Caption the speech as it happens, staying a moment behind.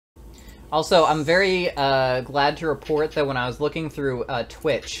Also, I'm very glad to report that when I was looking through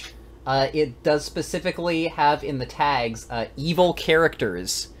Twitch, it does specifically have in the tags evil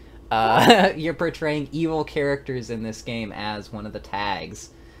characters. You're portraying evil characters in this game as one of the tags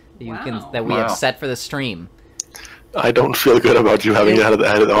that we have set for the stream. I don't feel good about you having had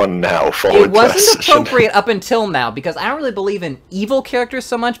it on now. It wasn't appropriate up until now, because I don't really believe in evil characters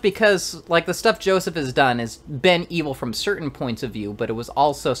so much, because, like, the stuff Joseph has done has been evil from certain points of view, but it was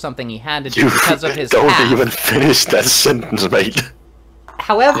also something he had to do because of his Don't even finish that sentence, mate.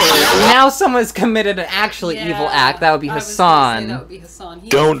 However, now someone's committed an actually evil act. That would be Hassan. That would be Hassan.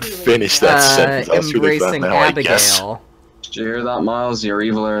 Don't finish that sentence. Embracing Abigail. Did you hear that, Miles? You're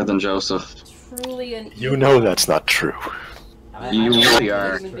eviler than Joseph. Truly an You know that's not true. You really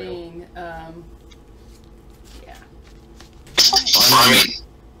are. Being, yeah.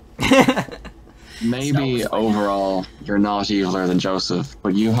 Maybe overall you're not eviler than Joseph,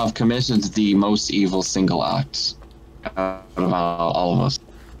 but you have committed the most evil single act out of all of us.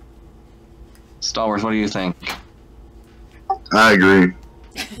 Star Wars, what do you think? I agree.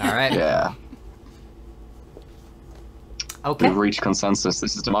 Alright. Yeah. Okay. We've reached consensus.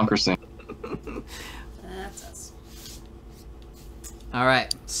 This is democracy. That's us.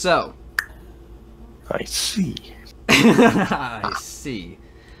 Alright, so. I see. I see.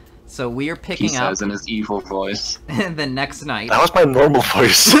 So we are picking He up says in his evil voice. the next night. That was my normal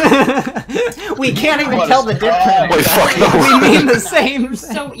voice. We can't even tell the difference. Wait, fuck no. We mean the same. You're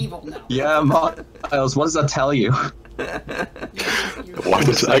so evil now. Yeah, Miles, what does that tell you? I walked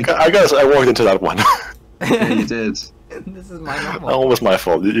into that one. Yeah, you did. This is my normal. That one was my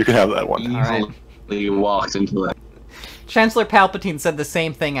fault. You can have that one. Alright. You walked into it. Chancellor Palpatine said the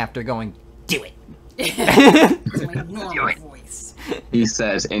same thing after going, "Do it." It's my normal voice. He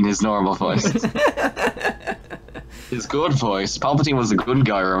said in his normal voice. His good voice. Palpatine was a good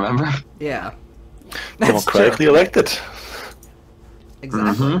guy, remember? Yeah. Democratically elected.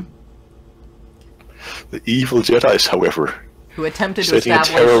 Exactly. Mm-hmm. The evil Jedis, however, Who attempted to setting a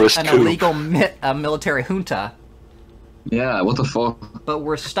establish terrorist an coup. illegal military junta, Yeah, what the fuck? but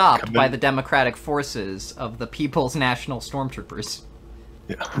were stopped by the democratic forces of the People's National Stormtroopers.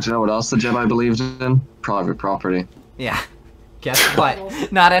 Do you know what else the Jedi believed in? Private property. Yeah. Guess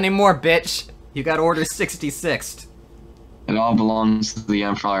what? Not anymore, bitch. You got Order 66th. It all belongs to the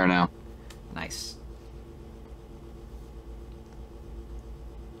Empire now. Nice.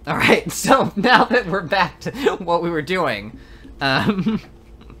 Alright, so now that we're back to what we were doing, So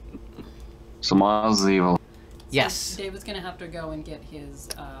Miles is evil. yes. So Dave was gonna have to go and get his,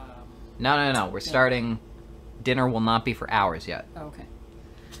 No, we're starting... Dinner will not be for hours yet. okay.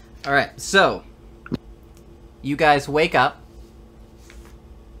 Alright, so... You guys wake up,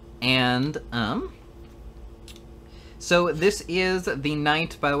 and, so this is the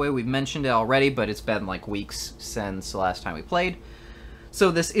night, by the way, we've mentioned it already, but it's been, like, weeks since the last time we played.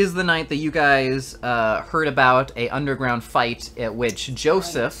 So this is the night that you guys heard about a underground fight at which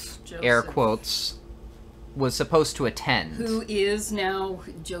Joseph, air quotes, was supposed to attend. Who is now,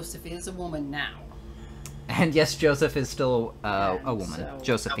 Joseph is a woman now. And yes, Joseph is still a woman. So,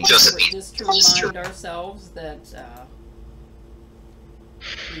 Josephine. Just to remind ourselves that,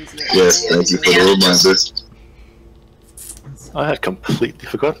 Yes, thank you for the reminder. I had completely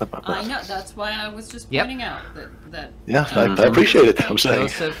forgotten about that. I know, that's why I was just Yep. pointing out that Yeah, I appreciate it. I'm saying.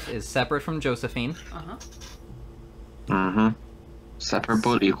 Joseph is separate from Josephine. uh-huh. Mm-hmm. Separate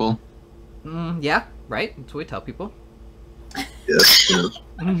but equal. Yeah, right? That's what we tell people. Yes, yes.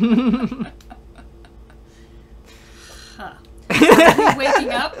 Huh. Are we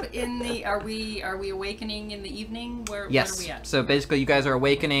waking up in the, are we awakening in the evening? Where are Yes. we at? So basically you guys are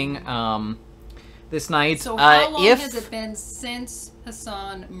awakening this night. So how long if has it been since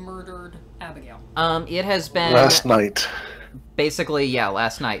Hassan murdered Abigail? it has been Last night. basically, yeah,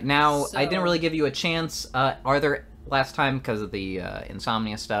 last night. Now, I didn't So- really give you a chance. Are there last time because of the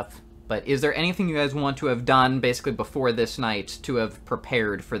insomnia stuff? But is there anything you guys want to have done basically before this night to have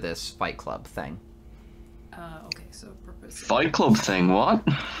prepared for this Fight Club thing? Okay, so purpose. Fight Club thing, what?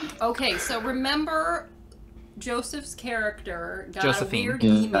 Okay, so remember Joseph's character got Josephine. a weird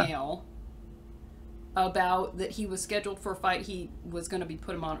email about that he was scheduled for a fight. He was going to be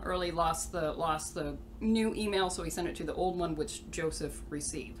put him on early, lost the new email, so he sent it to the old one, which Joseph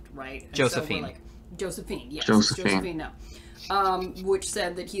received, right? And Josephine. So we're like, Josephine, yes. Josephine. Josephine now. Which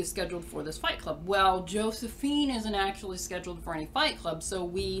said that he is scheduled for this fight club. Well, Josephine isn't actually scheduled for any fight club, so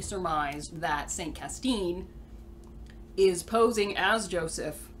we surmised that Saint Castine is posing as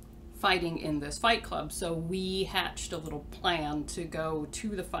Joseph fighting in this fight club. So we hatched a little plan to go to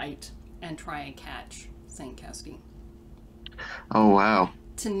the fight and try and catch Saint Castine. Oh, wow.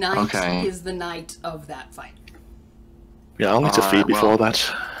 tonight Okay. is the night of that fight. Yeah, I'll need to feed before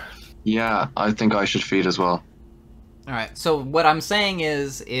that. Yeah, I think I should feed as well. Alright, so what I'm saying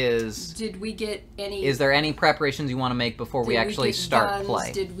is... Did we get any... Is there any preparations you want to make before we actually start guns?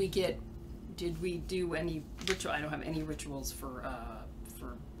 play? Did we do any ritual? I don't have any rituals for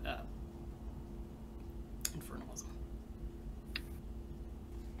infernalism.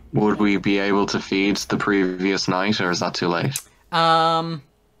 Would we be able to feed the previous night, or is that too late?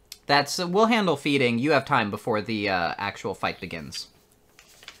 We'll handle feeding. You have time before the actual fight begins.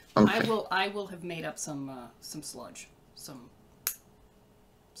 Okay. I will have made up some sludge. Some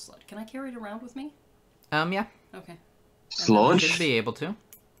sludge. Can I carry it around with me? Yeah. Okay. Sludge? Should be able to.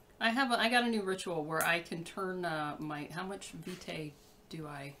 I got a new ritual where I can turn my how much vitae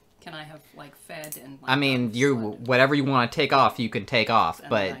can I have like fed and like, I mean, whatever you want to take off, you can take off,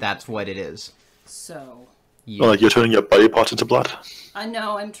 but that's what it is. So. Oh, you're turning your body parts into blood? I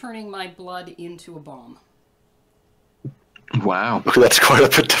know, I'm turning my blood into a bomb. Wow. Okay, that's quite a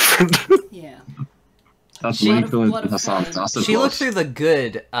bit different. Yeah. That's Blood really of- cool. blood of That sounds flame. acid She blood. looked through the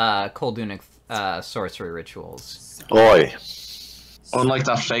good Koldunic sorcery rituals. Oi. Unlike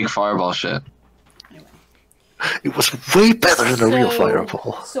that fake fireball shit. Anyway. It was way better than a real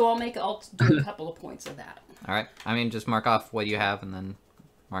fireball. So I'll do a couple of points of that. Alright, I mean, just mark off what you have and then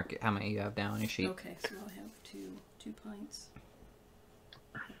mark how many you have down on your sheet. Okay, so I have two pints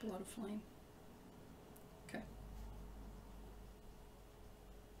of blood of flame. Okay.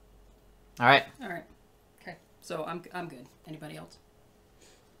 Alright. Alright. Okay. So I'm good. Anybody else?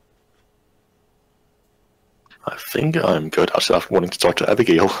 I think I'm good. I still have wanting to talk to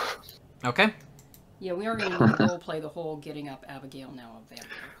Abigail. Okay. Yeah, we are going to role play the whole getting up Abigail now of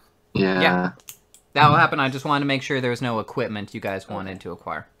Abigail. Yeah. Yeah. That will happen. I just wanted to make sure there was no equipment you guys wanted to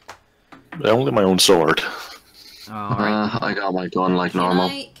acquire. Only my own sword. Alright. I got my gun like normal.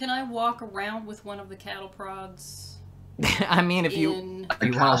 Can I walk around with one of the cattle prods? I mean, if you In... want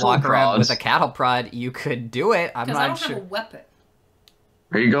to cattle walk around prod? with a cattle prod, you could do it. I'm Because I not don't sure. have a weapon.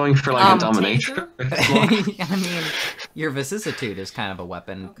 Are you going for like a domination? taser? I mean, your vicissitude is kind of a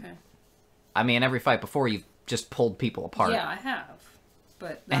weapon. Okay. I mean, every fight before, you've just pulled people apart. Yeah, I have.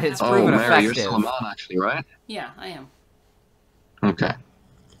 But And it's has to- Oh, proven Mary, you're effective. still a man, actually, right? Yeah, I am. Okay.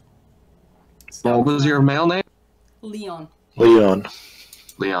 So, What was your male name? Leon. Leon.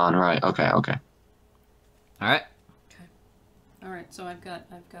 Leon, right. Okay. Alright. Okay. All right. So I've got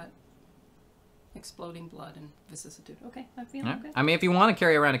exploding blood and vicissitude. Okay, I feel Alright. okay. I mean, if you want to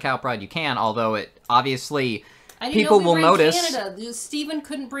carry around a cattle prod, you can, although it obviously... I didn't people know we will were notice. In Canada. Stephen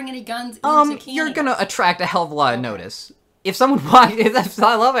couldn't bring any guns into Canada. You're gonna attract a hell of a lot of notice. If someone walk,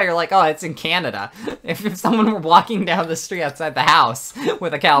 I love how you're like, oh, it's in Canada. If someone were walking down the street outside the house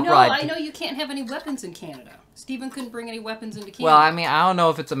with a cattle No, prod, I know you can't have any weapons in Canada. Stephen couldn't bring any weapons into Canada. well, I mean, I don't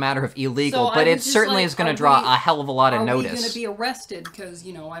know if it's a matter of illegal, So but I it was just certainly like, is going to are draw we- a hell of a lot of Are we notice. going to be arrested because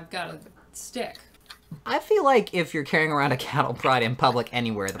I've got a stick? I feel like if you're carrying around a cattle prod in public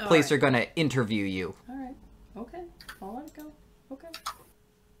anywhere, the police right. are going to interview you. All right. Okay. I'll let it go.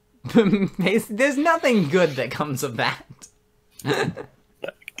 Okay. There's nothing good that comes of that.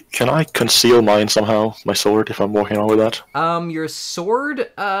 Can I conceal mine somehow, my sword, if I'm walking on with that? Your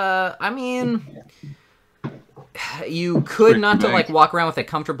sword, I mean, you could not to, like, walk around with it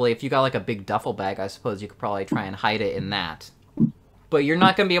comfortably. If you got, like, a big duffel bag, I suppose you could probably try and hide it in that. But you're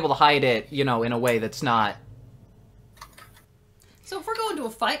not going to be able to hide it, in a way that's not... So if we're going to a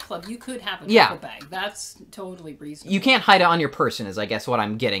fight club, you could have a Yeah. duffel bag. That's totally reasonable. You can't hide it on your person, is I guess what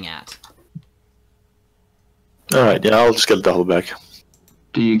I'm getting at. Alright, yeah, I'll just get a duffel bag.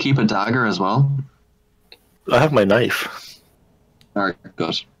 Do you keep a dagger as well? I have my knife. Very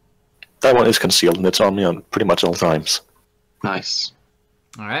good. That one is concealed, and it's on me on pretty much all times. Nice.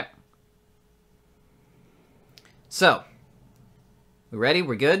 Alright. So. We ready?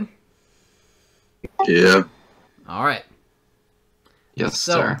 We're good? Yeah. Alright. Yes,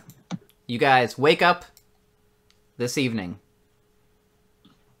 So- sir. You guys wake up this evening.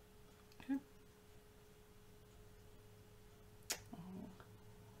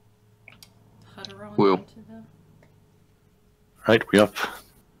 Hutter on Will. into the... Right, we up.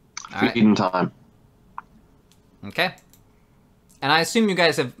 Alright. Feeding time. Okay. And I assume you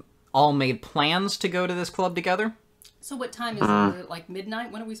guys have all made plans to go to this club together? So what time is it? Is it like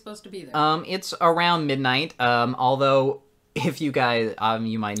midnight? When are we supposed to be there? It's around midnight, although if you guys,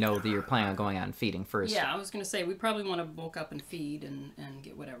 you might know that you're planning on going out and feeding first. Yeah, I was going to say, we probably want to bulk up and feed and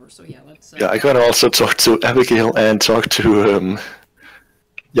get whatever. So yeah, let's... Yeah, I gotta also talk to Abigail and talk to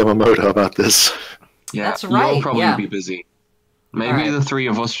Yamamoto about this. Yeah, That's right, You'll probably yeah. be busy. Maybe Alright. the three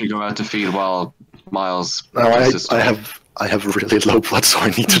of us should go out to feed while Miles... Now, is just- I have I have really low blood, so I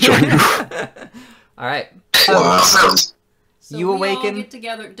need to join you. All right. Wow. So You we awaken. all get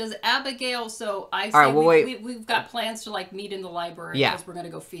together. Does Abigail? So I say All right, well, wait. we've got plans to like meet in the library Yeah. because we're gonna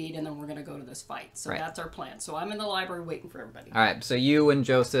go feed and then we're gonna go to this fight. So Right. that's our plan. So I'm in the library waiting for everybody. All right. So you and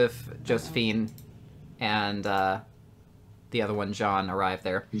Josephine, and the other one, John, arrive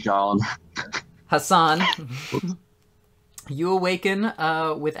there. John. Hassan, you awaken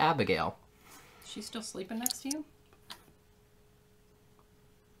with Abigail. She's still sleeping next to you.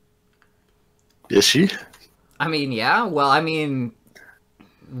 Is she? I mean, yeah. Well, I mean,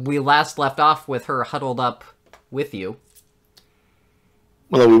 we last left off with her huddled up with you.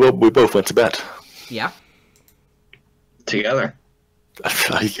 Well, we both went to bed. Yeah. Together.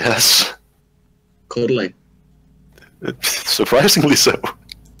 I guess. Cuddling. Surprisingly so.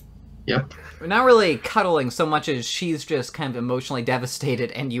 Yep. We're not really cuddling so much as she's just kind of emotionally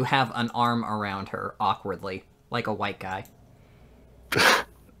devastated, and you have an arm around her awkwardly, like a white guy.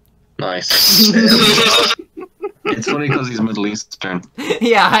 Nice. It's funny because he's Middle Eastern.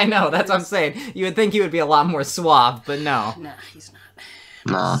 Yeah, I know. That's what I'm saying. You would think he would be a lot more suave, but no. Nah, he's not.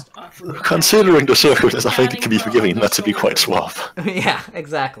 Nah. Just awkward. Considering the circumstances, I think it can be forgiving not to be quite suave. Yeah,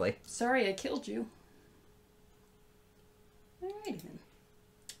 exactly. Sorry, I killed you. Alrighty then.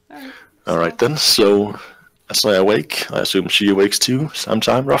 Alright. Alright then, so as I awake, I assume she awakes too,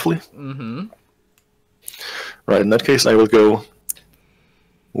 sometime roughly. Mm-hmm. Right, in that case, I will go.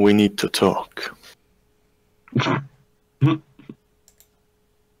 We need to talk.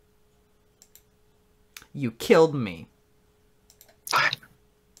 You killed me.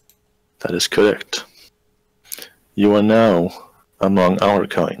 That is correct. You are now among our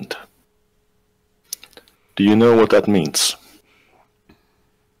kind. Do you know what that means?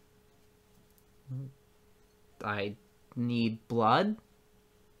 I need blood?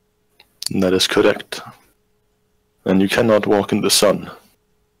 That is correct. And you cannot walk in the sun.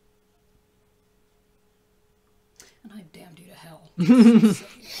 And I damned you to hell.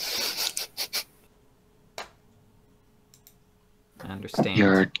 I understand.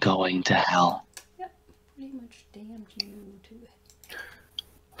 You're going to hell. Yep, pretty much damned you to it.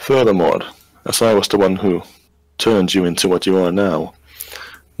 Furthermore, as I was the one who turned you into what you are now,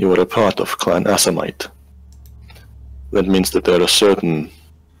 you are a part of Clan Asamite. That means that there are certain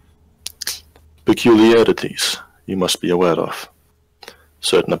peculiarities you must be aware of.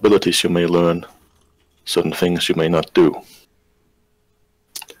 Certain abilities you may learn, certain things you may not do.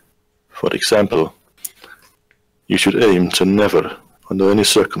 For example, you should aim to never, under any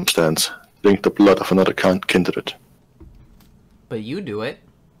circumstance, drink the blood of another kindred. But you do it.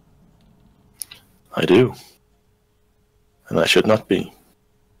 I do. And I should not be.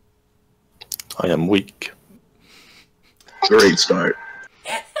 I am weak. Great start.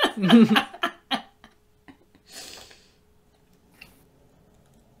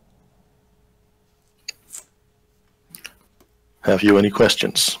 Have you any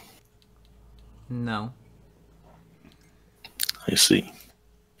questions? No. I see.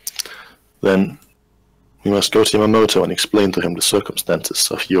 Then we must go to Yamamoto and explain to him the circumstances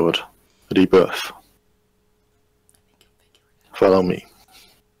of your rebirth. Follow me.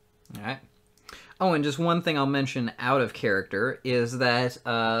 Alright. Oh, and just one thing I'll mention out of character is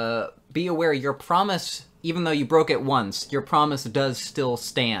that, be aware your promise, even though you broke it once, your promise does still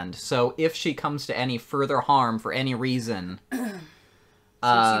stand. So if she comes to any further harm for any reason,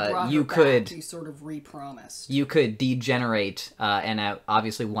 you could... You sort of re-promised. You could degenerate, and at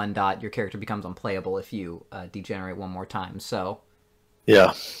obviously 1 dot, your character becomes unplayable if you degenerate one more time, so...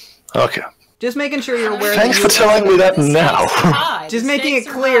 Yeah. Okay. Just making sure you're aware Thanks that for telling me that now. Just making it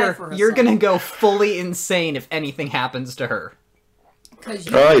clear, you're gonna go fully insane if anything happens to her.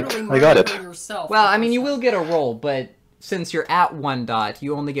 Right, I got it. Well, I mean, you will get a roll, but since you're at 1 dot,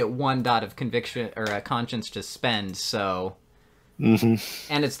 you only get 1 dot of conviction, or conscience to spend, so...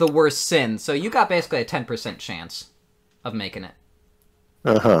 Mm-hmm. And it's the worst sin, so you got basically a 10% chance of making it.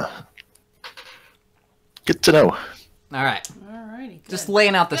 Uh-huh. Good to know. Alright. Alrighty, good. Just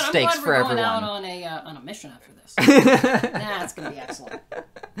laying out the Good, stakes I'm for glad we're everyone. going out on a mission after this. That's gonna be excellent.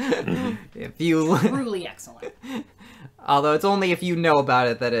 If you... Truly excellent. Although it's only if you know about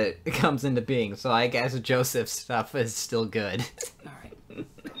it that it comes into being, so I guess Joseph's stuff is still good.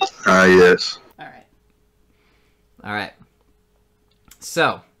 Alright. Yes. Alright. Alright.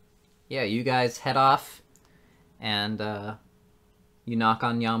 So, yeah, you guys head off, and you knock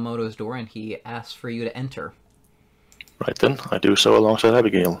on Yamamoto's door, and he asks for you to enter. Right then, I do so alongside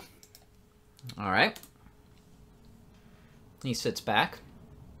Abigail. Alright. He sits back.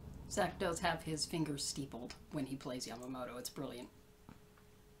 Zach does have his fingers steepled when he plays Yamamoto. It's brilliant.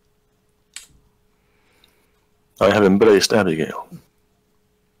 I have embraced Abigail.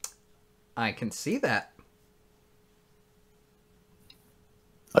 I can see that.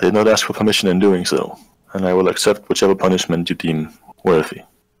 I did not ask for permission in doing so, and I will accept whichever punishment you deem worthy.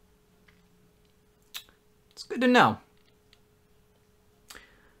 It's good to know.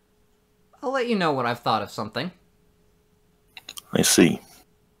 I'll let you know when I've thought of something. I see.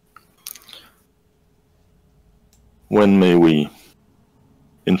 When may we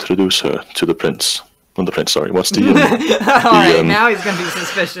introduce her to the prince? Not the prince, sorry. What's the... Alright, now he's gonna be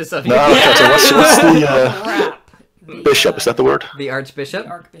suspicious of you. No, what's the Crap. bishop? Is that the word? The Archbishop? The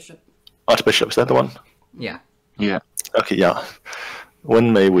Archbishop. Archbishop, is that the one? Yeah. Yeah. Okay, yeah.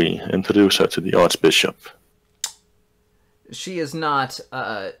 When may we introduce her to the Archbishop? She is not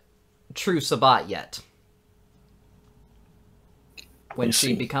true Sabbat yet. When I she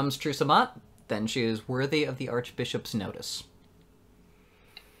see. becomes true Sabbat, then she is worthy of the Archbishop's notice.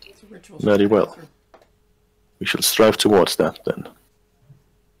 It's a ritual Very well. structure. We shall strive towards that, then.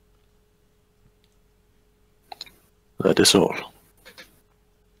 That is all.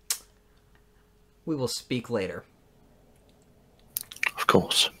 We will speak later. Of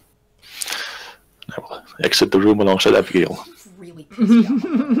course. I will exit the room alongside Abigail. You've really pissed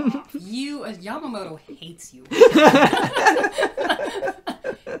Yamamoto off. Yamamoto hates you.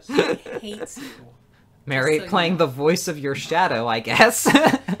 He hates you. Mary, So you playing know. the voice of your shadow, I guess.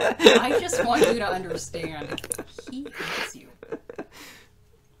 I just want you to understand. He hates you.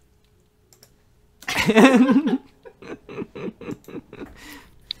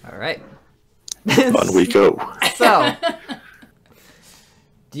 Alright. On we go. So,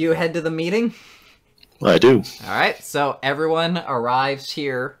 do you head to the meeting? I do. Alright, so everyone arrives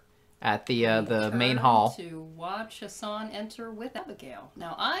here at the main Turn hall. to watch Hassan enter with Abigail.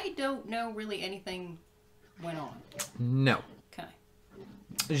 Now, I don't know really anything went on. No. Okay.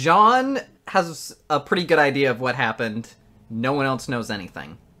 Jean has a pretty good idea of what happened. No one else knows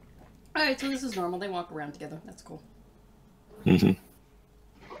anything. Alright, so this is normal. They walk around together. That's cool. Mm-hmm.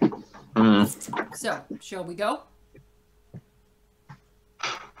 So, shall we go?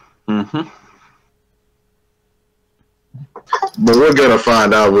 Mm-hmm. But we're gonna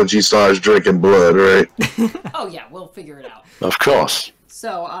find out when she starts drinking blood, right? Oh yeah, we'll figure it out. Of course.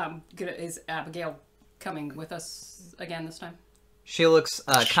 So, is Abigail coming with us again this time? She looks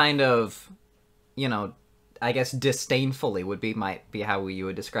kind of, you know, I guess disdainfully might be how you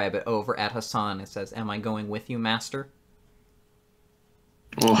would describe it, over at Hassan. It says, "Am I going with you, master?"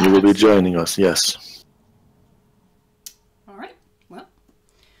 You will be joining us, yes. Alright, well.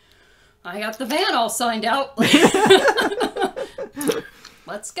 I got the van all signed out.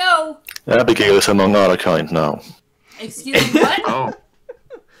 Let's go. Abigail is among our kind now. Excuse me, what? Oh.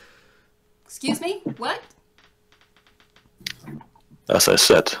 Excuse me, what? As I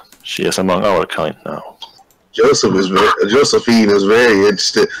said, she is among our kind now. Josephine is very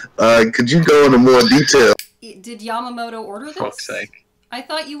interested. Could you go into more detail? Did Yamamoto order this? Fuck's sake. I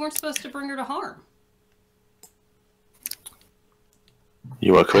thought you weren't supposed to bring her to harm.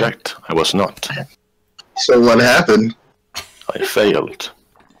 You are correct. I was not. So what happened? I failed.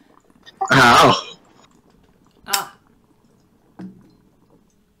 How? Ah,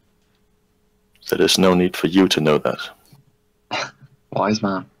 There is no need for you to know that. Wise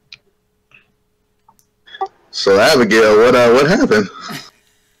man. So Abigail, what happened?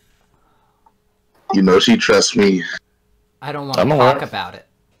 You know she trusts me. I don't want to I'm talk aware. about it.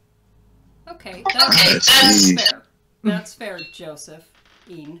 okay. That's Jeez. fair. That's fair, Joseph.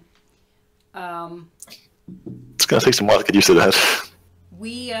 It's gonna take some while to get used to that.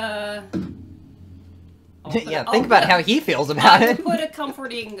 We, Yeah, think about how he feels about I it. will put a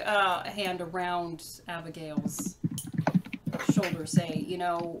comforting hand around Abigail's shoulder, say, you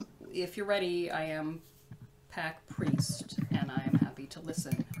know, if you're ready, I am Pack Priest, and I am happy to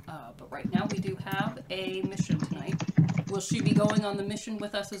listen. But right now we do have a mission tonight. Will she be going on the mission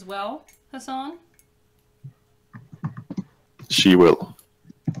with us as well, Hassan? She will.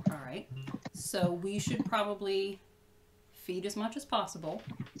 Alright. So we should probably feed as much as possible.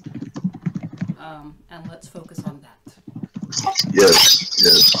 And let's focus on that. Yes,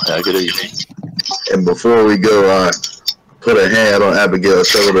 yes. I agree. And before we go, I put a hand on Abigail's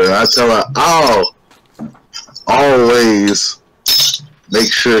shoulder and I tell her, always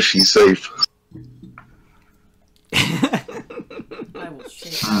make sure she's safe. I will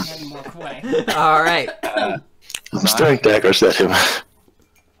shake my head and walk away. Alright. I'm staring daggers at him.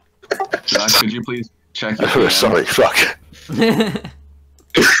 Zach, could you please check your DM? Sorry, fuck.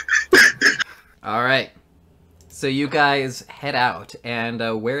 Alright. So you guys head out,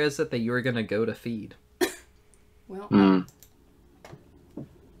 and where is it that you were gonna go to feed? Well,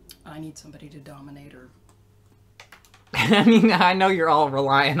 I need somebody to dominate her I mean, I know you're all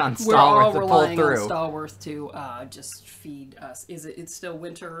relying on We're all Stallworth to pull relying on through. Stallworth to just feed us. It's still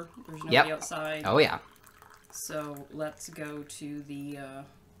winter? There's nobody Yep. outside? Oh, yeah. So let's go to the, I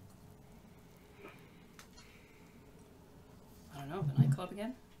don't know, the nightclub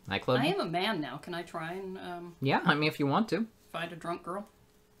again? Nightclub? I am a man now. Can I try and Yeah, I mean, if you want to. find a drunk girl?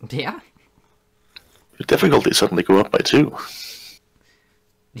 Yeah. Your difficulty suddenly go up by 2.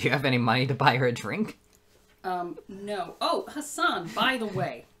 Do you have any money to buy her a drink? No. Oh, Hassan, by the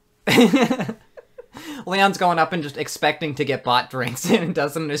way. Leon's going up and just expecting to get bought drinks and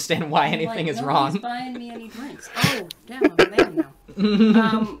doesn't understand why anything is wrong. Nobody's buying me any drinks. Oh, damn, I'm a man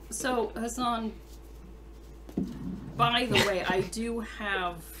now. So, Hassan, by the way, I do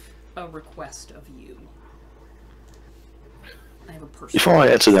have a request of you. I have a personal Before I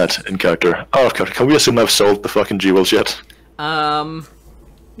answer that in character, can we assume I've sold the fucking jewels yet?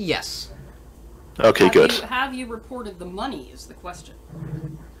 Yes. Okay, good. Have you reported the money is the question.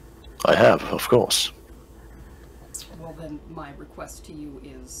 I have, of course. Well, then my request to you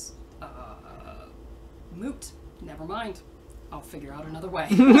is, moot. Never mind. I'll figure out another way.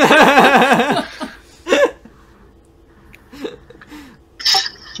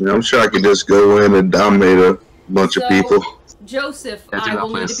 I'm sure I could just go in and dominate a bunch of people. Joseph, Yeah, do I that, will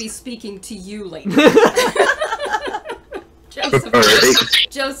need to please. be speaking to you later. Alright.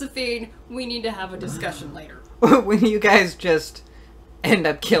 Josephine, we need to have a discussion later. When you guys just end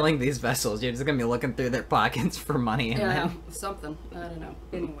up killing these vessels, you're just gonna be looking through their pockets for money and Yeah, then... something. I don't know.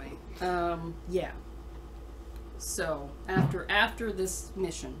 Anyway, yeah. So after this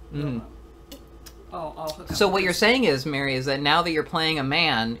mission, I'll hook up. So what with you're this. saying is, Mary, is that now that you're playing a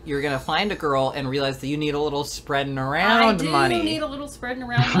man, you're gonna find a girl and realize that you need a little spreading around I do money. need a little spreading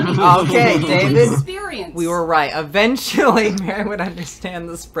around money. Okay, David. Experience. We were right. Eventually, Mary would understand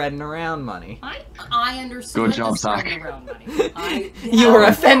the spreading around money. I understood Good job, the spreading Zach. around money. You were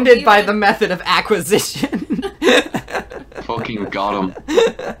How offended by even- the method of acquisition. Fucking got him.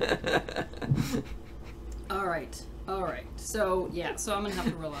 All right. So yeah, so I'm gonna have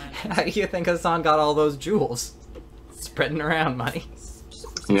to rely on How do you think Hassan got all those jewels? Spreading around money.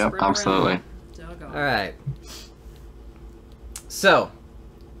 Yep, absolutely. Doggone. Alright. So,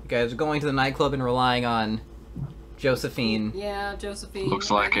 you guys are going to the nightclub and relying on Josephine. Yeah, Josephine.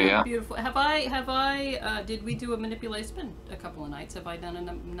 Looks like it, yeah. Beautiful. Did we do a manipulation? It's been a couple of nights. Have I done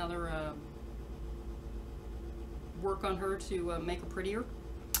another work on her to make her prettier?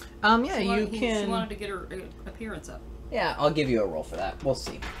 Yeah, She you wanted- She can... wanted to get her appearance up. Yeah, I'll give you a roll for that. We'll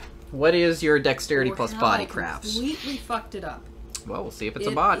see. What is your dexterity Or plus how body I crafts? completely fucked it up. Well, we'll see if it's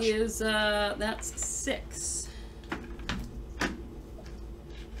a botch. It is, that's 6.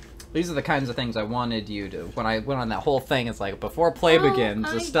 These are the kinds of things I wanted you to... When I went on that whole thing, it's like, before play Oh, begins,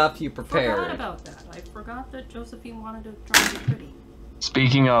 the I stuff you Forgot prepared. about that. I forgot that Josephine wanted to try to be pretty.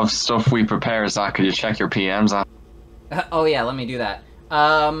 Speaking of stuff we prepare, Zach, could you check your PMs on? Oh yeah, let me do that.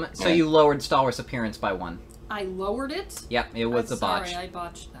 So you lowered Stallworth's appearance by 1. I lowered it? Yep, it was I'm a botch. Sorry, I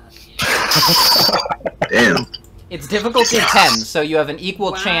botched that. Damn. It's difficulty 10, so you have an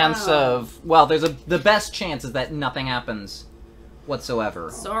equal chance Wow. of... Well, the best chance is that nothing happens whatsoever.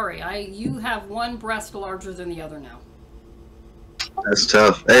 Sorry, you have one breast larger than the other now. That's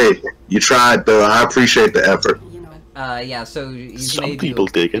tough. Hey, you tried though. I appreciate the effort. You know. Yeah, so you Some made people you...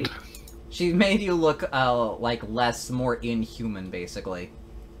 dig it. She made you look, like, more inhuman, basically.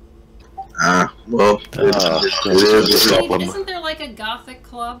 Well, it is a problem. Isn't there like a gothic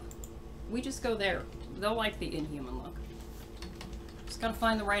club? We just go there. They'll like the inhuman look. Just gotta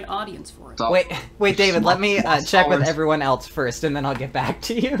find the right audience for it. Stop. Wait, David, let me check with Stallworth. everyone else first, and then I'll get back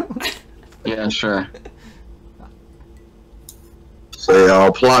to you. Yeah, sure. So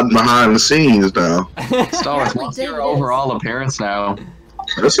y'all plotting behind the scenes now. Stallworth, we what's did your this. overall appearance now?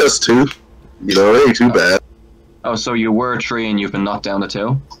 That's just 2. You know, it ain't too bad. Oh, so you were 3 and you've been knocked down to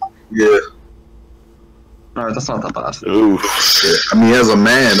 2? Yeah. Alright, that's not that bad. Ooh. Yeah. I mean, as a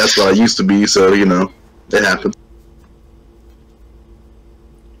man, that's what I used to be. So you know, it happened.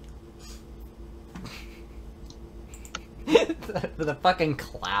 the fucking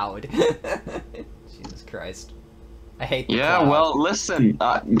cloud. Jesus Christ. I hate the Yeah, cloud. well, listen,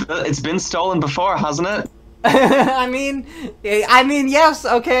 it's been stolen before, hasn't it? I mean, yes,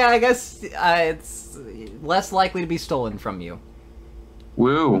 okay, I guess it's less likely to be stolen from you.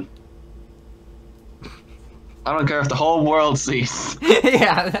 Woo. I don't care if the whole world sees.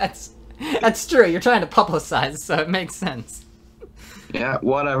 Yeah, that's true. You're trying to publicize, so it makes sense. Yeah,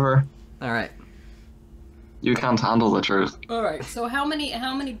 whatever. All right. You can't handle the truth. All right. So how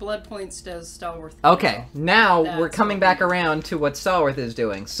many blood points does Stalworth? Okay, now we're That's coming what back we- around to what Stalworth is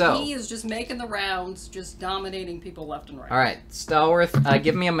doing. So, He is just making the rounds, just dominating people left and right. all right, Stalworth,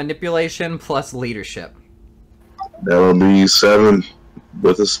 give me a manipulation plus leadership. That'll be 7,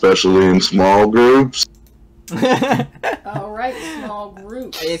 with especially in small groups. All right, small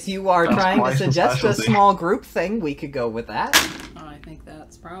group. If you are That's trying to quite a suggest a specialty. small group thing, we could go with that. I think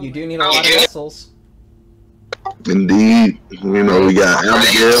that's probably. You do need a lot of vessels. Indeed. You know, we got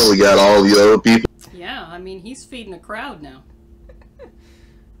Abigail, we got all the other people. Yeah, I mean he's feeding a crowd now.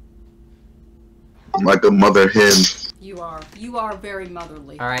 Like a mother hen. You are very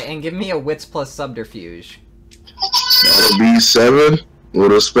motherly. All right, and give me a wits plus subterfuge. That'll be 7,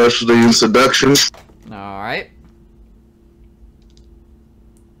 with a specialty in seduction. All right.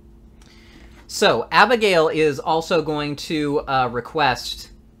 So Abigail is also going to request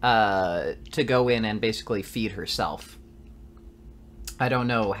to go in and basically feed herself. I don't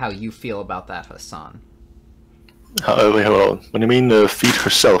know how you feel about that, Hassan. When you mean feed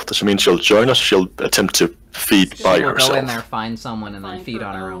herself, does it mean she'll join us or she'll attempt to feed by She'll herself? go in there, find someone, and then Find feed her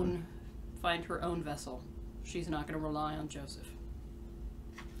on her own. Find her own vessel. She's not going to rely on Joseph.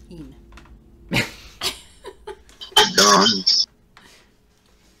 Een. Darn.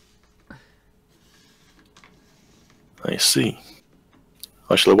 I see.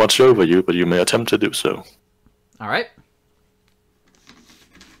 I shall watch over you, but you may attempt to do so. All right.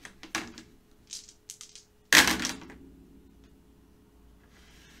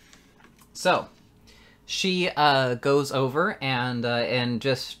 So, she goes over and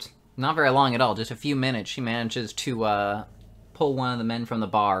just not very long at all, just a few minutes, she manages to pull one of the men from the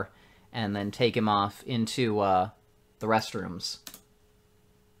bar and then take him off into the restrooms.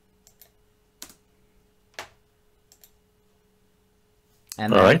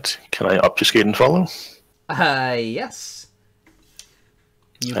 And then, Alright, can I obfuscate and follow? yes.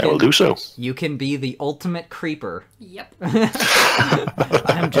 I will do so. You can be the ultimate creeper. Yep.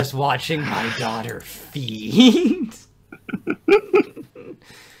 I'm just watching my daughter feed.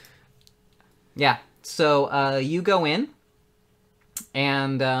 Yeah, so you go in,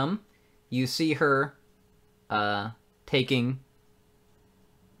 and you see her taking...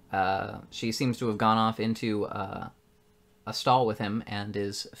 she seems to have gone off into a stall with him and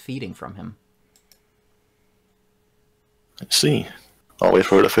is feeding from him. I see. I'll wait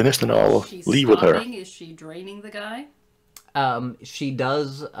for her to finish, then I'll She's leave with her. stopping. Is she draining the guy? She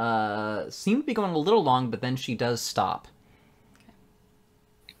does seem to be going a little long, but then she does stop.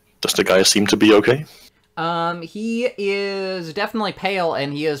 Does the guy seem to be okay? He is definitely pale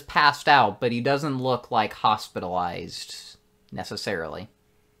and he is passed out, but he doesn't look like hospitalized necessarily.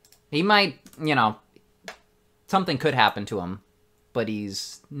 He might, you know, something could happen to him, but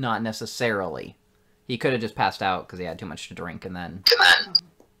he's not necessarily. He could have just passed out because he had too much to drink and then...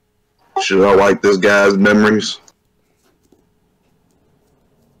 Should I wipe this guy's memories?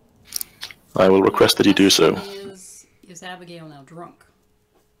 I will request that you do so. Is Abigail now drunk?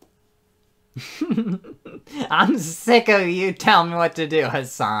 I'm sick of you telling me what to do,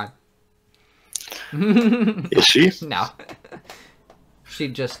 Hassan. Is she? No. She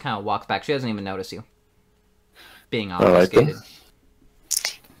just kind of walks back. She doesn't even notice you. Being Alright then. obfuscated.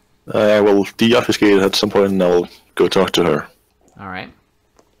 I will de-obfuscate at some point and I'll go talk to her. Alright.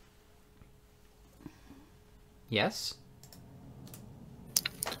 Yes?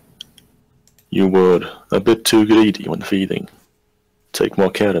 You were a bit too greedy when feeding. Take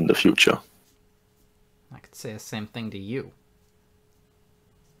more care in the future. I could say the same thing to you.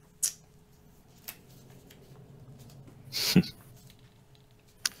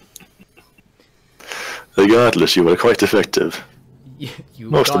 Regardless, you were quite effective. You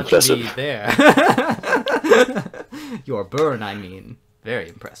Most got impressive. me there. Your burn, I mean. Very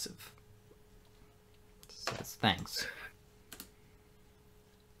impressive. Says thanks.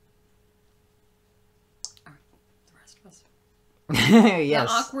 The rest of us. Yes.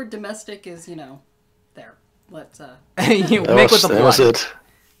 The awkward domestic is, you know, there. Let's You That make with was, the that was blood. it.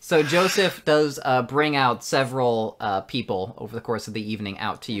 So Joseph does bring out several people over the course of the evening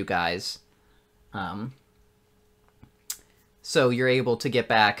out to you guys. So you're able to get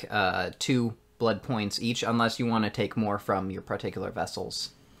back 2 blood points each, unless you want to take more from your particular vessels.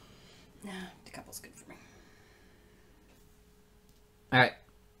 Nah, a couple's good for me. Alright.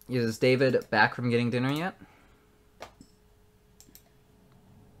 Is David back from getting dinner yet?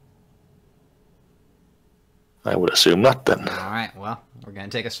 I would assume not then. Alright, well, we're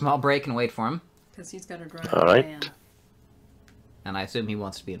going to take a small break and wait for him. Because he's got to drive. All right. Man. And I assume he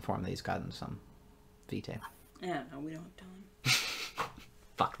wants to be informed that he's gotten some vitae. Yeah, no, we don't have time.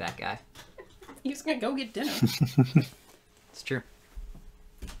 Fuck that guy. He's gonna go get dinner. It's true.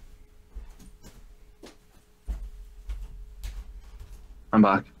 I'm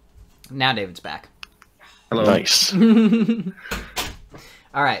back. Now David's back. Hello. Nice.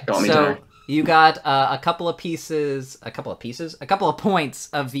 All right, Got me so there. you got a couple of points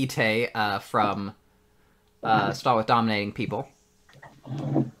of vitae from Star with dominating people.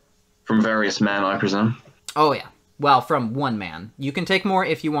 From various men, I presume. Oh yeah, well, from one man. You can take more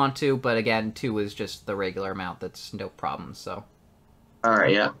if you want to, but again, 2 is just the regular amount. That's no problem. So, All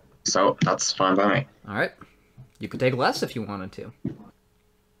right, yeah. So that's fine by me. all right, you could take less if you wanted to.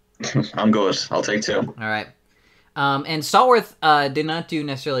 I'm good. I'll take 2. All right. And Stallworth did not do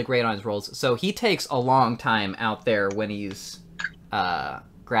necessarily great on his rolls, so he takes a long time out there when he's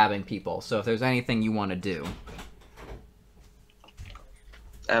grabbing people. So if there's anything you want to do.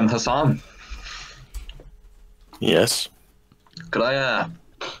 Hassan, Yes, could I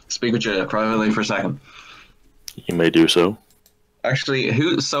speak with you privately for a second? you may do so. Actually,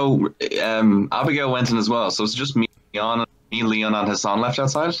 Abigail went in as well, so it's just me, Leon, and Hassan left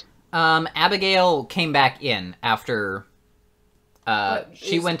outside? Abigail came back in after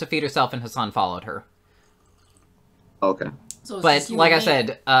she is- went to feed herself and Hassan followed her. Okay. So it's But just you like I and me said,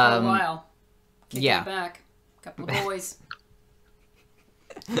 for a while. Kicking yeah. it back. Couple of boys.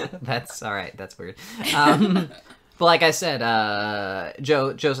 That's all right. That's weird. But like I said,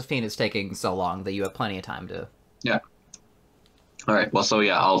 Josephine is taking so long that you have plenty of time to. Yeah. All right. Well, so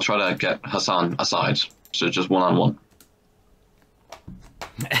yeah, I'll try to get Hassan aside. So just one-on-one.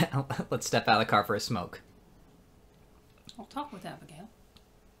 Let's step out of the car for a smoke. I'll talk with Abigail.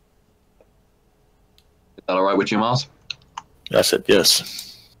 Is that all right with you, Miles? I said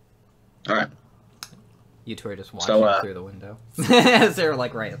yes. All right. You two are just watching So, through the window. As they're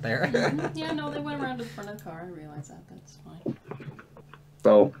like right there. Yeah, no, they went around to the front of the car. I realize that. That's fine.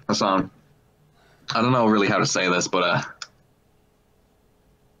 So, Hassan, I don't know really how to say this, but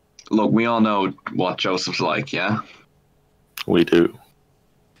look, we all know what Joseph's like, yeah? We do.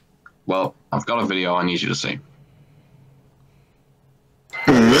 Well, I've got a video I need you to see,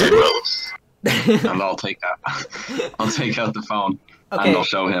 and I'll take out the phone, Okay. and I'll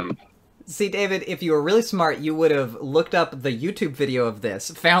show him. See, David, if you were really smart, you would have looked up the YouTube video of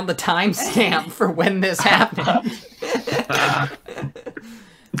this, found the timestamp for when this happened.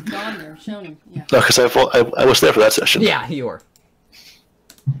 Gone there, shown him. Yeah. No, because I was there for that session. Yeah, you were.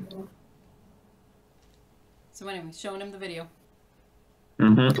 So anyway, showing him the video.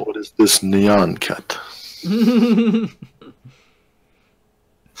 Mm-hmm. What is this neon cat?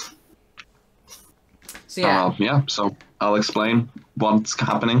 So yeah, Yeah, so I'll explain what's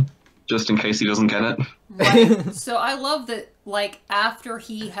happening, just in case he doesn't get it. Right. So I love that, like, after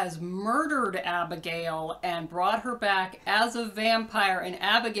he has murdered Abigail and brought her back as a vampire, and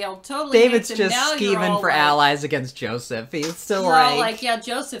Abigail totally David's hates him, just now you're scheming all for like, allies against Joseph. He's still You're like, all like, yeah,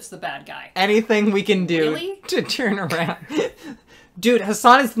 Joseph's the bad guy. anything we can do Really? to turn around. Dude,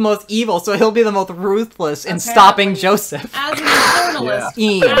 Hassan is the most evil, so he'll be the most ruthless in stopping Apparently. Joseph. As an infernalist,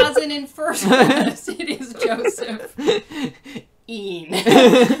 Ian. as an infernalist, it is Joseph. Ian.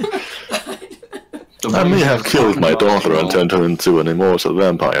 I may have killed my daughter and turned her into an immortal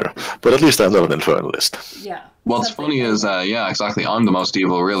vampire, but at least I'm not an infernalist. Yeah. What's something funny like is, that. yeah, exactly, I'm the most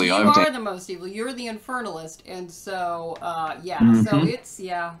evil, really. You I'm are the most evil. You're the infernalist, and so, yeah. So Mhm. it's,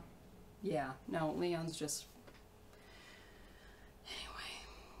 yeah. No, Leon's just...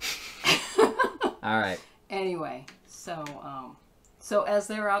 All right. Anyway, so as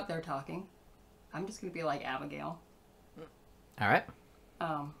they're out there talking, I'm just gonna be like Abigail. All right.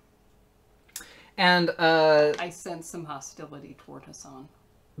 Um, And I sense some hostility toward Hassan.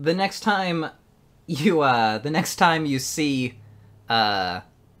 the next time you see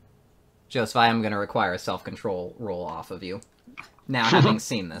Joseph, I am going to require a self-control roll off of you. Now, having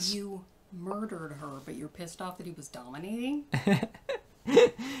seen this. You murdered her, but you're pissed off that he was dominating?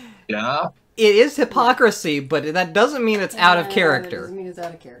 Yeah? It is hypocrisy, but that doesn't mean it's out of That character. doesn't mean it's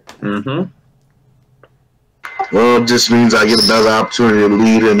out of character. Mm-hmm. Well, it just means I get another opportunity to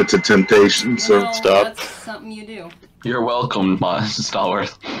lead him into temptation. So Well, stop. That's something you do. You're welcome, my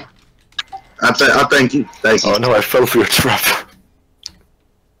Stalworth. I thank you. Thank you. Oh no, I fell for your trap.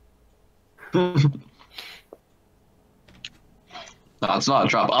 No, it's not a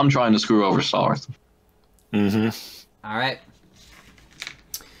trap. I'm trying to screw over Stalworth. Mm-hmm. All right.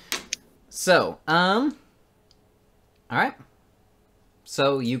 So, all right.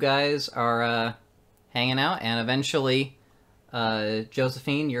 So you guys are hanging out, and eventually,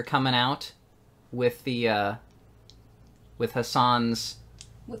 Josephine, you're coming out with the with Hassan's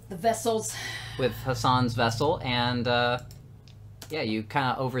With the vessels. vessel, and yeah, you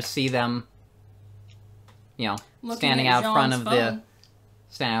kind of oversee them you know, Looking standing at out front Jean's of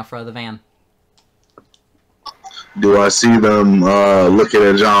phone. the van. Do I see them looking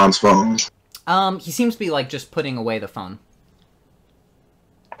at John's phone? He seems to be like just putting away the phone.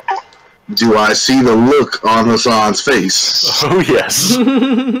 Do I see the look on Hassan's face? Oh, yes.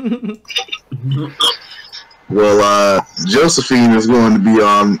 Well, Josephine is going to be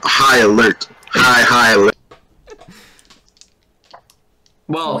on high alert. High alert.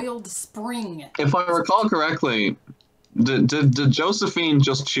 Well, Coiled spring. if I recall correctly, did Josephine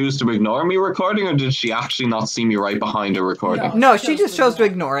just choose to ignore me recording, or did she actually not see me right behind her recording? No, she just chose to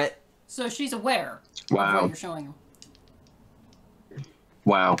ignore it. So she's aware of Wow. what you're showing her.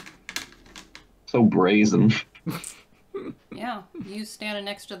 Wow. So brazen. Yeah, you standing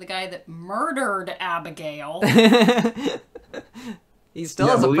next to the guy that murdered Abigail. He still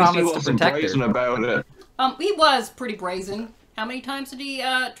Yeah, has but a at least he promise to wasn't protect brazen her. about it. He was pretty brazen. How many times did he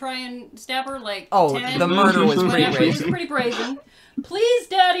try and stab her? Like Oh, 10? the murder was pretty Whatever. He was brazen. pretty brazen. Please,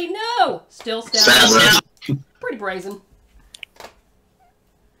 Daddy, no! Still Stab stabbing. her. Pretty brazen.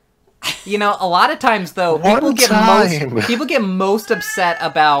 You know, a lot of times though, One time. people get most upset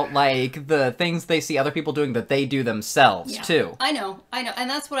about like the things they see other people doing that they do themselves Yeah. too. I know, and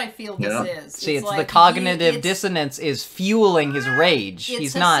that's what I feel this Yeah. is. See, it's the like cognitive it's- dissonance is fueling his rage. It's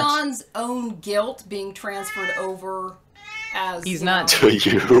He's not. Hassan's own guilt being transferred over as He's you not- know, To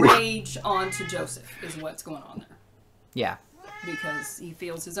you. rage onto Joseph is what's going on there. Yeah. Because he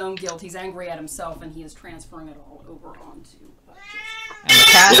feels his own guilt, he's angry at himself, and he is transferring it all over onto Joseph. And the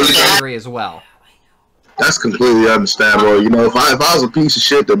cat is angry as well. That's completely understandable. You know, if I was a piece of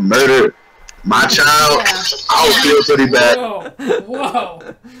shit that murdered my child, Yeah. I would feel pretty bad.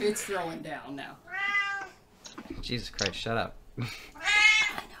 Whoa! It's throwing down now. Jesus Christ, shut up. I know,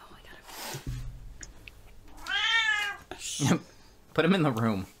 I gotta... Put him in the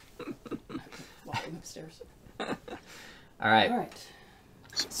room. Lock him upstairs. Alright. Alright.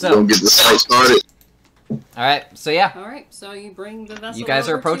 So, Don't get this fight started. alright, so yeah. Alright, so you bring the vessel You guys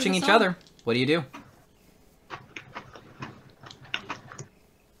are over to approaching each Hassan. other. What do you do?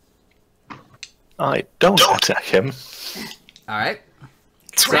 I don't attack him. Alright.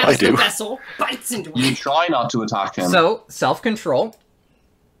 That's what I Grabs the do. vessel, bites into You it. try not to attack him. So, self-control.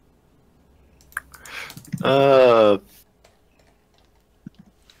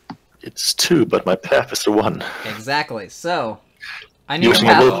 It's 2, but my path is a 1. Exactly. So, I knew Using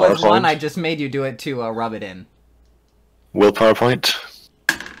your a path willpower was 1, point. I just made you do it to rub it in. Willpower point.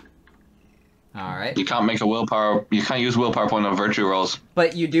 Alright. You can't make a willpower. You can't use willpower point on virtue rolls.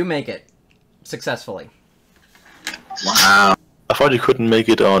 But you do make it. Successfully. Wow. I thought you couldn't make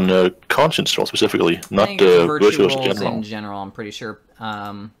it on conscience roll specifically, I not think it's virtue virtuous rolls in general. in general, I'm pretty sure.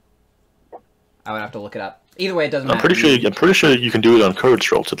 I would have to look it up. Either way, it doesn't I'm matter. pretty sure you can do it on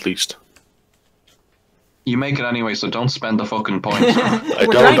courage rolls at least. You make it anyway, so don't spend the fucking points. I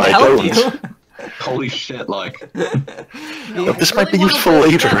We're don't. trying to I help don't. you. Holy shit, like. No, This I might be wanna useful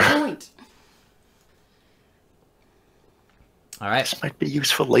break that later. point. Alright. This might be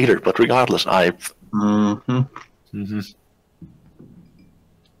useful later, but regardless, I've. Mm-hmm.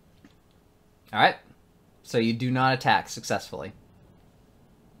 Alright. So you do not attack successfully.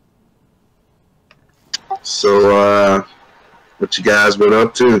 So, what you guys been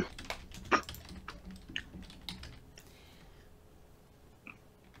up to?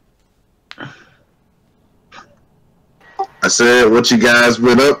 I said, what you guys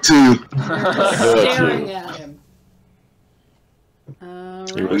been up to? Staring at him. You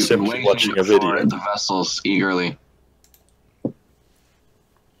were Alright. simply Waiting watching a for video. the vessels eagerly.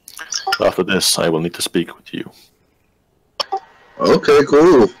 After this, I will need to speak with you. Okay,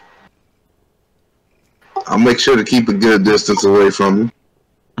 cool. I'll make sure to keep a good distance away from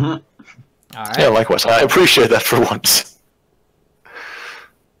you. Alright. Yeah, likewise. I appreciate that for once.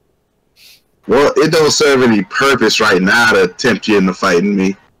 Well, it don't serve any purpose right now to tempt you into fighting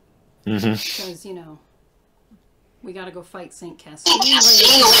me. Mm-hmm. Because, you know, we gotta go fight St. Castine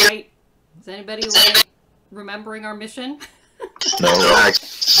later, right? Is anybody, like, remembering our mission? No,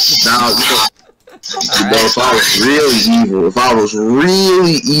 Now, if I was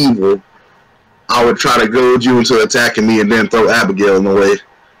really evil, I would try to goad you into attacking me and then throw Abigail in the way.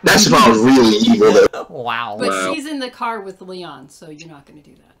 That's if I was really evil. Though. Wow. But Wow. she's in the car with Leon, so you're not gonna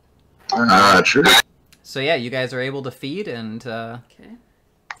do that. True. So yeah, you guys are able to feed, and Okay.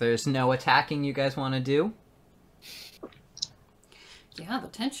 there's no attacking you guys want to do. Yeah, the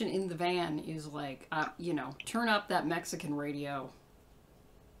tension in the van is like, you know, turn up that Mexican radio.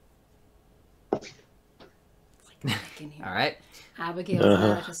 It's like back in here. Alright. Abigail's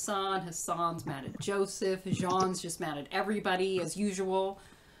mad at Hassan, Hassan's mad at Joseph, Jean's just mad at everybody as usual.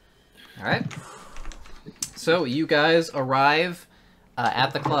 Alright. So you guys arrive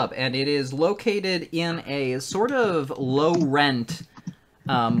at the club, and it is located in a sort of low-rent,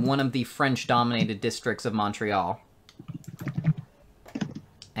 one of the French-dominated districts of Montreal.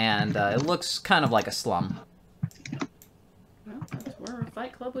 And it looks kind of like a slum. Well, that's where a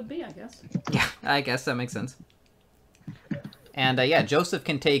fight club would be, I guess. Yeah, I guess that makes sense. And yeah, Joseph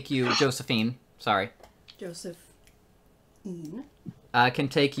can take you... Josephine, sorry. Josephine. Can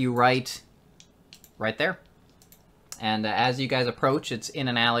take you right there. And as you guys approach, it's in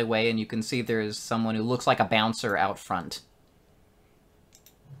an alleyway, and you can see there's someone who looks like a bouncer out front.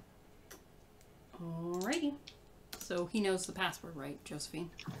 Alrighty. So he knows the password, right, Josephine?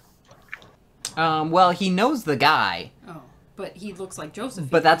 Well, he knows the guy. Oh, but he looks like Josephine.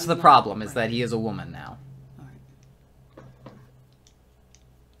 But that's the problem, is that he is a woman now.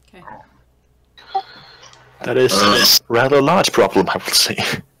 Okay. That is a rather large problem, I would say.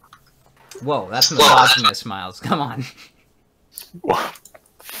 Whoa, that's misogynist, Miles. Come on. Well,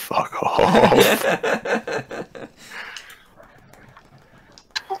 fuck off.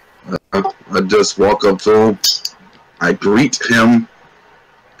 I just walk up to him. I greet him,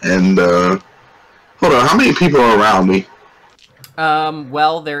 and hold on. How many people are around me?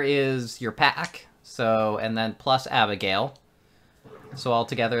 Well, there is your pack, so, and then plus Abigail. So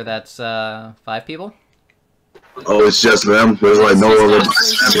altogether, that's 5 people. Oh, it's just them. There's like no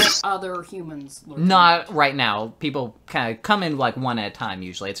other humans. Lurking. Not right now. People kind of come in like one at a time.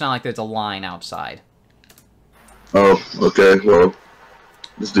 Usually, it's not like there's a line outside. Oh, okay. Well,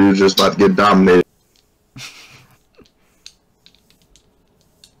 this dude's just about to get dominated.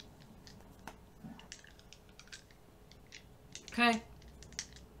 Okay.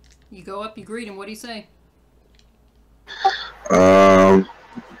 You go up, you greet him. What do you say? Hello.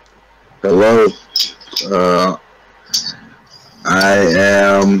 I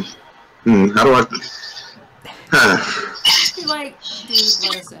am. How do I? Be like, dude,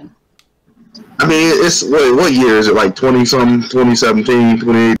 let us in. I mean, it's what year is it? Like 20-something, 2017,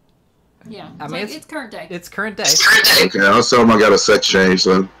 28. Yeah, I mean, it's current day. It's current day. Okay, I'll tell him I got a sex change.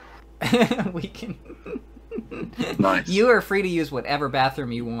 So We can. Nice. You are free to use whatever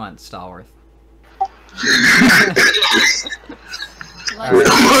bathroom you want, Stallworth.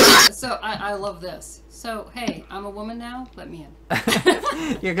 So I love this. So hey, I'm a woman now. Let me in.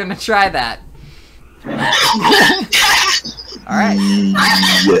 You're gonna try that. All right.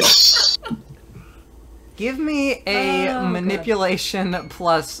 yes. Give me a manipulation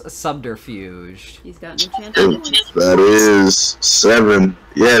plus subterfuge. He's got an enchanted voice. That is 7.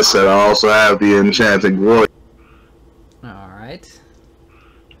 Yes, and I also have the enchanted voice. All right.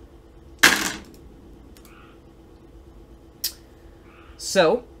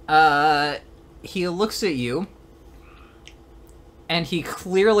 So, he looks at you, and he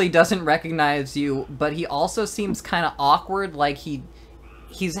clearly doesn't recognize you, but he also seems kind of awkward, like he's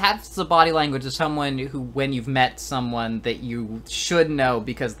has the body language of someone who, when you've met someone that you should know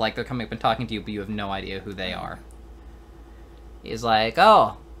because, like, they're coming up and talking to you, but you have no idea who they are. He's like,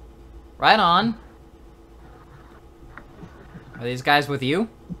 oh, right on. Are these guys with you?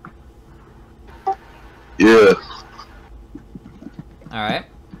 Yeah. Alright.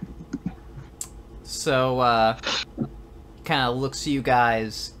 So, kind of looks at you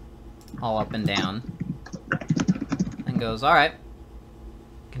guys all up and down. And goes, alright.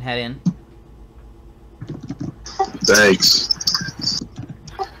 You can head in. Thanks.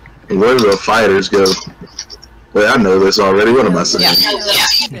 And where do the fighters go? Wait, I know this already. What am I saying?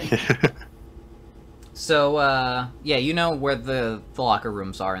 Yeah. So, yeah, you know where the locker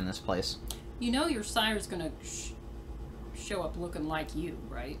rooms are in this place. You know your sire's gonna show up looking like you,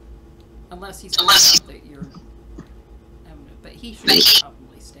 right? Unless he's figured out that you're... But he should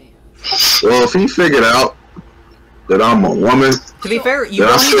probably stay out. Well, if he figured out that I'm a woman... To be fair, you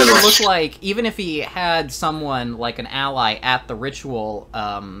don't even look like... Even if he had someone, like an ally, at the ritual,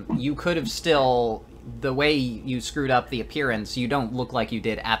 you could have still... The way you screwed up the appearance, you don't look like you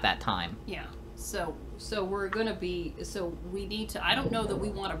did at that time. Yeah. So we're gonna be... So we need to... I don't know that we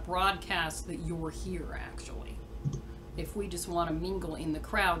want to broadcast that you're here, actually. If we just want to mingle in the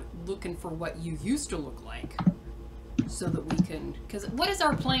crowd looking for what you used to look like. So that we can... Because what is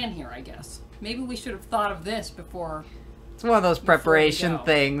our plan here, I guess? Maybe we should have thought of this before... It's one of those preparation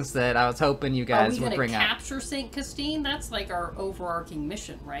things that I was hoping you guys would bring up. Are we going to capture St. Castine? That's like our overarching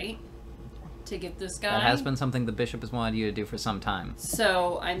mission, right? To get this guy. That has been something the bishop has wanted you to do for some time.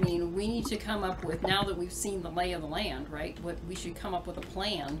 So, I mean, we need to come up with, now that we've seen the lay of the land, right? We should come up with a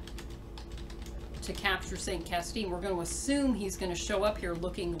plan to capture St. Castine. We're going to assume he's going to show up here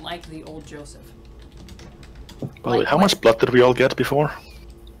looking like the old Joseph. By the way, how much blood did we all get before?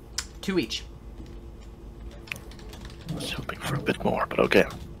 2 each. I was hoping for a bit more, but okay.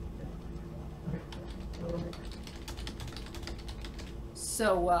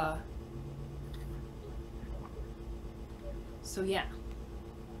 So, yeah.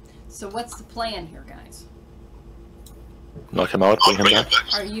 So what's the plan here, guys? Knock him out, bring him back.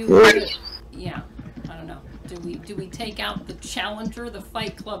 Are you... Yeah, I don't know. Do we take out the challenger, the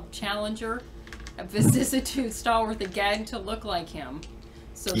Fight Club challenger, a vicissitude star with a gag to look like him?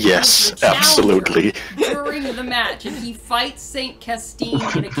 So Yes, absolutely. During the match, and he fights Saint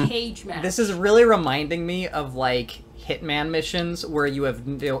Castine in a cage match. This is really reminding me of, like, Hitman missions where you have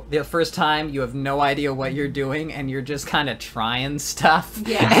the first time you have no idea what you're doing and you're just kind of trying stuff,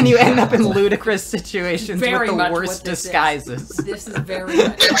 and you end up in ludicrous situations with the worst disguises. This is very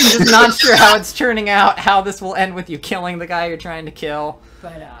much. I'm just not sure how it's turning out, how this will end with you killing the guy you're trying to kill.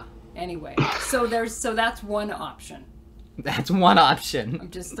 But anyway, so that's one option. That's one option. I'm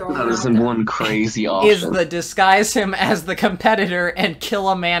just throwing that isn't one crazy option. Is the disguise him as the competitor and kill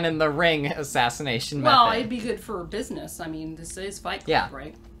a man in the ring assassination method. Well, it'd be good for business. I mean, this is Fight Club,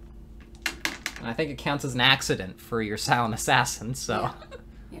 right? And I think it counts as an accident for your silent assassin, so...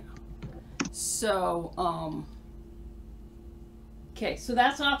 Yeah. So, okay, so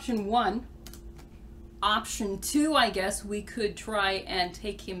that's option one. Option two, I guess, we could try and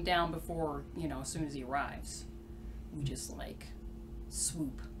take him down before, as soon as he arrives. We just, like,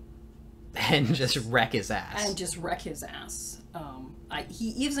 swoop. And just wreck his ass. He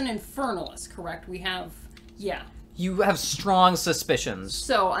is an infernalist, correct? We have, You have strong suspicions.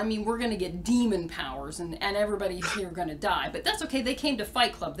 So, I mean, we're gonna get demon powers, and everybody here gonna die. But that's okay, they came to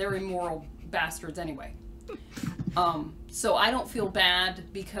Fight Club. They're immoral bastards anyway. So I don't feel bad,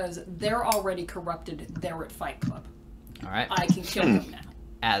 because they're already corrupted. They're at Fight Club. Alright. I can kill them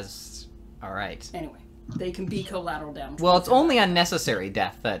now. Alright. Anyway. They can be collateral damage. Well, it's only unnecessary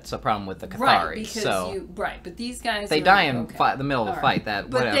death that's a problem with the Cathari. Right, because so but these guys they die in the middle of the fight.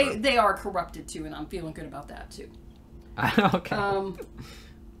 But whatever. They are corrupted too, and I'm feeling good about that too. Okay.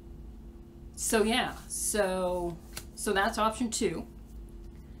 So yeah, so that's option two.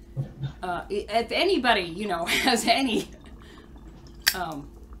 If anybody has any,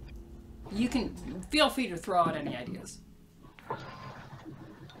 you can feel free to throw out any ideas.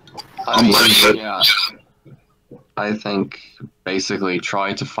 I think basically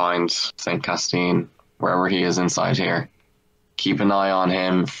try to find Saint Castine wherever he is inside here. Keep an eye on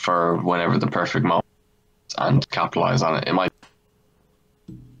him for whenever the perfect moment, and capitalize on it. It might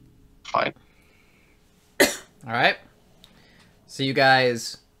fight. All right. So you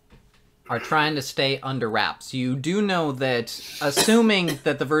guys are trying to stay under wraps. You do know that, assuming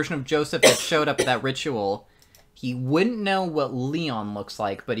that the version of Joseph that showed up at that ritual, he wouldn't know what Leon looks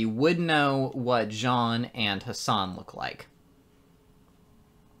like, but he would know what Jean and Hassan look like.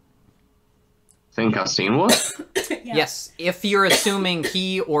 Saint Castine would? Yes, if you're assuming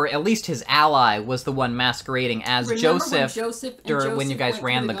he, or at least his ally, was the one masquerading as Joseph when you guys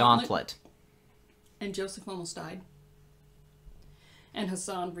ran the gauntlet. And Joseph almost died. And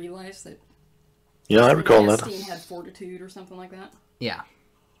Hassan realized that... Yeah, I recall that. Castine had fortitude or something like that. Yeah.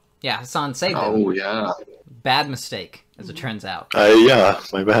 Yeah, Hassan saved him. Oh, yeah. Bad mistake, as it turns out. Yeah,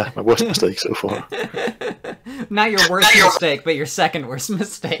 my worst mistake so far. Not your worst mistake, but your second worst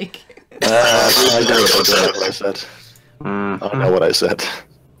mistake. I don't know what I said. I don't know what I said.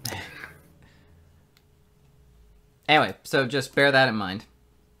 Anyway, so just bear that in mind.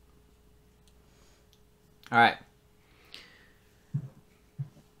 Alright.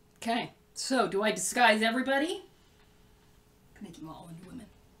 Okay, so do I disguise everybody? Make them all into women.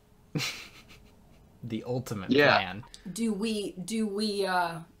 The ultimate plan. Do we,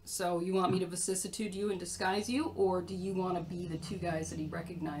 so you want me to vicissitude you and disguise you, or do you want to be the two guys that he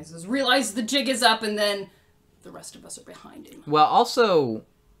recognizes, realize the jig is up, and then the rest of us are behind him? Well, also,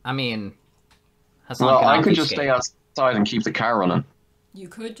 I mean, Hassan I could just stay outside and keep the car running. You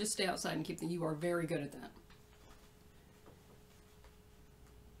could just stay outside and keep the... You are very good at that.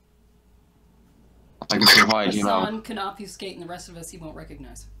 I can provide, Hassan can obfuscate, and the rest of us he won't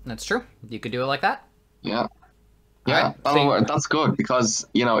recognize. That's true. You could do it like that. Yeah. Yeah, right. That's good, because,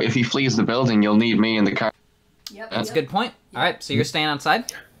 if he flees the building, you'll need me in the car. Yep, That's a good point. Alright, so you're staying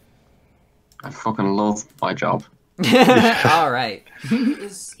outside? I fucking love my job. Alright.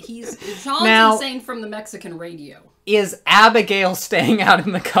 Sean's insane from the Mexican radio. Is Abigail staying out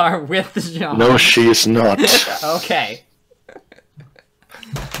in the car with Jean? No, she is not. Okay.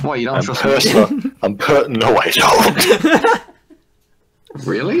 What, you don't trust me? No, I don't.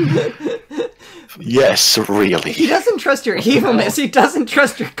 Really? Yes, really. He doesn't trust your evilness, he doesn't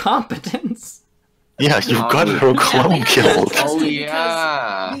trust your competence. Yeah, you got her clone killed. Because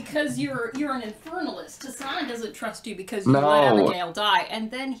because you're an infernalist. Tassan doesn't trust you because you No. let Abigail die, and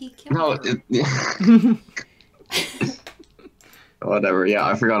then he killed No, her. whatever. Yeah,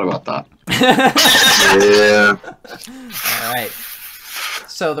 I forgot about that. Yeah. All right.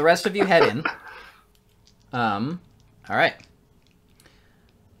 So the rest of you head in. All right.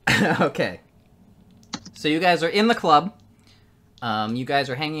 Okay. So you guys are in the club. You guys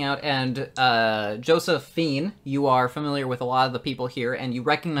are hanging out, and Josephine, you are familiar with a lot of the people here, and you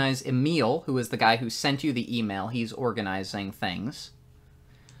recognize Emil, who is the guy who sent you the email. He's organizing things.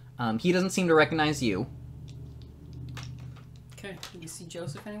 He doesn't seem to recognize you. Okay, do you see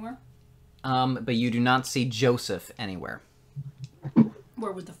Joseph anywhere? But you do not see Joseph anywhere.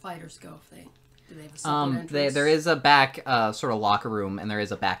 Where would the fighters go if they... Do they have a separate entrance? There is a back sort of locker room, and there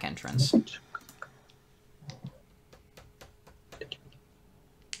is a back entrance.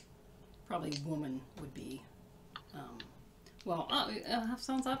 Probably a woman would be...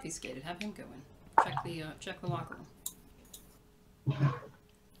 sounds obfuscated. Have him go in. Check the locker room.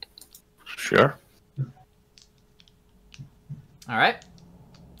 Sure. All right.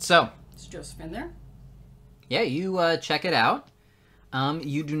 So, Is Joseph in there? yeah, you check it out.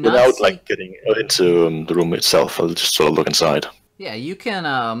 You do not Without see... like getting into the room itself, I'll just sort of look inside. Yeah, you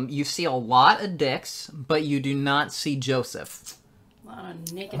can, you see a lot of dicks, but you do not see Joseph. A lot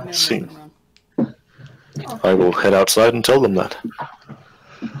of naked men see. walking around. I will head outside and tell them that.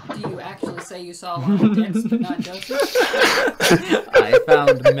 Do you actually say you saw a lot of dicks, but not Joseph? I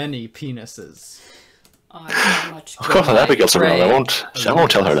found many penises. Much Of course, Abigail's around. I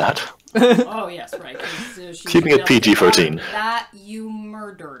won't tell her that. Oh, yes, right. 'Cause, she Keeping it PG-13. That you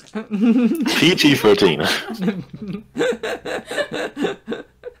murdered. PG-13.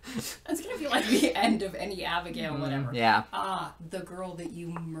 That's gonna be like the end of any Abigail, whatever. Yeah. Ah, the girl that you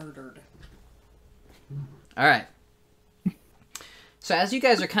murdered. All right. So as you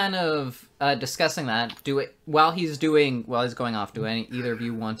guys are kind of discussing that, while he's going off, either of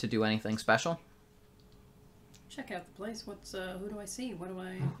you want to do anything special? Check out the place. Who do I see?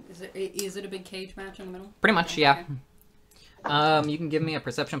 Is it a big cage match in the middle? Pretty much, Okay. yeah. You can give me a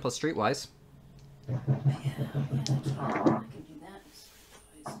perception plus streetwise. Yeah, I can do that.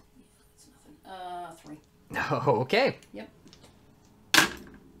 Yeah, it's nothing. 3. Okay. Yep.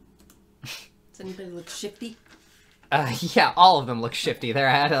 Does anybody look shifty? Yeah, all of them look shifty. They're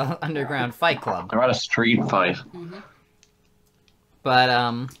at an underground fight club. They're at a street fight. Mm-hmm. But,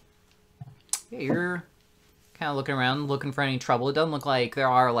 yeah, you're kind of looking around, looking for any trouble. It doesn't look like there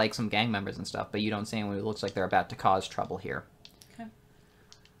are, like, some gang members and stuff, but you don't see anyone who looks like they're about to cause trouble here. Okay.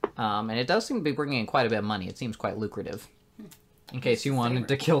 And it does seem to be bringing in quite a bit of money. It seems quite lucrative. In case you wanted to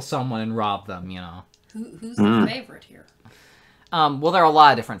favorite? kill someone and rob them, you know. Who's the favorite here? Well, there are a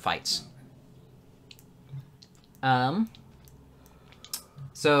lot of different fights.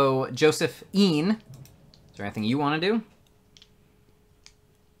 So, Josephine, is there anything you want to do?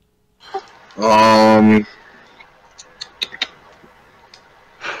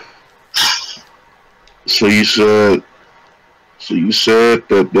 So you said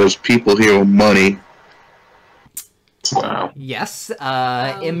that there's people here with money. Wow. Yes,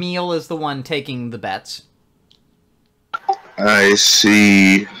 Emil is the one taking the bets. I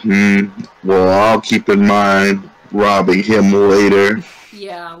see. Well, I'll keep in mind robbing him later.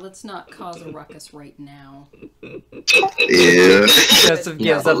 Yeah, let's not cause a ruckus right now. Yeah. Joseph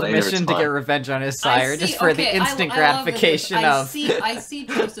gives but up the later mission it's to fine. get revenge on his sire, just for the instant gratification I see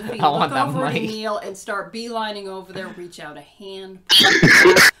Josephine I want look that over at money. Emil and start beelining over there, reach out a hand.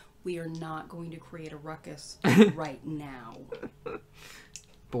 We are not going to create a ruckus right now.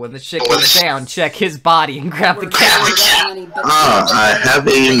 But when the shit goes down, check his body and grab the We're cash. going to get money, but I have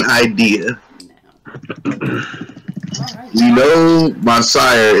an idea. now. All right. You know my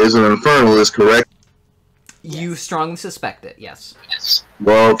sire is an infernalist, correct? You strongly suspect it, yes.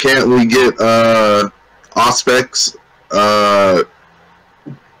 Well, can't we get Auspex,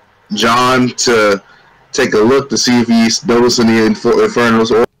 John to take a look to see if he's noticing the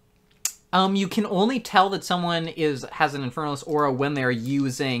infernalist aura? You can only tell that someone has an infernalist aura when they're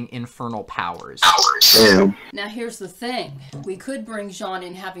using infernal powers. Damn. Now here's the thing. We could bring Jean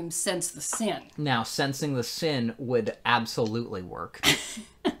and have him sense the sin. Now, sensing the sin would absolutely work.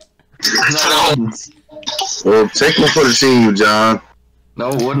 No, it wouldn't. Well, take one for the team, John.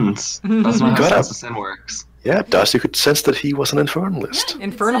 No, it wouldn't. That's not how Got sense it. of sin works. Yeah, it does. You could sense that he was an infernalist.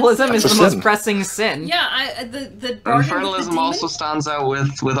 Infernalism is That's the a most sin. pressing sin. Yeah, the bargain with the Infernalism also demon, stands out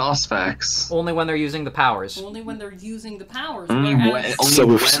with Auspex. Only when they're using the powers. only when they're using the powers. Only Whereas, So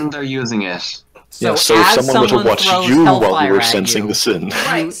when if- they're using it. So, So as if someone were to watch throws you while you hellfire were at sensing you, the sin.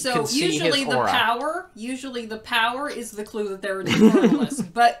 Right, so can see usually his the aura. power is the clue that they're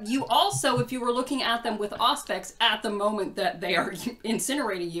infernalist. But you also, if you were looking at them with auspex at the moment that they are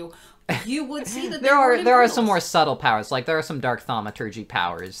incinerating you, you would see that there are some more subtle powers. Like there are some dark thaumaturgy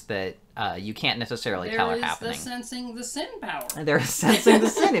powers that you can't necessarily tell are happening. There is the sensing the sin power. They're sensing the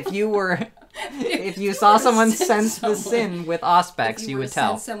sin. If you saw someone sense the sin with auspex, you would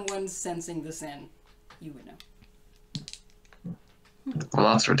tell. If someone sensing the sin, you would know.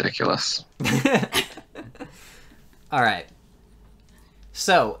 Well, that's ridiculous. All right.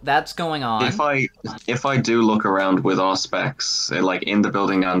 So that's going on. If I do look around with auspex, like in the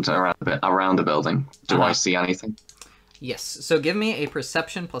building and around the building, do I see anything? Yes. So give me a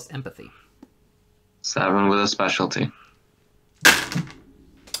perception plus empathy. 7 with a specialty.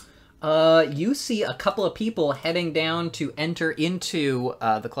 You see a couple of people heading down to enter into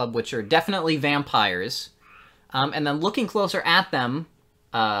the club, which are definitely vampires. And then looking closer at them,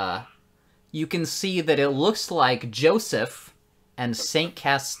 you can see that it looks like Joseph and Saint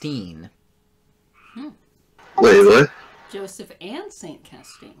Castine. Wait, what? Joseph and Saint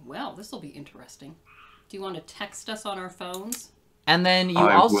Castine. Well, this will be interesting. Do you want to text us on our phones? And then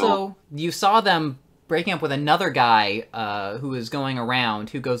you saw them breaking up with another guy who is going around,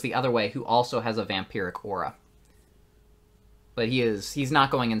 who goes the other way, who also has a vampiric aura. But he's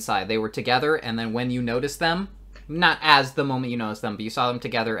not going inside. They were together, and then when you noticed them, not as the moment you noticed them, but you saw them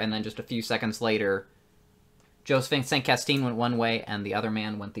together, and then just a few seconds later, Joseph and Saint Castine went one way, and the other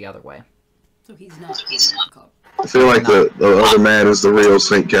man went the other way. So he's not. I feel like the other man is the real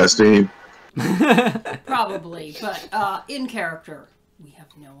Saint Castine. Probably, but in character, we have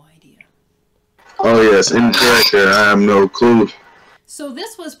no idea. Oh yes, in character, I have no clue. So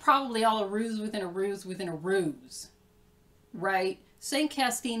this was probably all a ruse within a ruse within a ruse, right? Saint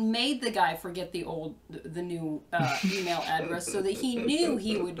Castine made the guy forget the new email address so that he knew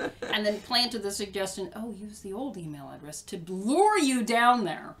he would, and then planted the suggestion, oh, use the old email address to lure you down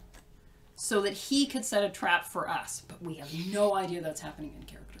there so that he could set a trap for us. But we have no idea that's happening in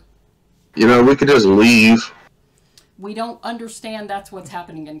character. You know, we could just leave. We don't understand that's what's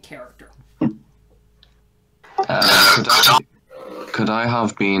happening in character. Could I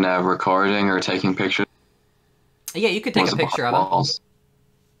have been recording or taking pictures? Yeah, you could take a picture of him.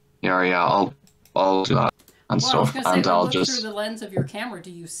 Yeah, I'll do that and stuff. I was gonna say, I'll look just. through the lens of your camera. Do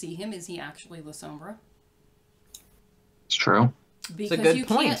you see him? Is he actually La Sombra? It's true. Because good you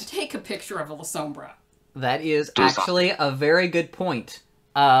point. can't take a picture of a La Sombra. That is actually a very good point.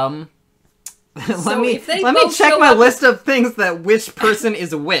 So let me if they check both my show up- list of things that which person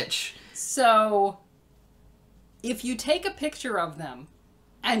is which. So, if you take a picture of them,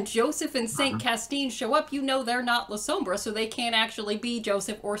 and Joseph and Saint Castine show up, you know they're not La Sombra, so they can't actually be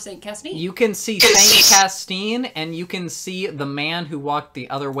Joseph or Saint Castine. You can see Saint Castine, and you can see the man who walked the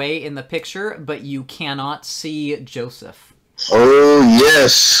other way in the picture, but you cannot see Joseph. Oh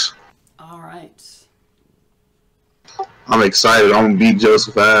yes, All right. I'm excited. I'm gonna beat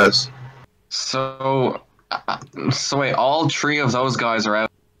Joseph ass. So wait, all 3 of those guys are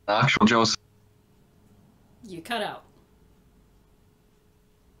out. Actual Joseph. You cut out.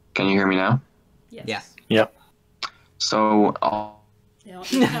 Can you hear me now? Yes. Yeah. Yep. So, Yeah,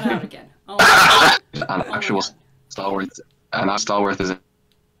 you cut out again. Oh my God. an actual God. Stalworth, and Stalworth is in.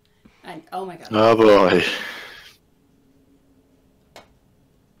 And, oh my God. Oh boy.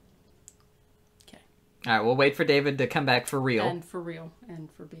 Okay. All right, we'll wait for David to come back for real. And for real.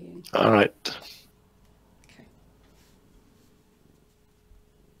 And for being. All right. Okay.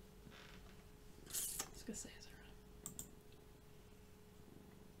 I was gonna say, is there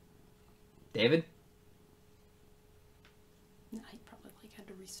David? no, he probably had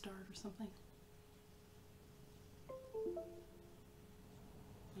to restart or something.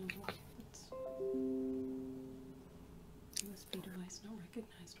 USB device not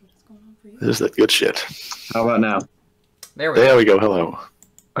recognized. What is going on for you? This is that good shit. How about now? There we go. There we go. Hello.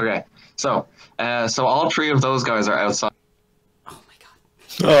 Okay. So all 3 of those guys are outside. Oh my God.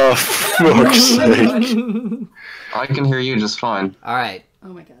 Oh, for fuck's sake. I can hear you just fine. All right, Oh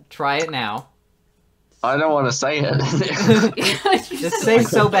my God. try it now. I don't want to say it. Just say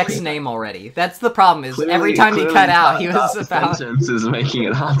Sobek's name already. That's the problem, is every time he cut out, he was about... Sentence is making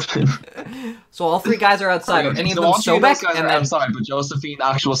it happen. So all 3 guys are outside. Are any of them all 3 of those Sobek? guys And are then... outside, but Josephine,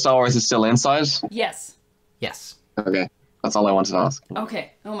 actual Star Wars, is still inside. Yes. Yes. Okay, that's all I wanted to ask.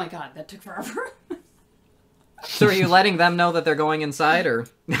 Okay. Oh my God, that took forever. So are you letting them know that they're going inside, or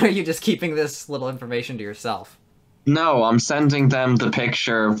are you just keeping this little information to yourself? No, I'm sending them the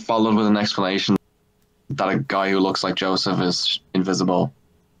picture followed with an explanation that a guy who looks like Joseph is invisible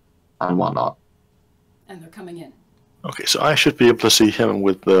and whatnot. and they're coming in. Okay, so I should be able to see him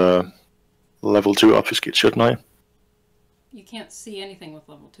with the level 2 obfuscate, shouldn't I? You can't see anything with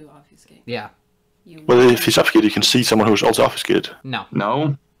level 2 obfuscate. Yeah. Well, if he's obfuscated, you can see someone who's also obfuscated. No.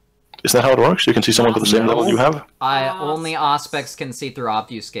 No. Isn't that how it works? You can see someone with the same level you have? Only Auspex can see through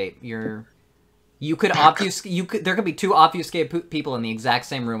obfuscate. You could obfuscate. There could be two obfuscate people in the exact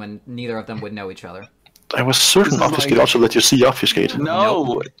same room, and neither of them would know each other. I was certain This is obfuscate like- also let you see obfuscate.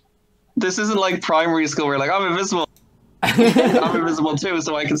 No. This isn't like primary school where like, I'm invisible. I'm invisible too,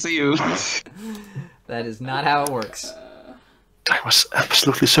 so I can see you. That is not how it works. I was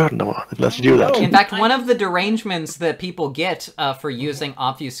absolutely certain it let you do that. In fact, one of the derangements that people get for using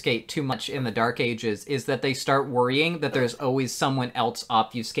obfuscate too much in the Dark Ages is that they start worrying that there's always someone else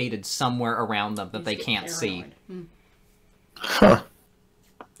obfuscated somewhere around them that they can't see. Huh.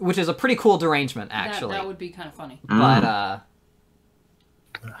 Which is a pretty cool derangement, actually. That would be kind of funny. But, I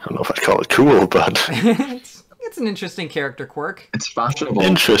don't know if I'd call it cool, but... it's an interesting character quirk. It's fashionable.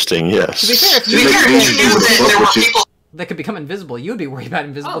 Interesting, yes. To be fair, if You make it easy to work with you. that could become invisible, you would be worried about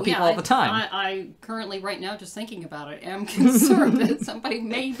invisible people all the time. I currently, right now, just thinking about it, am concerned that somebody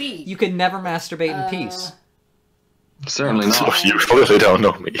may be. You could never masturbate in peace. Certainly not. You clearly don't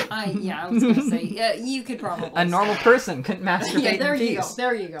know me. I was going to say, you could probably. A normal person couldn't masturbate Yeah, there in you go. peace.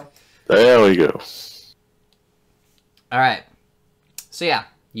 There you go. There we go. Alright. So yeah,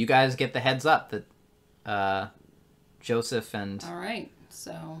 you guys get the heads up that Joseph and... All right.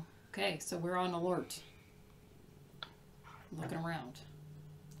 So, okay. So we're on alert. Looking around.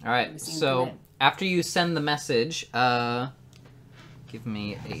 Alright, We seem so to win. after you send the message, give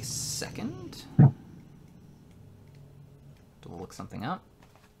me a second to look something up.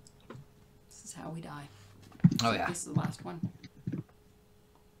 This is how we die. Oh yeah. This is the last one.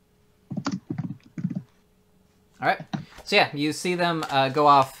 Alright, so yeah, you see them go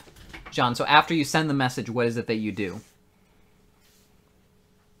off. John, so after you send the message, what is it that you do?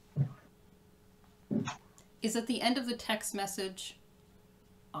 Is at the end of the text message,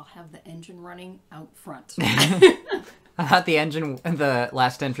 I'll have the engine running out front. I thought the engine, the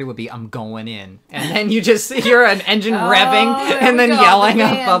last entry would be, I'm going in. And then you just hear an engine revving there and we then go, yelling the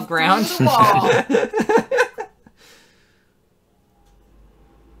van above ground. through the wall.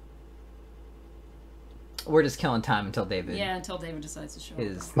 We're just killing time until David Yeah, until David decides to show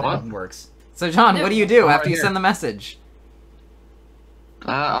his up. What? thing works. So John, what do you do after you send the message?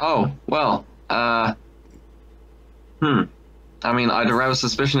 I mean, I'd arouse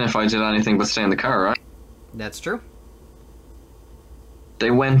suspicion if I did anything but stay in the car, right? That's true.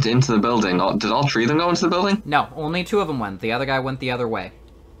 They went into the building. Did all three of them go into the building? No, only two of them went. The other guy went the other way.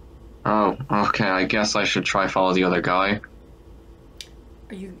 Oh, okay. I guess I should try follow the other guy.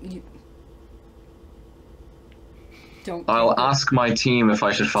 Are you... Don't. I'll ask my team if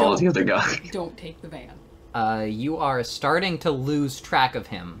I should follow the other guy. Don't take the van. You are starting to lose track of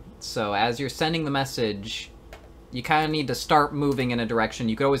him. So as you're sending the message, you kind of need to start moving in a direction.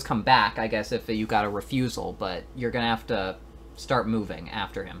 You could always come back, I guess, if you got a refusal, but you're going to have to start moving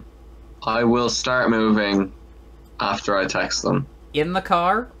after him. I will start moving after I text them. In the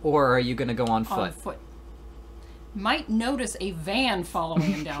car, or are you going to go on foot? On foot. Might notice a van following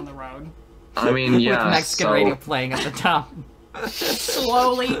him down the road. I mean, yeah. With Mexican so, radio playing at the top.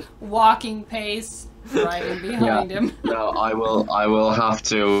 Slowly, walking pace, driving behind him. No, I will have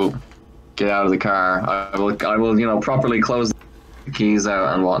to get out of the car. I will, you know, properly close the keys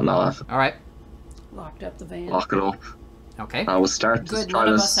out and whatnot. All right. Locked up the van. Lock it up. Okay. I will start to Good, try none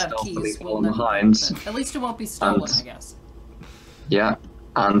to of us have stealthily keys. follow We'll never behind. but at least it won't be stolen, I guess. Yeah,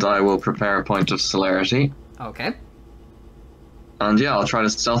 and I will prepare a point of celerity. Okay. And yeah, I'll try to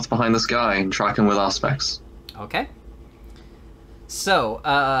stealth behind this guy and track him with aspects. Okay. So,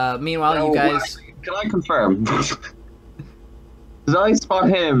 meanwhile, you guys... Can I confirm? Did I spot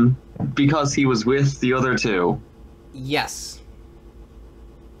him because he was with the other two? Yes.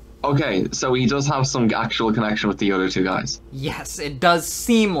 Okay, so he does have some actual connection with the other two guys. Yes, it does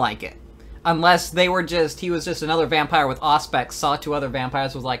seem like it. Unless they were he was just another vampire with Auspex, saw two other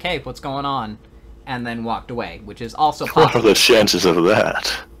vampires, was like, hey, what's going on? And then walked away, which is also What are possible. the chances of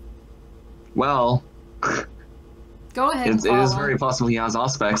that? Well, Go ahead. it is follow. very possible he has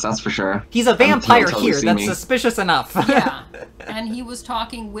aspects, that's for sure. He's a vampire totally here, see that's me. suspicious enough. Yeah, and he was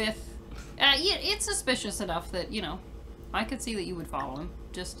talking with. Yeah, it's suspicious enough that I could see that you would follow him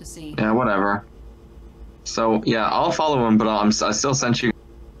just to see. Yeah, whatever. So yeah, I'll follow him, but I still sent you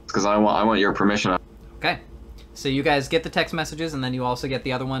because I want your permission. Okay. So you guys get the text messages, and then you also get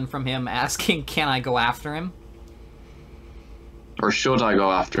the other one from him asking, can I go after him? Or should I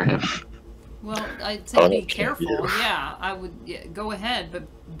go after him? Well, I'd Oh, say be okay, careful. yeah. Yeah, I would go ahead, but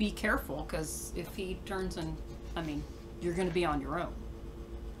be careful, because if he turns and, I mean, you're going to be on your own.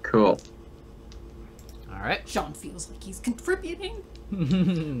 Cool. All right. Sean feels like he's contributing.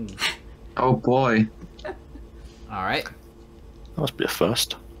 Oh boy. All right. That must be a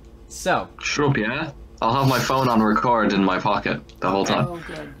first. So, Shrup, yeah? I'll have my phone on record in my pocket the whole time. Oh,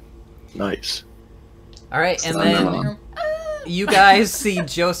 good. Nice. all right, and So then then, you guys see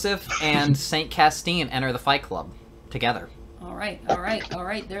Joseph and Saint Castine enter the Fight Club together. All right, all right, all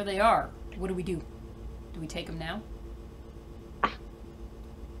right. There they are. What do we do? Do we take them now?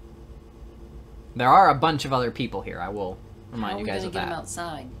 There are a bunch of other people here. I will How remind are you we guys gonna of get them that.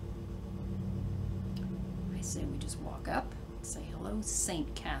 outside? I say we just walk up, say hello,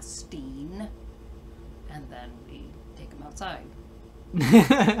 Saint Castine, and then we take them outside.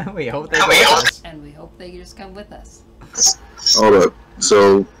 We hope they go with us. And we hope they just come with us. Hold up.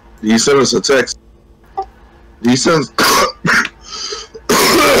 So he sent us a text. He sends.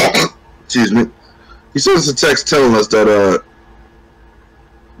 Excuse me. He sent us a text telling us that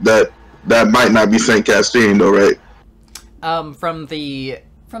that might not be Saint Castine, though, right? From the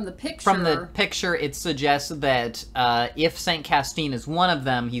picture, it suggests that if Saint Castine is one of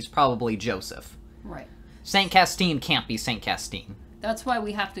them, he's probably Joseph. Right. Saint Castine can't be Saint Castine. That's why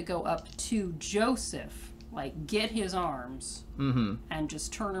we have to go up to Joseph, like get his arms, and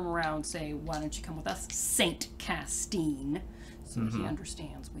just turn him around and say, "Why don't you come with us, Saint Castine?" So he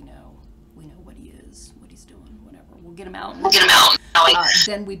understands. We know what he is, what he's doing, whatever. We'll get him out.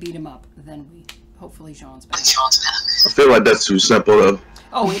 Then we beat him up. Then we hopefully Jean's back. I feel like that's too simple, though.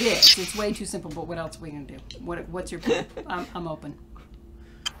 Oh, it is. It's way too simple. But what else are we gonna do? What's your plan? I'm open.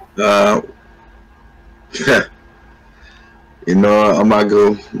 You know, I might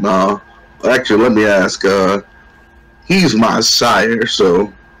go. No, actually, let me ask. He's my sire,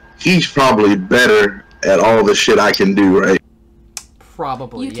 so he's probably better at all the shit I can do, right?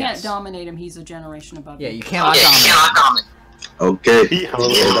 Probably, You yes. can't dominate him. He's a generation above Yeah, you. you cannot dominate. Okay. He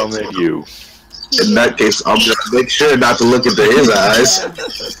will dominate you. In that case, I'm gonna make sure not to look into his eyes.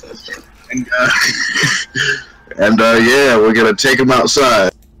 And yeah, we're gonna take him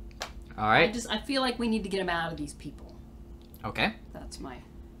outside. All right. I feel like we need to get him out of these people. Okay. That's my.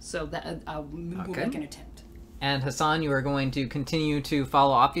 So that we'll Okay. make an attempt. And Hassan, you are going to continue to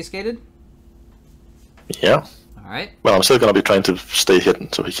follow Obfuscated? Yeah. All right. Well, I'm still gonna be trying to stay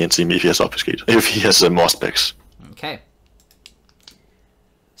hidden so he can't see me if he has obfuscate. If he has more specs. Okay.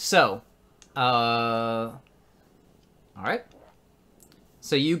 So, all right.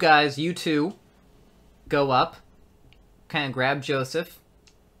 So you guys, you two, go up, kind of grab Joseph.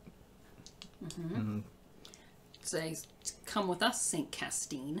 Say, come with us, Saint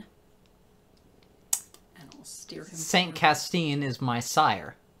Castine. And we'll steer him. Saint forward. Castine is my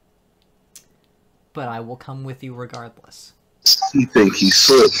sire, but I will come with you regardless. He think he's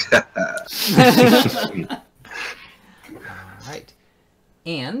slick. All right.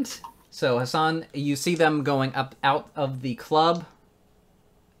 And so Hassan, you see them going up out of the club.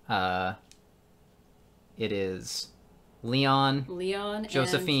 It is Leon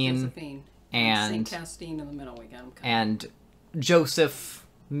Josephine, and Saint Castine in the middle. We got him. and Joseph,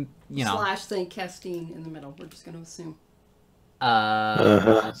 you know. Slash Saint Castine in the middle. We're just going to assume.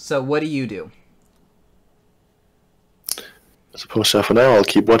 So what do you do? I suppose so for now I'll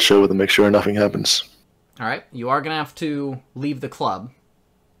keep watch over to make sure nothing happens. All right, you are gonna have to leave the club.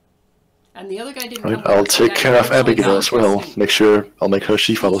 And the other guy didn't Right, come with I'll us. take The care guy of who actually Abigail got as well. Castine. Make sure I'll make her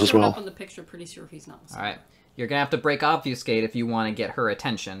she follows as Showed up well. on the picture, pretty sure he's not. All right, you're gonna have to break Obfuscate if you want to get her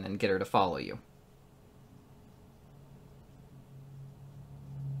attention and get her to follow you.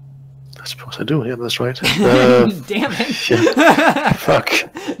 I suppose I do. Yeah, that's right. Damn it! Fuck.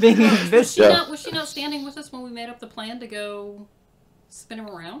 Being this. Was she not standing with us when we made up the plan to go spin him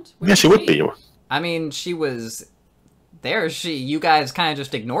around? Where Yeah, was she would be. I mean, she was there. You guys kind of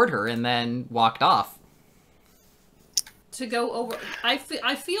just ignored her and then walked off. To go over, I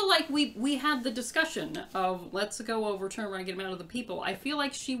feel like we had the discussion of let's go over, turn around, get him out of the people. I feel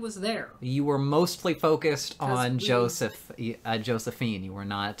like she was there. You were mostly focused on we- Josephine. You were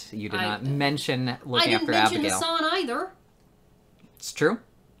not. You did not mention I looking didn't after mention Abigail. Hassan either. It's true.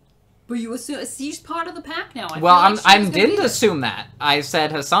 But you assume she's part of the pack now. Well, feel like I she was gonna be didn't there. assume that. I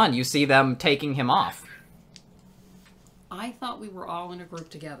said Hassan. You see them taking him off. I thought we were all in a group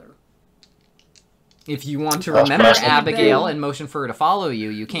together. If you want to That's remember possible. Abigail and motion for her to follow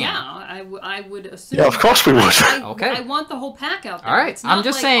you, you can. Yeah, I would assume. Yeah, of course we would. Okay. I want the whole pack out there. All right, It's not I'm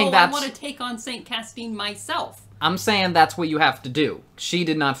just like, saying I that's- want to take on Saint Castine myself. I'm saying that's what you have to do. She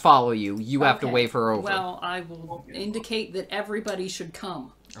did not follow you. You have to Okay. wave her over. Well, I will indicate that everybody should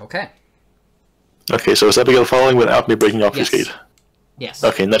come. Okay. Okay, so is Abigail following without me breaking off his Yes. gate? Yes.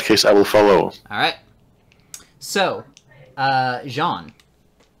 Okay, in that case, I will follow. Alright. So, Jean.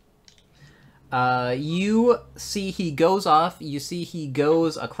 You see he goes off, you see he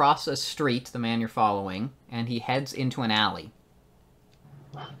goes across a street, the man you're following, and he heads into an alley.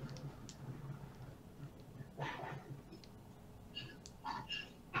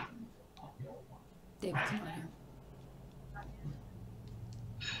 David's not here. I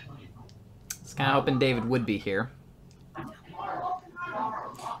was kind of hoping David would be here.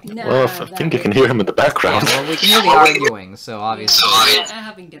 No, Well, I think I can hear him in the Yeah, background. well, we can hear the arguing, so obviously...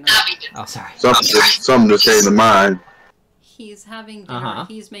 having dinner. Oh, sorry. Something just came to mind. He's having dinner. Uh-huh.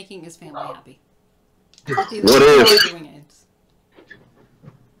 He's making his family happy.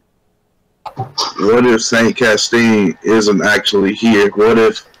 What if Saint Castine isn't actually here? What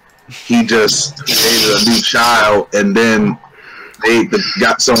if he just created a new child and then they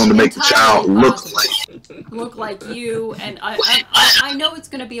got someone to make the child look like you? And I know it's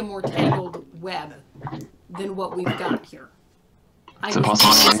going to be a more tangled web than what we've got here. I was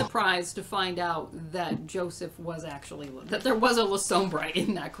really surprised to find out that Joseph was actually that there was a La Sombra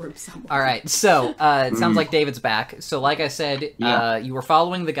in that group somewhere. All right, so it sounds like David's back. So, like I said, you were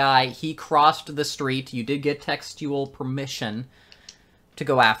following the guy. He crossed the street. You did get textual permission to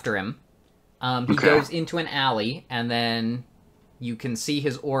go after him. He goes into an alley, and then you can see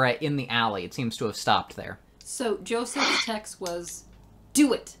his aura in the alley. It seems to have stopped there. So Joseph's text was,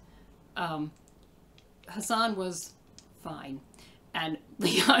 "Do it." Hassan was fine. And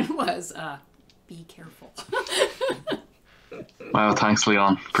Leon was, be careful. Wow, thanks,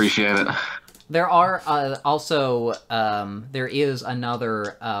 Leon. Appreciate it. There are also, there is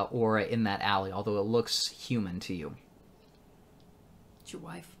another aura in that alley, although it looks human to you. It's your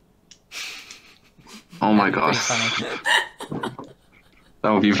wife. Oh my Pretty gosh. funny.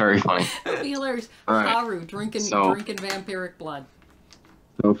 That would be very funny. That'd be hilarious. Alright. Haru drinking vampiric blood.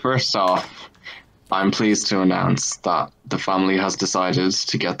 So first off, I'm pleased to announce that the family has decided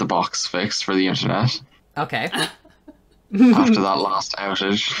to get the box fixed for the internet Okay. after that last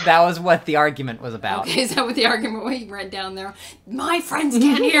outage. That was what the argument was about. Okay, is that what the argument was? You read down there? My friends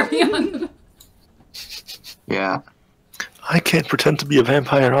can't hear me on the... Yeah. I can't pretend to be a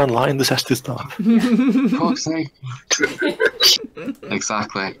vampire online. This has to stop. Fuck's sake.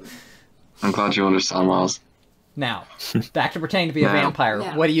 Exactly. I'm glad you understand, Miles. Now, back to pretending to be a Now. vampire.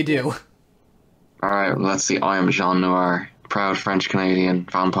 Now. What do you do? Alright, let's see. I am Jean Noir, proud French-Canadian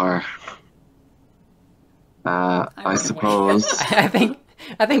vampire. I suppose... I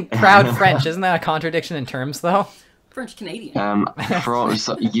think proud French, isn't that a contradiction in terms, though? French Canadian.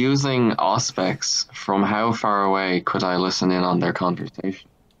 So using aspects, from how far away could I listen in on their conversation?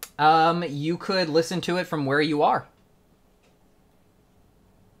 You could listen to it from where you are.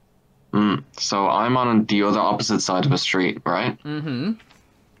 So I'm on the other opposite side of a street, right? Mm-hmm.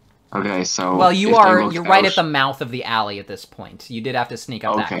 Okay, so... Well, if you're they look right out- at the mouth of the alley at this point. You did have to sneak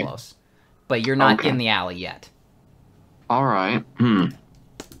up that Okay. close. But you're not Okay. in the alley yet. Alright,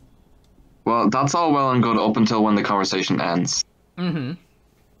 Well, that's all well and good up until when the conversation ends. Mm-hmm.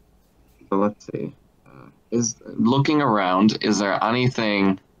 So let's see. Looking around, is there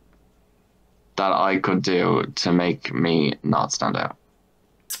anything that I could do to make me not stand out?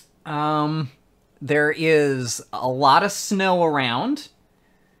 There is a lot of snow around.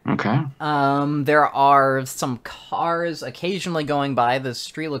 Okay. There are some cars occasionally going by. The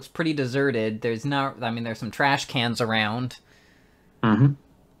street looks pretty deserted. There's some trash cans around. Mm-hmm.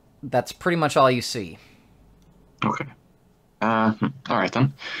 That's pretty much all you see. Okay. Alright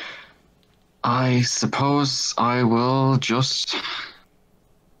then. I suppose I will just...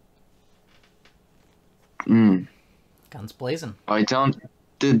 Guns blazing. I don't...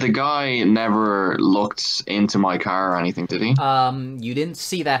 Did the guy never looked into my car or anything, did he? You didn't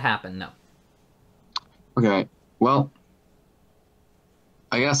see that happen, no. Okay, well...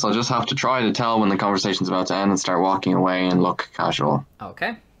 I guess I'll just have to try to tell when the conversation's about to end and start walking away and look casual.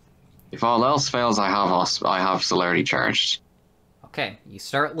 Okay. If all else fails, I have celerity charged. Okay, you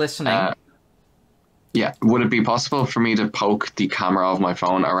start listening. Yeah, would it be possible for me to poke the camera of my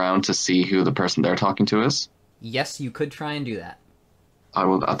phone around to see who the person they're talking to is? Yes, you could try and do that. I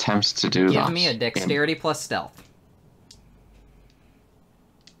will attempt to do that. Give me a dexterity plus stealth.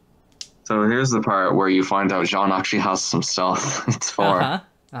 So here's the part where you find out Jean actually has some stealth. It's 4. Uh-huh.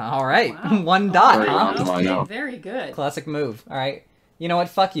 All right. Wow. One dot, Very huh? well. I know. Very good. Classic move. All right. You know what?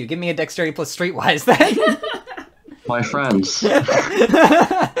 Fuck you. Give me a dexterity plus streetwise then. My friends.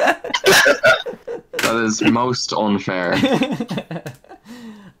 That is most unfair.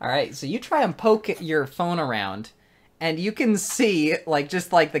 All right. So you try and poke your phone around, and you can see, like,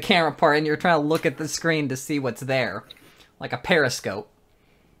 just like the camera part, and you're trying to look at the screen to see what's there. Like a periscope.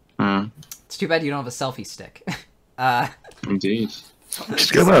 It's too bad you don't have a selfie stick. Indeed.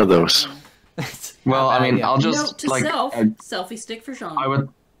 Just get one of those. Well, I mean, I'll just Note to like self: selfie stick for Jean.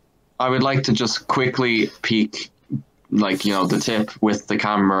 I would like to just quickly peek, like, you know, the tip with the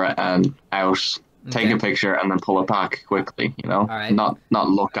camera and out, take a picture, and then pull it back quickly. You know, Alright. not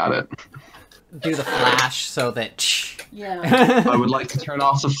look at it. Do the flash so that. Yeah. I would like to turn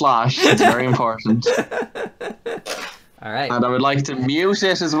off the flash. It's very important. All right. And I would like to mute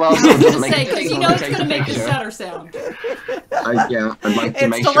it as well, so it doesn't make Say, a because you tinkle know when I it's take going to the make the picture. stutter sound. I'd like to It's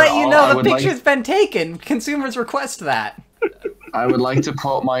make to sure let you I know the would like- picture's been taken. Consumers request that. I would like to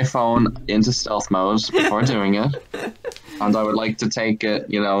put my phone into stealth mode before doing it. And I would like to take it,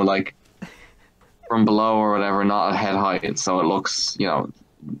 you know, like, from below or whatever, not at head height, so it looks, you know,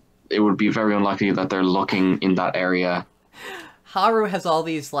 it would be very unlikely that they're looking in that area. Haru has all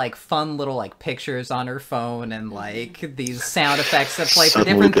these, like, fun little, like, pictures on her phone and, like, these sound effects that play for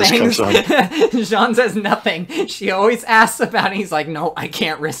Suddenly different this comes things. Jean says nothing. She always asks about it. He's like, no, I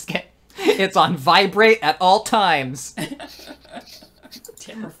can't risk it. It's on vibrate at all times.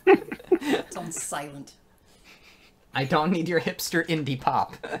 Timber. It's on silent. I don't need your hipster indie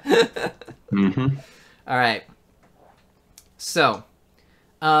pop. Mm-hmm. All right. So,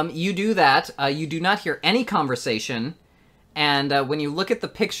 you do that. You do not hear any conversation. And when you look at the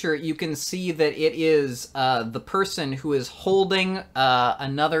picture, you can see that it is the person who is holding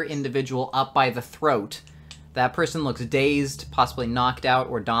another individual up by the throat. That person looks dazed, possibly knocked out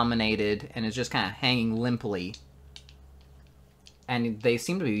or dominated, and is just kind of hanging limply. And they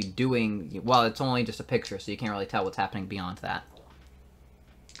seem to be doing... Well, it's only just a picture, so you can't really tell what's happening beyond that.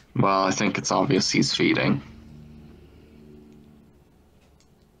 Well, I think it's obvious he's feeding.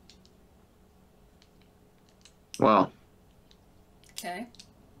 Well, Okay.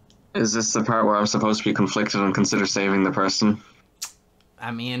 is this the part where I'm supposed to be conflicted and consider saving the person?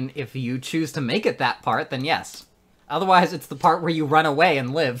 I mean, if you choose to make it that part, then yes. Otherwise, it's the part where you run away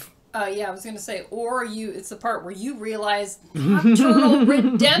and live. Yeah, I was gonna say, or it's the part where you realize nocturnal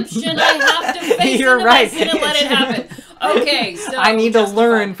redemption. I have to face You're it right. and let it happen. Okay, so I need to justify-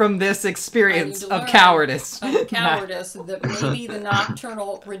 learn from this experience I need to of learn cowardice. Of cowardice, that maybe the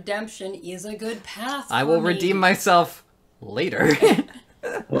nocturnal redemption is a good path. I for will me. redeem myself later.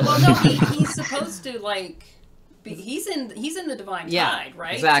 Well, no, he's supposed to like. He's in the divine tide,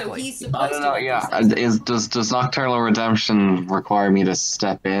 right? exactly. So he's I supposed don't to. know, get yeah. these things. Does Nocturnal Redemption require me to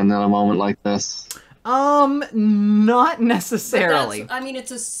step in at a moment like this? Not But necessarily. that's- I mean, it's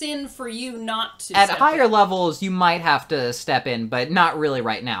a sin for you not to. At step higher in. levels, you might have to step in, but not really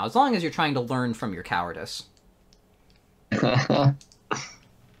right now, as long as you're trying to learn from your cowardice.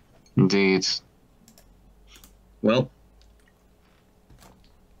 Indeed. Well,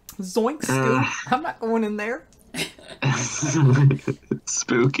 Zoink, Scoop. I'm not going in there. it's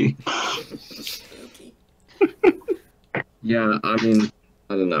spooky. Spooky. Yeah, I mean,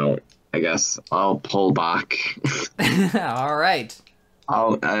 I don't know. I guess I'll pull back. All right.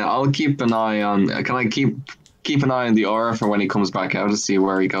 I'll keep an eye on. Can I keep an eye on the aura for when he comes back out to see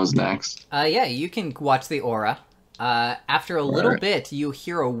where he goes next? Yeah, you can watch the aura. After a little Alright. bit, you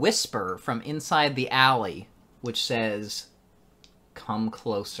hear a whisper from inside the alley, which says, "Come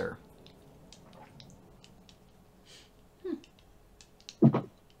closer."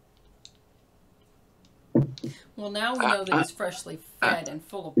 Well, now we know that he's freshly fed and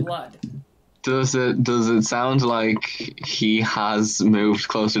full of blood. Does it sound like he has moved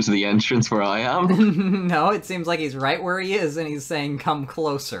closer to the entrance where I am? No, it seems like he's right where he is, and he's saying, "Come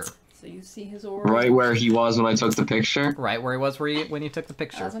closer." So you see his aura. Right where he was when I took the picture? Right where he was when you took the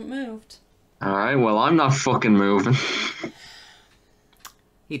picture. Hasn't moved. Alright, well, I'm not fucking moving.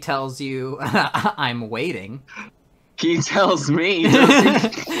 He tells you, "I'm waiting." He tells me,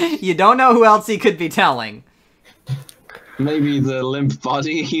 does he? You don't know who else he could be telling. Maybe the limp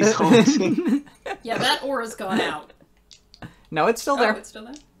body he's holding. Yeah, that aura's gone out. No, it's still Oh, there. it's still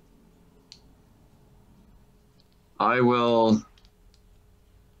there? I will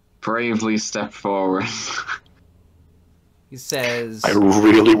bravely step forward. He says, I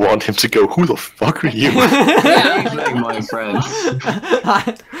really want him to go, who the fuck are you? Yeah, Evening, my friend.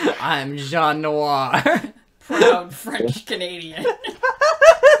 "I'm Jean Noir." proud French Canadian.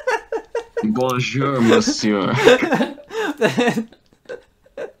 Bonjour, monsieur.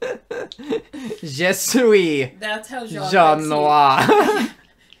 Je suis That's how Jean Jean makes Noir.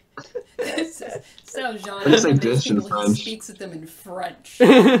 This is how Jean It's like makes this in people, he French. speaks with them in French.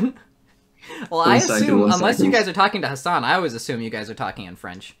 Well, I One second, assume, one unless you second. guys are talking to Hassan, I always assume you guys are talking in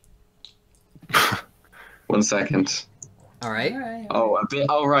French. 1 second. All right.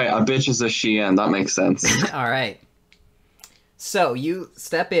 Oh, right. A bitch is a she, and that makes sense. All right. So you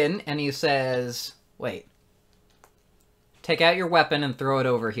step in, and he says, "Wait. Take out your weapon and throw it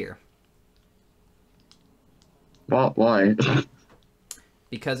over here." What? Why?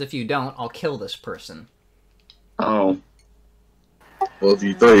 Because if you don't, I'll kill this person. Oh. Well, if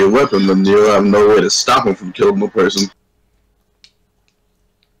you throw your weapon, then you'll have no way to stop him from killing the person.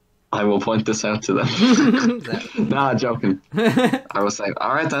 I will point this out to them. Nah, joking. I will say,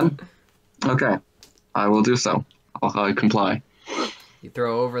 alright then. Okay. I will do so. I'll comply. You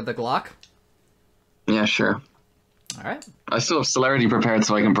throw over the Glock? Yeah, sure. Alright. I still have celerity prepared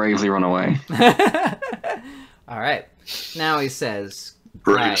so I can bravely run away. Alright. Now he says,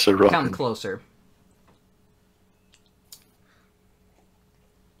 Braves are rocking. come closer.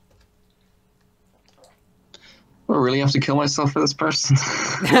 Do I really have to kill myself for this person?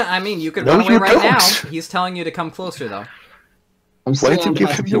 I mean, you could No, run away you right now. don't. He's telling you to come closer, though. Why did you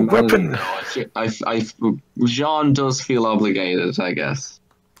give him your weapon? Jean does feel obligated, I guess.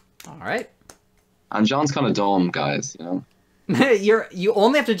 Alright. And Jean's kind of dumb, guys, you know? You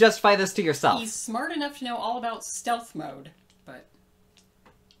only have to justify this to yourself. He's smart enough to know all about stealth mode, but...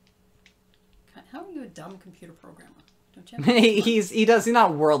 God, how are you a dumb computer programmer? Don't you have He's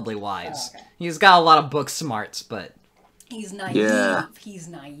not worldly wise. Oh, okay. He's got a lot of book smarts, but... He's naive. Yeah. He's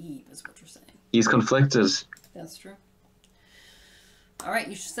naive, is what you're saying. He's conflicted. That's true. Alright,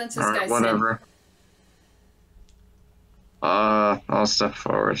 you should sense this Alright, guy's whatever. I'll step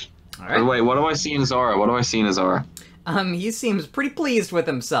forward. Alright. Wait, what do I see in his aura? What do I see in his aura? He seems pretty pleased with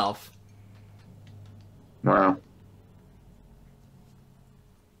himself. Wow.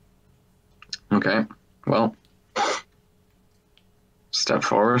 Okay, well. Step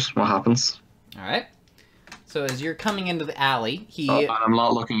forward, what happens? Alright. So as you're coming into the alley, he... Oh, and I'm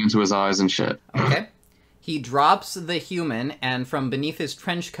not looking into his eyes and shit. Okay. He drops the human, and from beneath his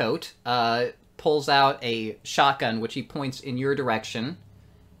trench coat, pulls out a shotgun, which he points in your direction.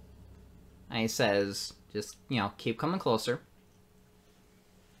 And he says, just, keep coming closer.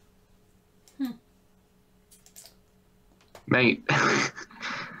 Mate.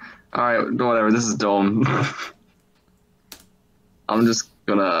 Alright, whatever, this is dumb. I'm just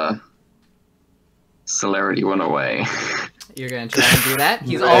gonna... celerity run away. You're gonna try and do that?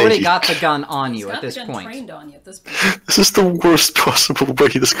 He's already got the gun on you at this point. Trained on you at this point. This is the worst possible way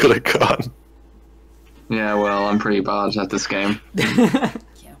this could have gone. Yeah, well, I'm pretty bad at this game. Yeah,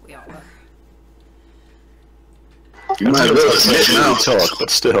 we all are. You might be able to say it now. talk, but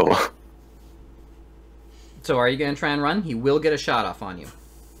still. So are you gonna try and run? He will get a shot off on you.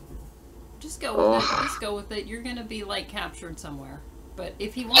 Just go with it. Just go with it. You're gonna be, like, captured somewhere. But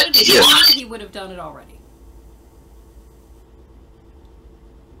if he wanted to do it, he would have done it already.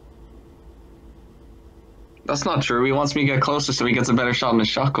 That's not true. He wants me to get closer so he gets a better shot in his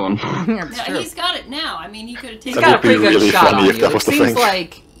shotgun. That's Yeah, true. he's got it now. I mean, he could have He's taken got a would be pretty good really shot funny on if you. that It was the seems thing.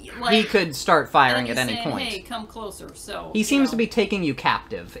 like he could start firing and at he's any saying, point. Hey, come closer. So He seems to be taking you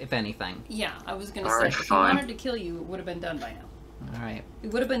captive, if anything. Yeah, I was gonna Alright, say, if he fine. wanted to kill you, it would have been done by now. Alright.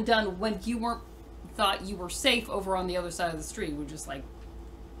 It would have been done when you weren't thought you were safe over on the other side of the street. We're just like,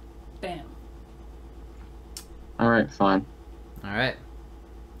 bam. Alright, fine. Alright.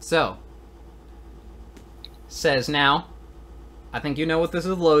 So. Says now, I think you know what this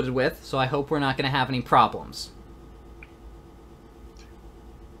is loaded with, so I hope we're not going to have any problems.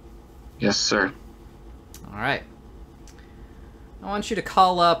 Yes, sir. Alright. I want you to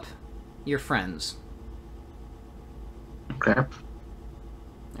call up your friends. Okay.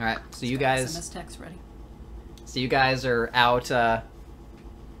 Alright, so you SMS guys... text ready. So you guys are out,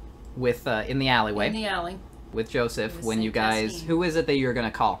 with, in the alleyway. In the alley. With Joseph, With when St. you guys... Castine. Who is it that you're going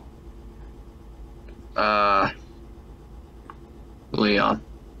to call? Leon.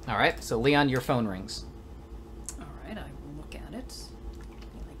 Alright, so Leon, your phone rings. Alright, I will look at it.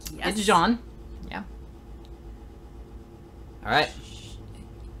 Be like, yes. It's John. Yeah. Alright.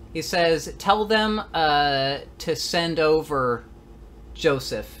 He says, tell them to send over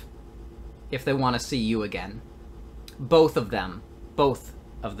Joseph if they want to see you again. Both of them. Both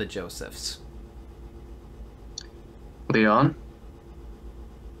of the Josephs. Leon,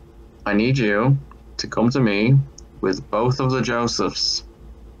 I need you to come to me with both of the Josephs,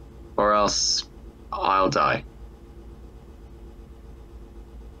 or else I'll die.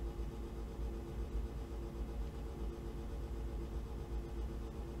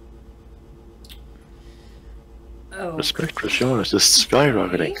 Oh. Respect for Sean is just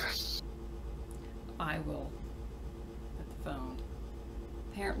skyrocketing. I will put the phone.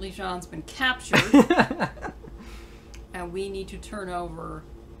 Apparently Jean's been captured, and we need to turn over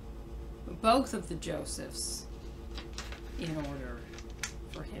both of the Josephs in order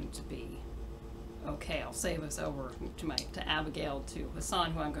for him to be okay. I'll say this over to Abigail, to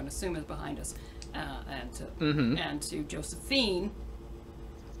Hassan, who I'm going to assume is behind us, and to Josephine.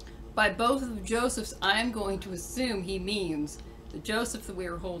 By both of Josephs, I'm going to assume he means the Joseph that we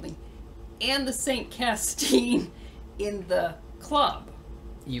were holding and the St. Castine in the club.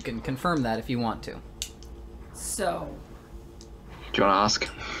 You can confirm that if you want to. So... Do you want to ask?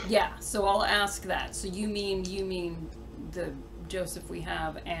 Yeah, so I'll ask that. So you mean the Joseph we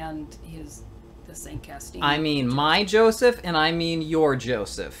have and the St. Castine? I mean my Joseph, and I mean your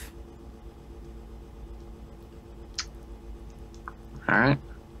Joseph. Alright.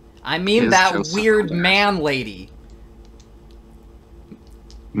 I mean His that Joseph, weird yes. man lady.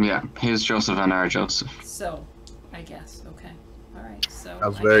 Yeah, his Joseph and our Joseph. So, I guess. Okay. Alright, so... I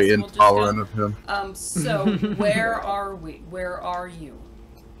was I very guess we'll just intolerant go. of him. So, where are we? Where are you?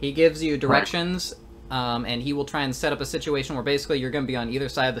 He gives you directions, and he will try and set up a situation where basically you're going to be on either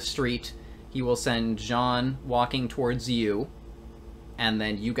side of the street. He will send Jean walking towards you, and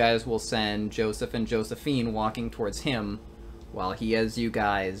then you guys will send Joseph and Josephine walking towards him, while he has you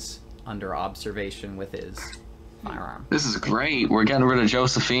guys under observation with his firearm. This is great. We're getting rid of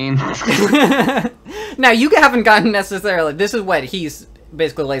Josephine. Now, you haven't gotten necessarily... This is what he's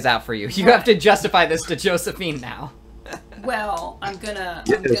basically lays out for you. You have to justify this to Josephine now. Well, I'm gonna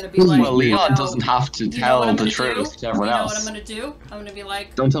be like... Well, Leon you know, doesn't have to you know tell what I'm the gonna truth do? to everyone You know else. what I'm gonna do? I'm gonna be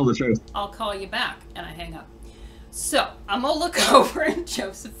like, Don't tell the truth. I'll call you back, and I hang up. So, I'm gonna look over at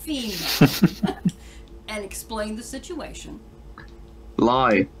Josephine now, and explain the situation.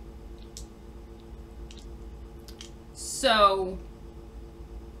 Lie. So...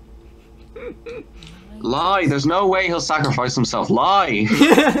 Lie. There's no way he'll sacrifice himself. Lie.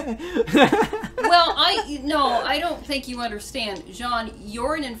 Well, I don't think you understand. Jean,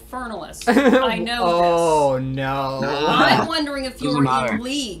 you're an infernalist. I know Oh, this. no. I'm wondering if you're Doesn't matter. in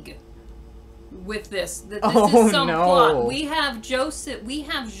league with this. That this Oh, is some no. plot. We have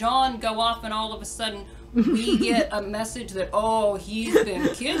Jean go off, and all of a sudden we get a message that, oh, he's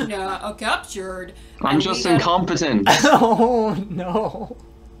been captured. I'm and just we gotta- incompetent. Oh, no.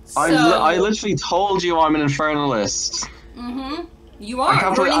 I literally told you I'm an infernalist. Mm-hmm. You are. I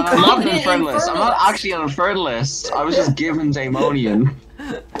can't You're believe- an I'm not an incompetent infernalist. I'm not actually an infernalist. I was just given Daemonian.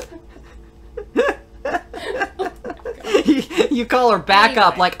 You call her back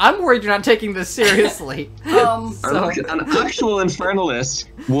up Anyway. like, I'm worried you're not taking this seriously. Um, So- Look, an actual infernalist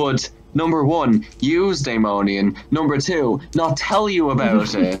would, number one, use Daemonian. Number two, not tell you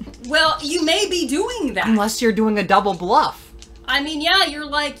about it. well, you may be doing that. Unless you're doing a double bluff. I mean, yeah, you're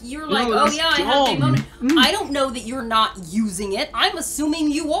like, No, oh that's yeah, I have dumb. Daemonian. I don't know that you're not using it. I'm assuming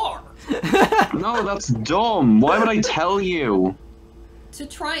you are. No, that's dumb. Why would I tell you? To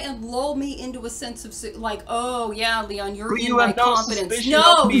try and lull me into a sense of, like, oh yeah, Leon, you're But in you my have no confidence. suspicion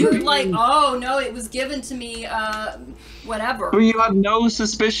No, of me you're being- like, oh no, it was given to me, whatever. But you had no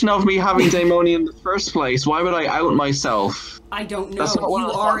suspicion of me having Daemonian in the first place. Why would I out myself? I don't know. That's not what You I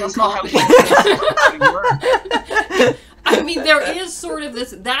are thought. That's not how incompetent. works. I mean, there is sort of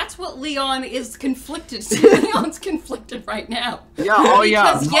this. That's what Leon is conflicted. Leon's conflicted right now. Yeah, oh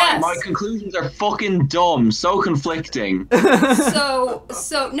yeah. Because, yes. My conclusions are fucking dumb. So conflicting.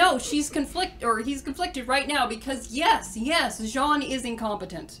 So no, he's conflicted right now because yes, Jean is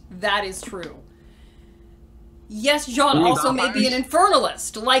incompetent. That is true. Yes, Jean Ooh, also that may be an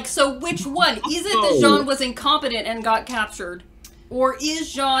infernalist. Like, so which one? Is it that Jean was incompetent and got captured? Or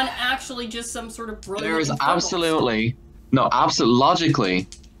is Jean actually just some sort of brilliant There is infernalist? logically,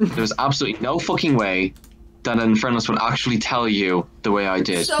 there's absolutely no fucking way that an infernalist would actually tell you the way I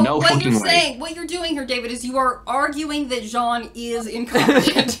did. So no what fucking you're way. saying, what you're doing here, David, is you are arguing that Jean is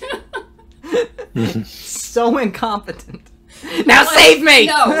incompetent. So incompetent. Now save me!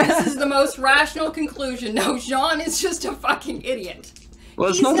 No, this is the most rational conclusion. No, Jean is just a fucking idiot. Well,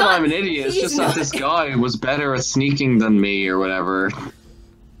 it's He's not that I'm an idiot. It's he's just that not- this guy was better at sneaking than me or whatever.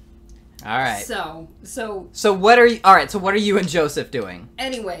 Alright. So What are you and Joseph doing?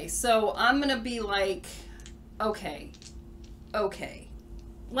 anyway, so I'm gonna be like, okay.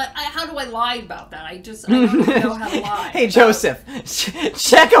 How do I lie about that? I don't even know how to lie. Hey, Joseph,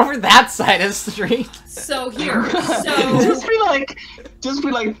 check over that side of the street. So here, just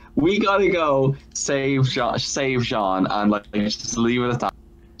be like, we gotta go save Jean, and like just leave it at that.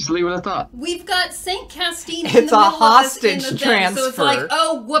 Just leave it at that. we've got St. Castine in It's the a middle of this in hostage the thing, so it's like, transfer.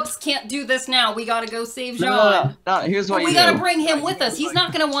 oh, whoops, can't do this now. We gotta go save Jean. No, here's what But you we do. gotta bring him with us. He's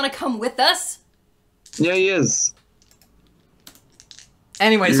not gonna want to come with us. Yeah, he is.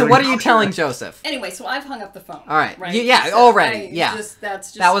 Anyway, so what are you telling Joseph? Anyway, so I've hung up the phone. All right. Right? Yeah, So already. Yeah. That's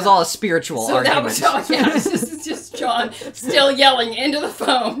just That was all a spiritual so argument. that was all, yeah, it's just John still yelling into the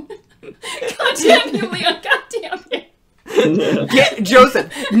phone. God damn you, Leon. God damn you. Get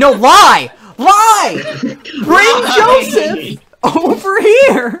Joseph. No, lie! Lie! Bring Joseph over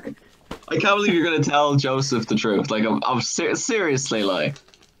here! I can't believe you're gonna tell Joseph the truth. Like, I'm seriously, like...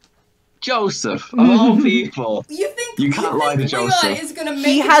 Joseph, of all people. You think You can't lie to Leon Joseph. is gonna make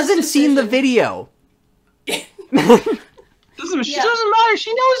He this hasn't seen the decision? video. She Yeah. doesn't matter.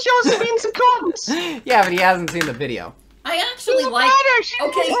 She knows Josephine's a cunt. Yeah, but he hasn't seen the video. I actually Doesn't like. matter, she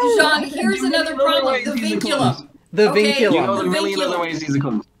Okay, knows. Jean. Here's another problem. The vinculum. The Okay, vinculum. You know The the million vinculum. other ways he's a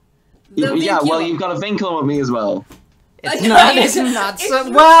cunt. The Yeah, well, vinculum. you've got a vinculum with me as well. It's not. It's not so. It's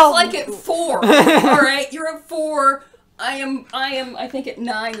Well, like at 4. All right, you're at 4. I am. I think at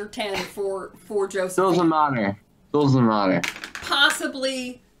 9 or 10 for Joseph. Doesn't matter. Doesn't matter.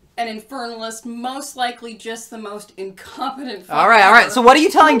 Possibly an infernalist. Most likely just the most incompetent. all right. So what are you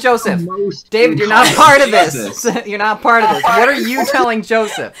telling Joseph? David, you're not part of this. You're not part of this. What are you telling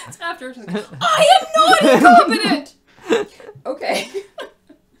Joseph? After I am not incompetent. Okay.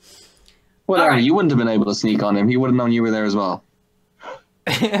 Whatever, Alright. you wouldn't have been able to sneak on him. He would have known you were there as well.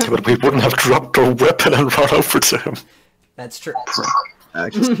 But we wouldn't have dropped our weapon and run over to him. That's true.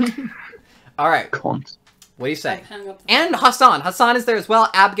 Actually, All right. Cunt. What do you say? Hang up. And Hassan. Hassan is there as well.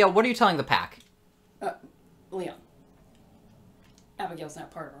 Abigail, what are you telling the pack? Leon. Abigail's not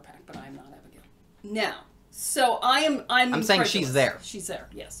part of our pack, but I'm not Abigail. Now, so I'm saying incredulous. she's there. She's there,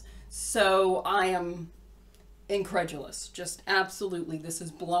 yes. So I am incredulous. Just absolutely, this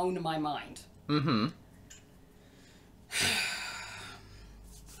has blown my mind. Mm-hmm.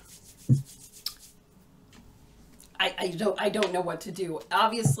 I don't know what to do.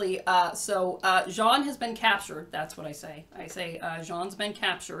 Obviously, Jean has been captured. That's what I say. I say Jean's been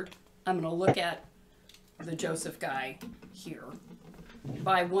captured. I'm going to look at the Joseph guy here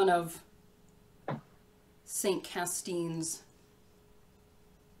by one of St. Castine's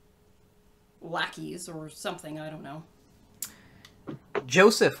lackeys or something. I don't know.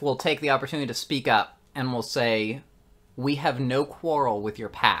 Joseph will take the opportunity to speak up and will say, "We have no quarrel with your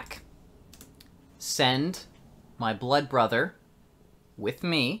pack. Send my blood brother with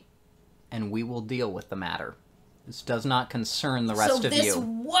me, and we will deal with the matter. This does not concern the rest of this you."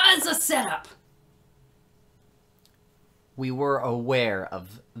 was a setup. We were aware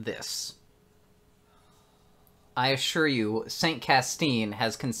of this. I assure you, St. Castine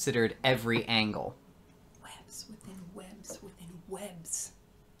has considered every angle. Webs within webs within webs.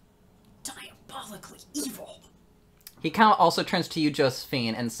 Diabolically evil. He kind of also turns to you,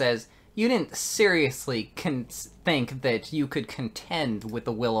 Josephine, and says, "You didn't seriously think that you could contend with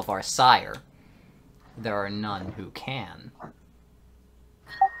the will of our sire. There are none who can."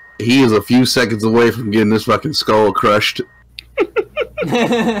 he is a few seconds away from getting this fucking skull crushed.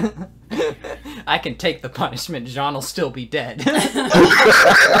 I can take the punishment. Jean will still be dead.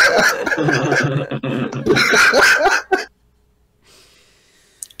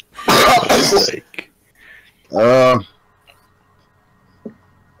 Like,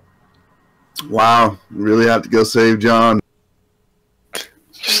 Wow, really have to go save John. you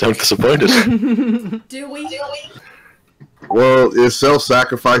sound disappointed. Do we? Well, is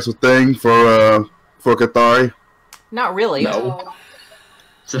self-sacrifice a thing for Cathari? Not really. No.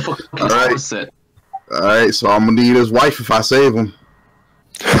 It's a fucking Alright. opposite. Alright, so I'm gonna need his wife if I save him.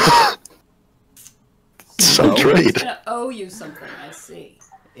 Sounds He's right. gonna owe you something, I see.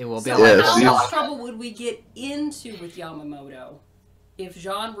 It will be So a Yes. how lot. much trouble would we get into with Yamamoto if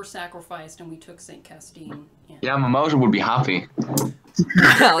Jean were sacrificed and we took St. Castine in? Yamamoto would be happy.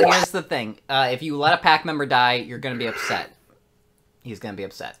 Well, here's the thing. If you let a pack member die, you're going to be upset. He's going to be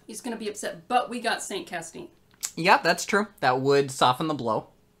upset. He's going to be upset, but we got St. Castine. Yep, that's true. That would soften the blow.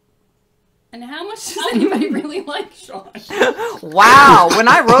 And how much does anybody really like Sean? Wow, when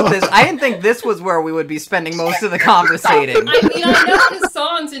I wrote this, I didn't think this was where we would be spending most of the conversating. I mean, I know his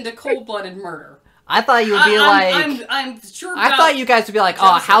songs into cold-blooded murder. I thought you would be like... I'm sure. I thought you guys would be like,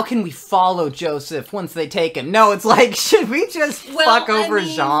 oh, Joseph. how can we follow Joseph once they take him? No, it's like, should we just fuck over I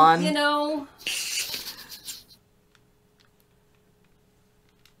mean, Jean? You know,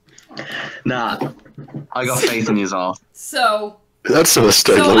 Nah. I got faith in you all. so That's a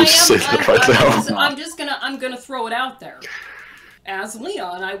mistake. So Let I me am, say that right now. I'm gonna throw it out there. As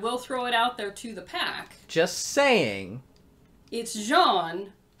Leon, I will throw it out there to the pack. Just saying. It's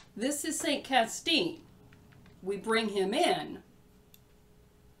Jean. This is St. Castine. We bring him in.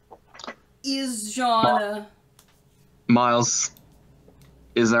 Is Jean Miles,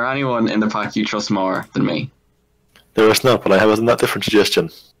 is there anyone in the pack you trust more than me? There is not, but I have a different suggestion.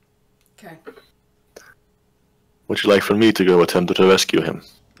 Okay. Would you like for me to go attempt to rescue him?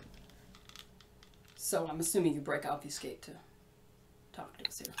 So I'm assuming you break obfuscate to talk to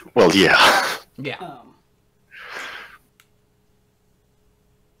us here. Well, yeah. Yeah.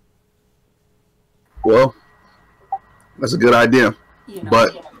 Well, that's a good idea. You know,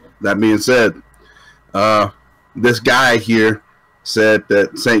 But that being said, this guy here said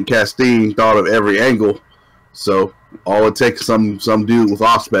that Saint Castine thought of every angle, so all it takes some dude with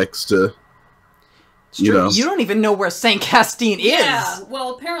auspex to, you know. You don't even know where Saint Castine is. yeah.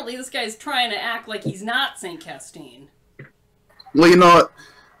 Well, apparently this guy's trying to act like he's not Saint Castine. Well, you know what?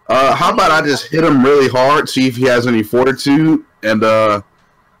 How about I just hit him really hard, see if he has any fortitude, and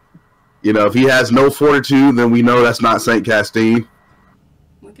you know, if he has no fortitude, then we know that's not Saint Castine.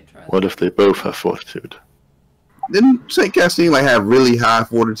 We could try. What if they both have fortitude? Didn't Saint Castine like have really high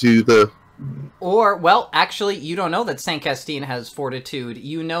fortitude? Or, well, actually, you don't know that Saint Castine has fortitude.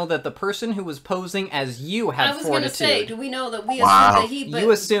 You know that the person who was posing as you had I was fortitude. going to say, do we know that we Wow. assume that he... But You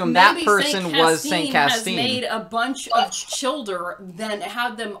assume that maybe person was Saint Castine. has made a bunch of children, then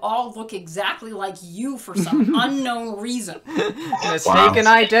had them all look exactly like you for some unknown reason. Mistaken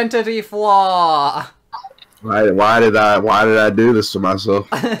identity flaw. Why did I do this to myself?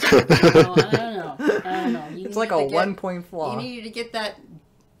 Well, I don't know. You It's like need a to get- 1-point flaw. You needed to get that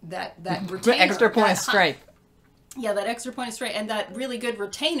retainer. Extra point that of strength. Yeah, that extra point of strength, and that really good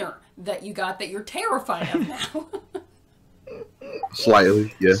retainer that you got that you're terrified of now.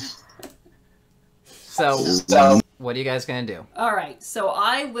 Slightly, yes. So, what are you guys gonna do? All right, so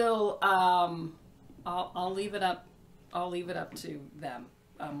I will. I'll leave it up. I'll leave it up to them.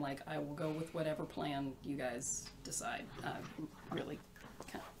 I will go with whatever plan you guys decide. Really,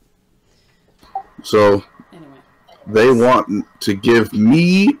 kind of. So Anyway. they want to give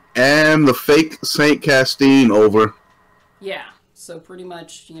me and the fake Saint Castine over. Yeah. So pretty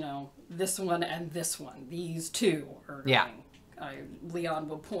much, you know, this one and this one. These two are Yeah. going. Leon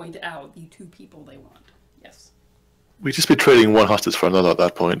will point out the two people they want. Yes. We'd just be trading one hostage for another at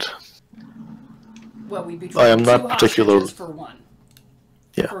that point. Well, we'd be I am trading not two particular- hostages for one.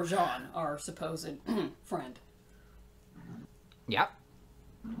 Yeah. For Jean, our supposed friend. Yep.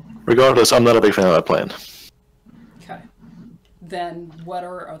 Regardless, I'm not a big fan of that plan. Okay. Then what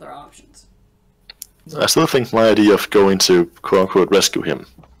are other options? I still think my idea of going to quote-unquote rescue him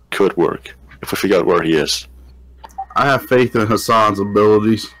could work, if we figure out where he is. I have faith in Hassan's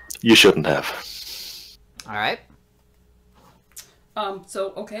abilities. You shouldn't have. Alright.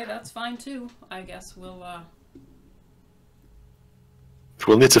 So, okay, that's fine too. I guess we'll,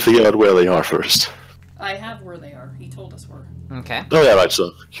 We'll need to figure out where they are first. I have where they are. He told us where. Okay. Oh yeah, right,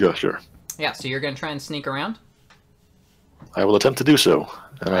 so, sure. Yeah, so you're gonna try and sneak around? I will attempt to do so.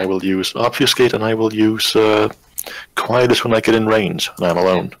 And I will use Obfuscate, and I will use Quietus when I get in range, and I'm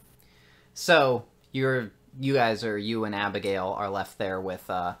alone. So, you and Abigail are left there with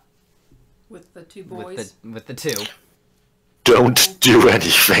the two. Don't do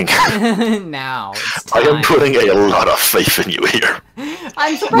anything. Now, it's I time. am putting a lot of faith in you here.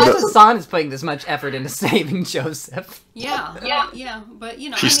 I'm surprised Hassan is putting this much effort into saving Joseph. Yeah, but you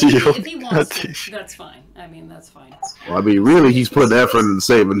know, He's I mean, the- if he wants to, that's fine. I mean, that's fine. Well, I mean, really, he's putting effort into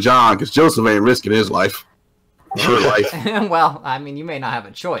saving John, because Joseph ain't risking his life. Her life. Well, I mean, you may not have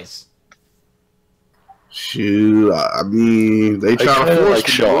a choice. Shoot, I mean, they I try kind to of force like him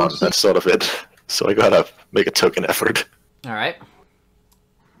to Sean, do that's sort of it. So I gotta make a token effort. Alright.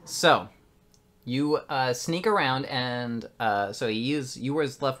 So, you sneak around, and so you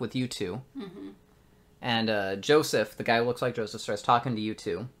was left with you two. Mm-hmm. And Joseph, the guy who looks like Joseph, starts talking to you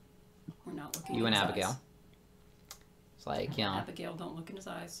two. We're not looking. You in and his Abigail. eyes. It's like, you know, Abigail, don't look in his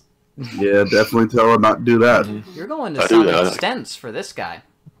eyes. Yeah, definitely tell her not to do that. you're going to I do some that. extents for this guy.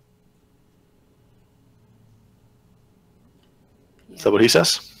 Is that what he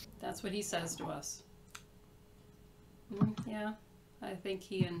says? That's what he says to us. Yeah, I think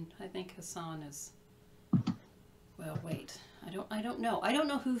Hassan is. Well, wait. I don't know. I don't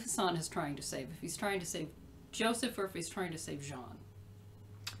know who Hassan is trying to save. If he's trying to save Joseph or if he's trying to save Jean.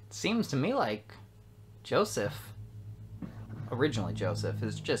 Seems to me like Joseph, originally Joseph,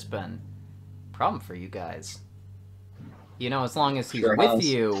 has just been a problem for you guys. You know, as long as he's Sure with has.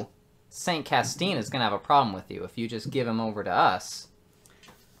 you, Saint Castine is going to have a problem with you. If you just give him over to us,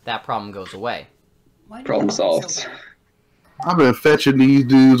 that problem goes away. Why do Problem you think solved. so bad? I've been fetching these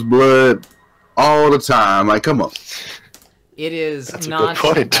dudes' blood all the time. Like, come on. It is That's a not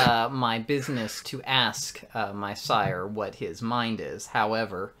good point. my business to ask my sire what his mind is.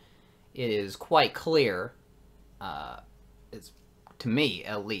 However, it is quite clear, it's, to me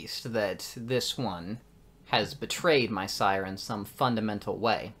at least, that this one has betrayed my sire in some fundamental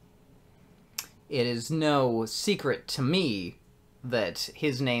way. It is no secret to me that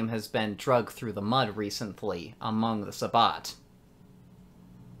his name has been dragged through the mud recently among the Sabbat.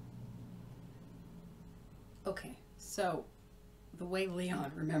 Okay, so the way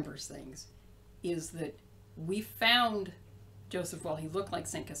Leon remembers things is that we found Joseph while he looked like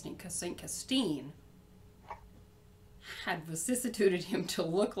St. Castine, because St. Castine had vicissituted him to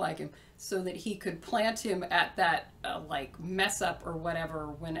look like him so that he could plant him at that like mess up or whatever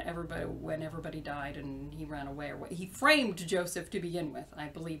when everybody died and he ran away, or what he framed Joseph to begin with, I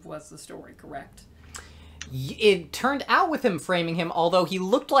believe was the story, correct? It turned out with him framing him, although he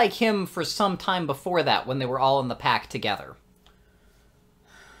looked like him for some time before that when they were all in the pack together.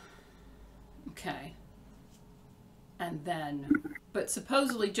 Okay. And then, but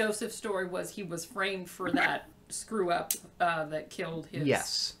supposedly Joseph's story was he was framed for that screw up that killed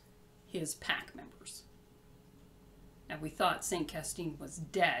his pack members. And we thought St. Castine was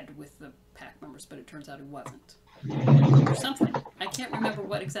dead with the pack members, but it turns out he wasn't. Or something. I can't remember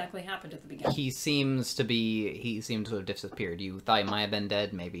what exactly happened at the beginning. He seems to have disappeared. You thought he might have been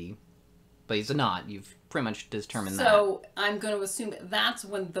dead, maybe. But he's not. You've pretty much determined that. So, I'm going to assume that's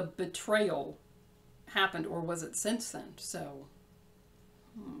when the betrayal happened, or was it since then? So...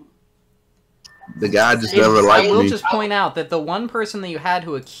 The guy just never liked me. I will just point out that the one person that you had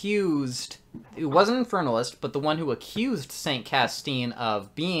who accused... It wasn't an Infernalist, but the one who accused St. Castine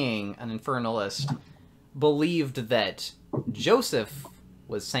of being an Infernalist believed that Joseph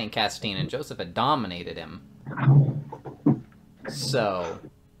was St. Castine, and Joseph had dominated him. So...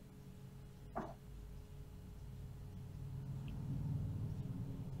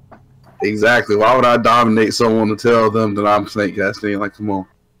 Exactly. Why would I dominate someone to tell them that I'm St. Castine? Like, come on.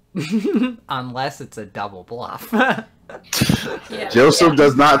 Unless it's a double bluff. Yeah, Joseph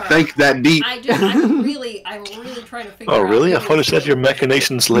does not think that deep. I'm really trying to figure out... Oh, really? I thought you said your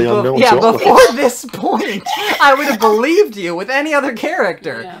machinations lay unknown Yeah, to all of before us. this point, I would have believed you with any other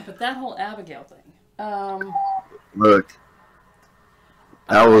character. Yeah, but that whole Abigail thing. Look.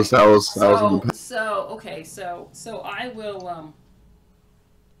 That was Okay, so I will,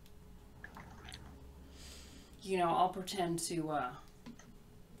 I'll pretend to,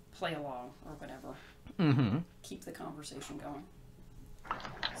 play along, or whatever. Mm-hmm. Keep the conversation going.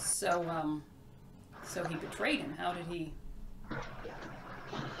 So he betrayed him. How did he...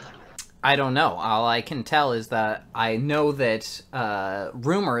 I don't know. All I can tell is that I know that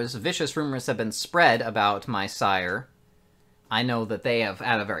vicious rumors have been spread about my sire. I know that they have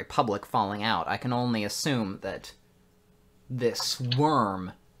had a very public falling out. I can only assume that this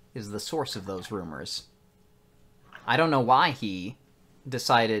worm is the source of those rumors. I don't know why he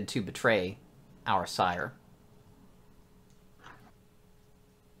decided to betray our sire.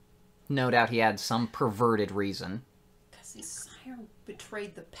 No doubt he had some perverted reason. Because his sire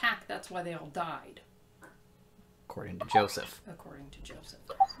betrayed the pack, that's why they all died. According to Joseph. According to Joseph.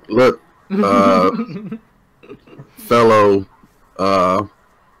 Look, fellow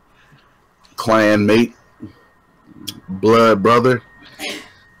clan mate, blood brother,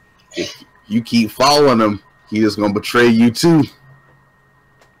 if you keep following him, he is going to betray you too.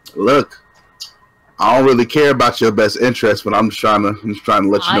 Look, I don't really care about your best interest, but I'm just trying to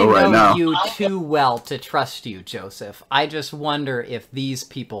let you know right now. I know you too well to trust you, Joseph. I just wonder if these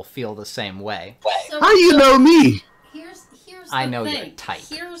people feel the same way. How you know me? Here's the I know thing. your type.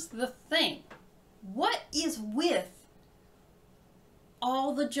 Here's the thing. What is with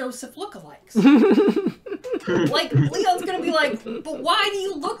all the Joseph lookalikes? Like, Leon's gonna be like, but why do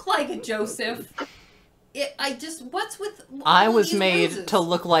you look like a Joseph? What's with I all was these made bruises? to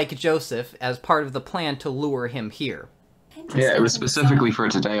look like Joseph as part of the plan to lure him here. Yeah, it was specifically for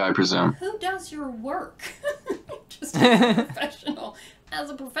today, I presume. Who does your work? Just as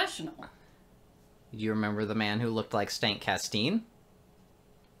a professional. Do you remember the man who looked like St. Castine?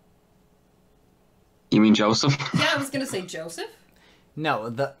 You mean Joseph? Yeah, I was gonna say Joseph.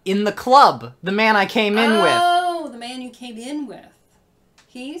 No, in the club, the man I came in with. Oh, the man you came in with.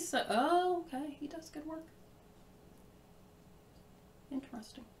 Okay, he does good work.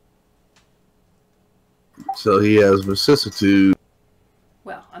 Interesting. So he has vicissitude.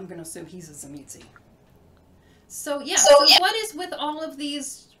 Well, I'm gonna assume he's a Zamitzi. So what is with all of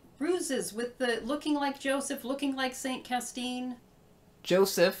these ruses, with the looking like Joseph, looking like St. Castine?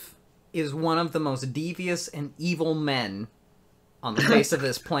 Joseph is one of the most devious and evil men on the face of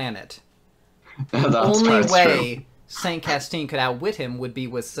this planet. The only way St. Castine could outwit him would be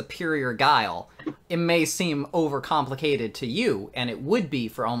with superior guile. It may seem overcomplicated to you, and it would be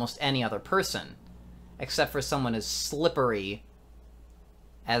for almost any other person, except for someone as slippery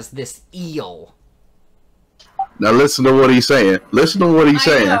as this eel. Now listen to what he's saying. Listen to what he's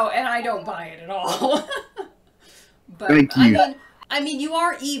saying. I know, and I don't buy it at all. But Thank you. I mean, you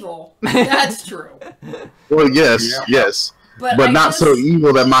are evil. That's true. Well, yes. But not so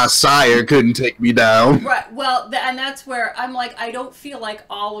evil that my sire couldn't take me down. Right. Well, and that's where I'm like, I don't feel like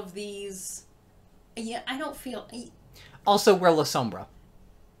all of these. Yeah, I don't feel. Also, we're La Sombra.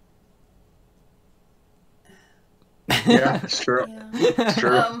 Yeah, it's true. Yeah. It's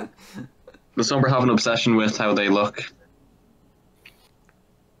true. The Sombra have an obsession with how they look.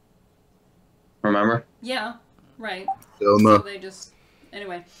 Remember? Yeah. Right. Still So no. they just.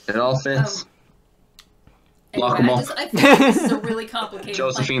 Anyway. It all fits. Anyway, Lock 'em up. I feel like this is a really complicated.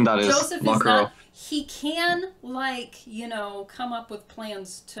 Josephine, that is. Joseph Lock is her not. up. He can come up with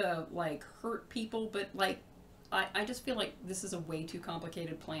plans to hurt people, but I just feel like this is a way too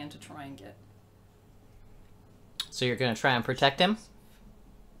complicated plan to try and get. So you're gonna try and protect him?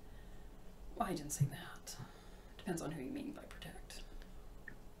 Well, I didn't say that. Depends on who you mean by protect.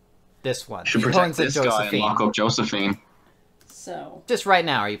 This one. Should He protect points at this guy and lock up Josephine. So. Just right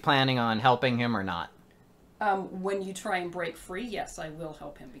now, are you planning on helping him or not? When you try and break free, yes, I will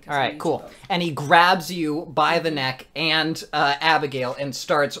help him because. All right, cool. And he grabs you by the neck and Abigail and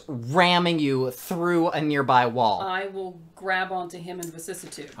starts ramming you through a nearby wall. I will grab onto him in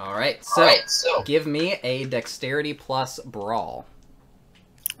vicissitude. All right, so give me a dexterity plus brawl.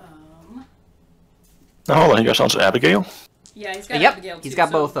 Oh, he goes on to Abigail. Yeah, he's got Yep, Abigail too. he's got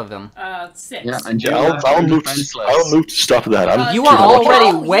so, both of them. 6. Yeah, and I'll move to stop that. You are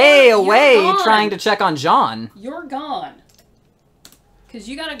already way you're away gone. trying to check on John. You're gone. Because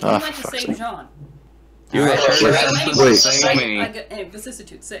you went to fuck's save John. You Wait. I got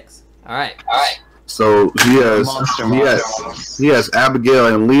vicissitude 6. All right. So he has Abigail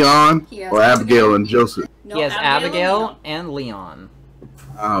and Leon, He has or Abigail and Joseph. No, He has Abigail and and Leon.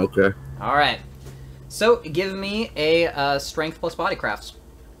 Ah, okay. All right. So give me a strength plus body crafts.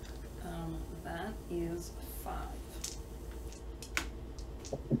 that is 5.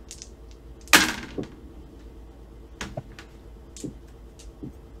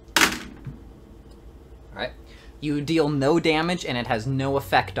 All right. You deal no damage and it has no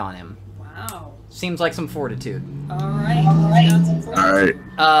effect on him. Wow. Seems like some fortitude. Alright. All right.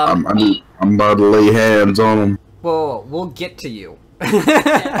 Um, I'm about to lay hands on him. Whoa, we'll get to you.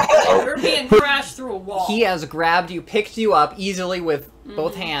 You're being crashed through a wall. He has grabbed you, picked you up easily with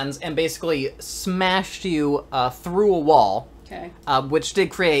both hands, and basically smashed you through a wall, Okay. which did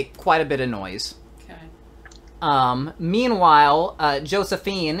create quite a bit of noise. Okay. Meanwhile,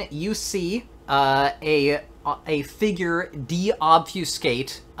 Josephine, you see a figure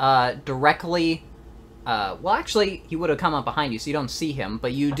de-obfuscate directly. Well, actually, he would have come up behind you, so you don't see him,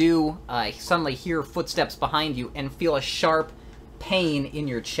 but you do suddenly hear footsteps behind you and feel a sharp pain in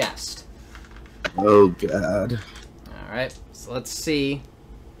your chest. Oh God. Alright, so let's see.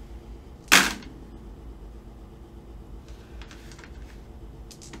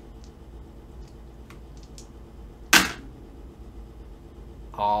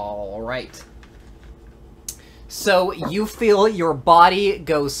 Alright. So you feel your body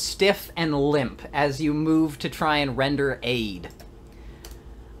go stiff and limp as you move to try and render aid.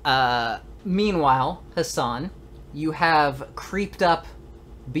 Meanwhile, Hassan, you have creeped up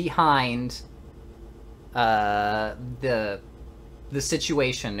behind the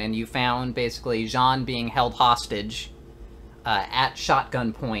situation, and you found basically Jean being held hostage at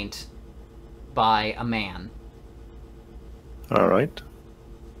shotgun point by a man. All right.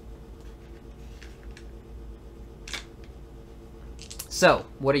 So,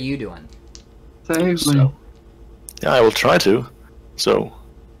 what are you doing? Save me. Yeah, I will try to. So,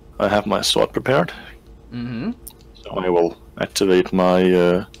 I have my sword prepared. Mm-hmm. So I will activate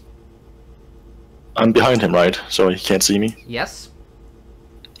my. I'm behind him, right? So he can't see me, Yes.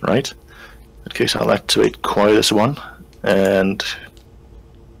 right? In that case, I'll activate Quiet one and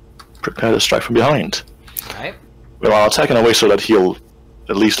prepare to strike from behind. Alright. Well, I'll attack in a way so that he'll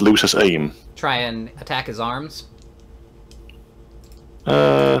at least lose his aim. Try and attack his arms.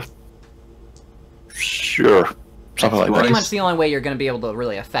 Sure. Something like Pretty that. much the only way you're going to be able to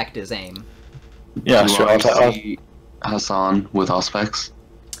really affect his aim. Yeah, Do sure. I I'll see Hassan with Auspex?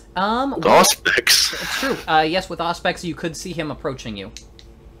 the aspects. It's true. Yes, with Auspex, you could see him approaching you.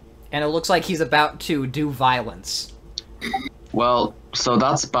 And it looks like he's about to do violence. Well, so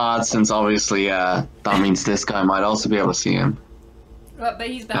that's bad since obviously that means this guy might also be able to see him. But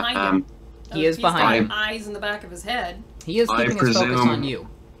he's behind him. He is He's behind got eyes in the back of his head. He is I keeping his focus presume- on you.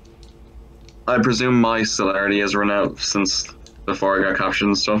 I presume my celerity has run out since before I got captured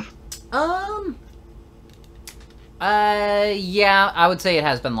and stuff. Yeah, I would say it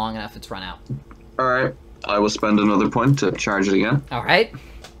has been long enough. It's run out. Alright. I will spend another point to charge it again. All right.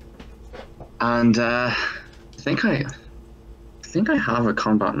 And I think I have a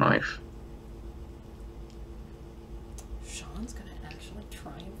combat knife. Sean's gonna actually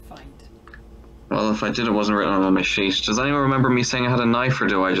try and find. Well, if I did, it wasn't written on my sheet. Does anyone remember me saying I had a knife, or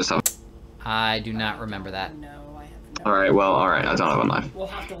do I just have? I do not remember that. No, I have no. All right. Well, all right. I don't have a knife. We'll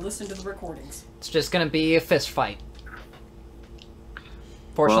have to listen to the recordings. It's just gonna be a fist fight.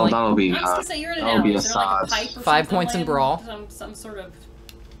 Well, Fortunately, that'll be. I was gonna say you're in an that'll be alley. a Is there like a sad. pipe or 5 something points in laying- brawl. Some sort of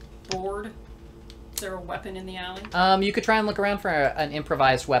board. Is there a weapon in the alley? you could try and look around for an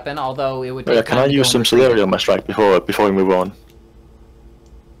improvised weapon, although it would Yeah, take can time I to use go some and retrieve celerity it. on my strike before we move on?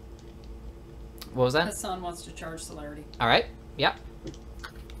 What was that? Hassan wants to charge celerity. All right. Yep.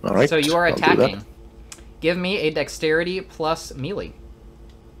 All right. So you are I'll do that. attacking. Give me a dexterity plus melee.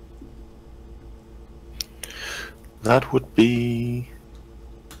 That would be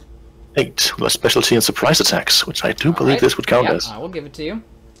 8. With a specialty in surprise attacks, which I do believe Alright. this would count Yep, as. I will give it to you.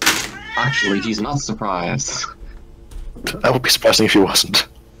 Actually, he's not surprised. That would be surprising if he wasn't.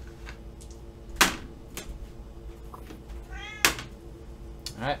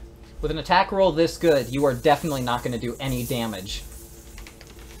 Alright. With an attack roll this good, you are definitely not going to do any damage.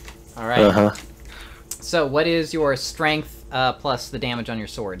 Alright. Uh-huh. So, what is your strength plus the damage on your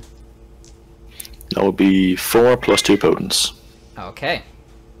sword? That would be 4 plus 2 potence. Okay.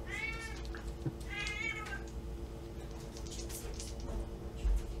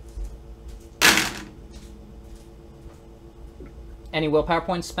 Any willpower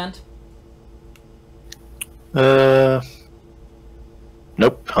points spent? Nope,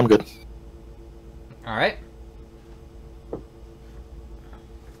 I'm good. Alright.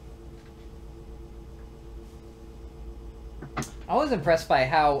 I was impressed by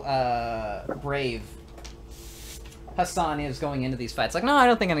how brave Hassan is going into these fights. Like, no, I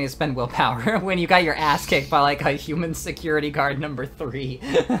don't think I need to spend willpower when you got your ass kicked by, like, a human security guard number 3.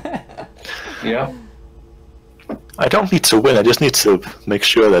 Yeah. I don't need to win, I just need to make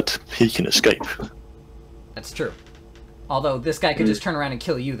sure that he can escape. That's true. Although, this guy could just turn around and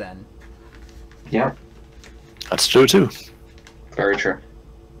kill you then. Yeah. That's true too. Very true.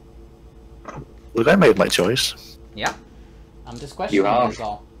 Look, I made my choice. Yeah. I'm just questioning have. is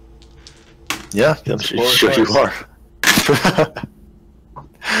all. Yeah, I'm Explore sure you choice. are.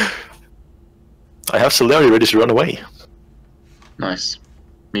 I have celerity ready to run away. Nice.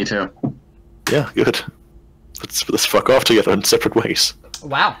 Me too. Yeah, good. Let's fuck off together in separate ways.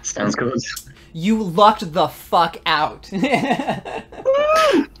 Wow. Sounds good. You lucked the fuck out. He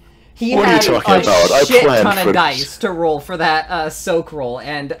What are you had talking a about? I shit planned ton for of this. dice to roll for that soak roll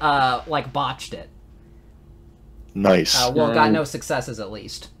and, like, botched it. Nice. Well, got no successes at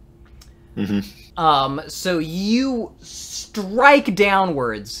least. Mm-hmm. So you strike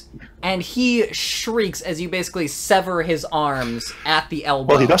downwards, and he shrieks as you basically sever his arms at the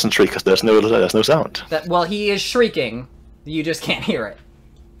elbow. Well, he doesn't shriek because there's no sound. Well, he is shrieking. You just can't hear it.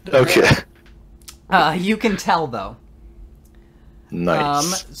 Okay. You can tell, though.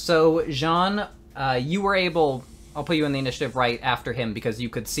 Nice. So, Jean, you were able... I'll put you in the initiative right after him because you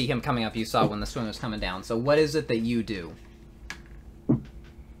could see him coming up. You saw when the swim was coming down. So what is it that you do?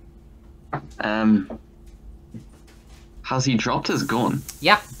 Has he dropped his gun?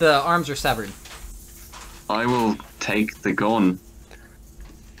 Yeah, the arms are severed. I will take the gun.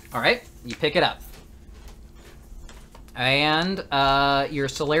 Alright, you pick it up. And your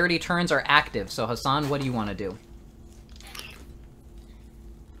celerity turns are active. So, Hassan, what do you want to do?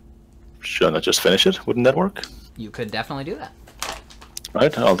 Shouldn't I just finish it? Wouldn't that work? You could definitely do that.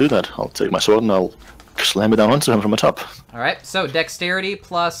 Right, I'll do that. I'll take my sword and I'll slam it down onto him from the top. Alright, so dexterity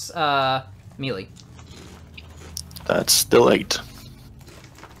plus melee. That's still 8.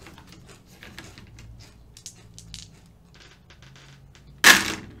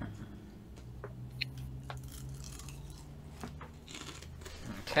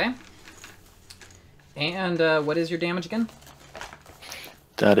 Okay. And what is your damage again?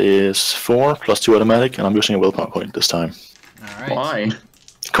 That is 4 plus 2 automatic, and I'm using a willpower point this time. Alright. Why?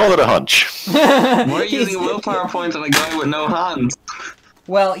 Call it a hunch. Why are you using a willpower point on a guy with no hands?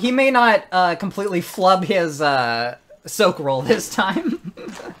 Well, he may not completely flub his soak roll this time.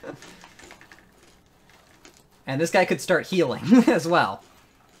 And this guy could start healing as well.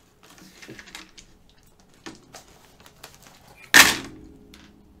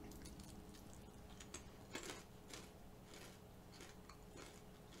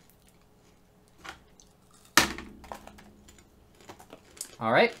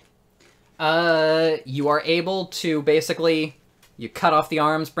 Alright. You are able to basically... You cut off the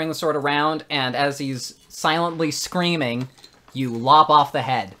arms, bring the sword around, and as he's silently screaming, you lop off the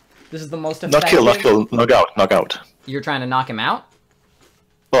head. This is the most Not effective... kill, not kill. Knock out. You're trying to knock him out?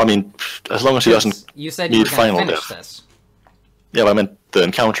 Well, I mean, as long as he doesn't You said you were need going to final finish death. this. Yeah, but I meant the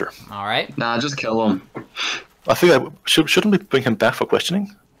encounter. Alright. Nah, just kill him. I think shouldn't we bring him back for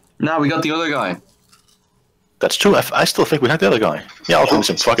questioning? Nah, we got the other guy. That's true. I still think we have the other guy. Yeah, I'll finish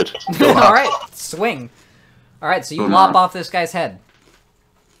him. Fuck it. Alright, swing. Alright, so you lop off this guy's head.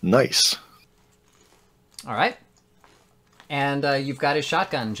 Nice. Alright. And you've got his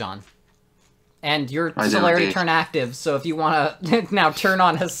shotgun, John. And your I do celerity indeed. turn active, so if you want to now turn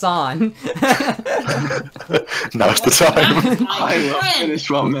on Hassan... Now's the time. I will finish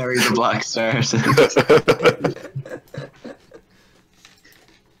what Mary the Black started.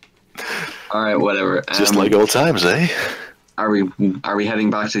 Alright, whatever. Just like old times, eh? Are we heading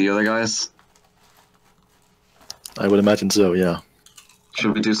back to the other guys? I would imagine so, yeah.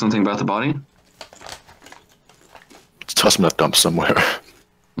 Should we do something about the body? Let's toss him in that dump somewhere.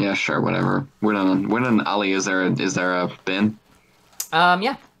 Yeah, sure, whatever. We're in an alley. Is there a bin?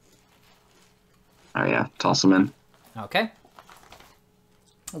 Yeah. Oh yeah, toss him in. Okay.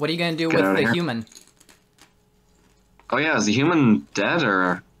 What are you going to do Get with outta the here. human? Oh yeah, is the human dead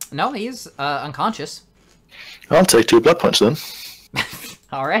or? No, he's unconscious. I'll take 2 blood points then.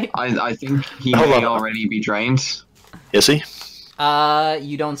 Alright. I think he Hold may on. already be drained. Is he?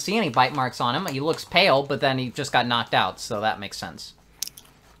 You don't see any bite marks on him. He looks pale, but then he just got knocked out, so that makes sense.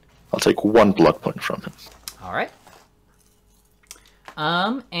 I'll take 1 blood point from him. Alright.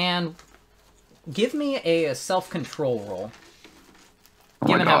 And give me a self-control roll. Oh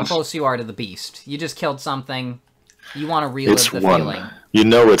my Given how God. close you are to the beast. You just killed something. You want to relive It's the 1. feeling. You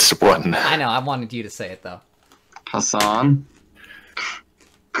know it's 1. I know, I wanted you to say it, though. Hassan.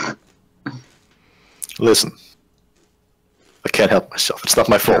 Listen. I can't help myself. It's not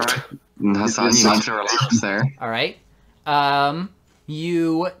my fault. Hassan, you need to relax there. Alright.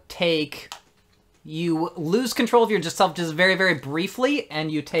 You lose control of yourself just very, very briefly,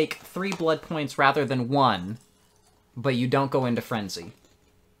 and you take 3 blood points rather than 1. But you don't go into frenzy.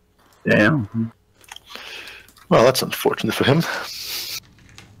 Damn. Well, that's unfortunate for him.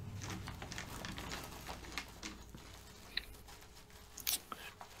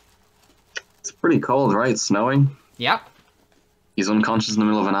 It's pretty cold, right? It's snowing. Yep. He's unconscious in the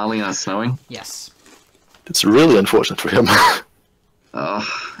middle of an alley and it's snowing. Yes. It's really unfortunate for him.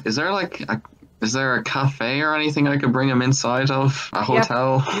 Is there a cafe or anything I could bring him inside of? A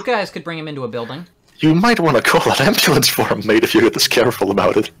hotel? You guys could bring him into a building. You might want to call an ambulance for him, mate, if you're this careful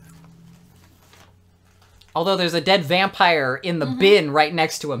about it. Although there's a dead vampire in the bin right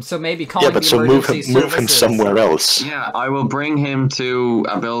next to him, so maybe calling Yeah, but the so move emergency him services. somewhere else. Yeah, I will bring him to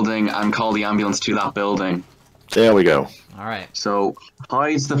a building and call the ambulance to that building. There we go. All right. So,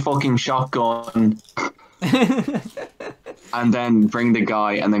 hides the fucking shotgun and then bring the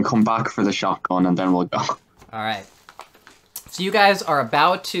guy and then come back for the shotgun and then we'll go. All right. So you guys are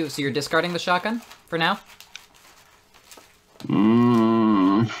about to... So you're discarding the shotgun for now?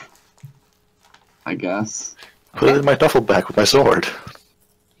 I guess. Put it in my duffel bag with my sword.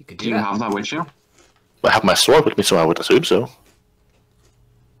 You could Do do you that. have that with you? I have my sword with me, so I would assume so.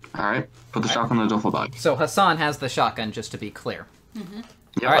 Alright, put the shotgun in the duffel bag. So Hassan has the shotgun, just to be clear. Yeah,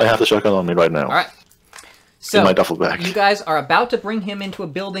 All right. I have the shotgun on me right now. All right. So In my duffel bag. you guys are about to bring him into a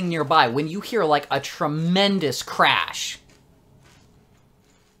building nearby when you hear like a tremendous crash.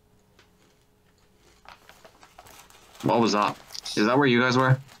 What was that? Is that where you guys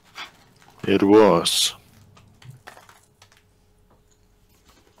were? It was.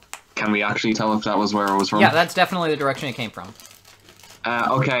 Can we actually tell if that was where it was from? Yeah, that's definitely the direction it came from.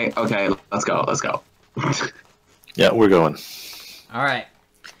 Okay, let's go. Yeah, we're going. All right.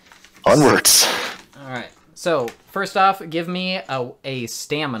 Onwards. All right. So first off, give me a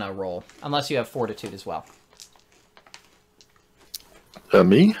stamina roll, unless you have fortitude as well.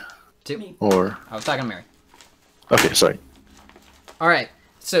 Me? 2. Me. Or... I was talking to Mary. Okay, sorry. All right.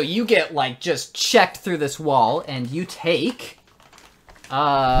 So you get like just checked through this wall, and you take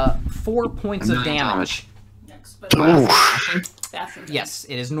 4 points of Nine damage. Next, but Ooh. that's intense. Yes,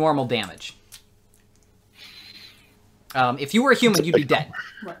 it is normal damage. If you were a human, you'd be dead.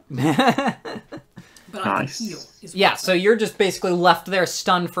 Right. But I Nice. can heal. Is Yeah, what so you're just basically left there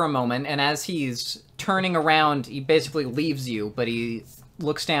stunned for a moment, and as he's turning around, he basically leaves you, but he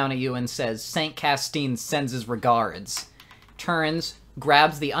looks down at you and says, Saint Castine sends his regards. Turns,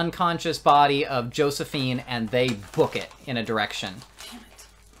 grabs the unconscious body of Josephine, and they book it in a direction. Damn it.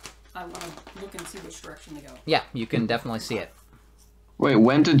 I want to look and see which direction they go. Yeah, you can definitely see it. Wait,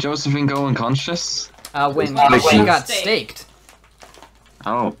 when did Josephine go unconscious? When When she she got staked. staked.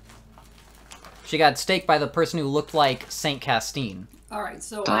 Oh, She got staked by the person who looked like Saint Castine. All right,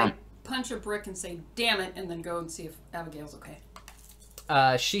 so Done. I punch a brick and say, "Damn it," and then go and see if Abigail's okay.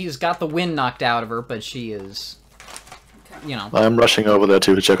 She's got the wind knocked out of her, but she is, Okay. you know. I'm rushing over there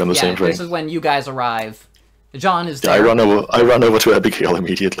too to check on the same thing. This is when you guys arrive. John is there. I run over to Abigail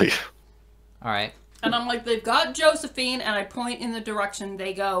immediately. All right. And I'm like, they've got Josephine, and I point in the direction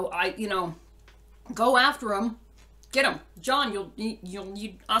they go. Go after him, get him. John, you'll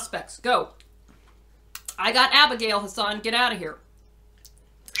need aspects. Go. I got Abigail, Hassan. Get out of here.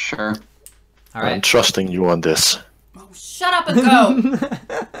 Sure. All right. I'm trusting you on this. Oh, shut up and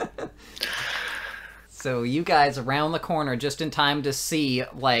go. So you guys around the corner just in time to see,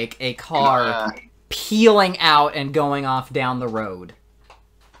 like, a car peeling out and going off down the road.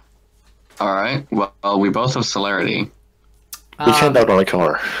 Alright, well, we both have celerity. We can't outrun a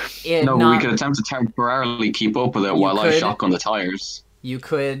car. We could attempt to temporarily keep up with it while I could. shotgun the tires. You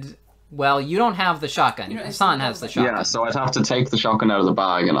could... Well, you don't have the shotgun. Hassan has the shotgun. Yeah, so I'd have to take the shotgun out of the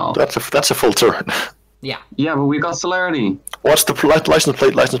bag and all. That's a full turn. Yeah. Yeah, but we got celerity. What's the license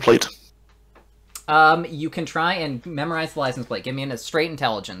plate? License plate. You can try and memorize the license plate. Give me a straight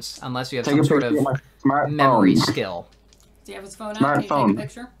intelligence, unless you have Take some a sort picture of my smartphone. memory skill. Do you have his phone out? Can you take a Smartphone.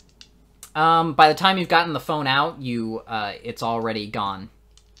 picture? By the time you've gotten the phone out, it's already gone.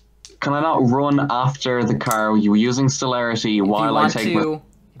 Can I not run after the car? You were using celerity while I take If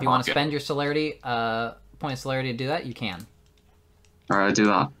you want to spend your celerity, point of celerity to do that, you can. Alright, do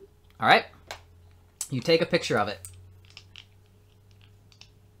that. Alright. You take a picture of it.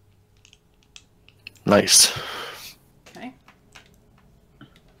 Nice. Okay.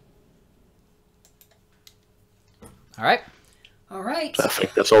 Alright. All right. I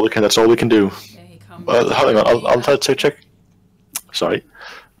think that's all we can do. Okay, come Hang on, I'll try to check. Sorry,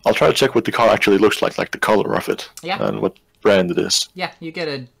 I'll try to check what the car actually looks like the color of it, Yeah. and what brand it is. Yeah, you get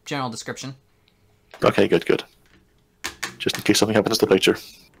a general description. Okay, good. Just in case something happens to the picture.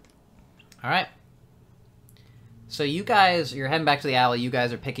 Alright. So you guys, you're heading back to the alley, you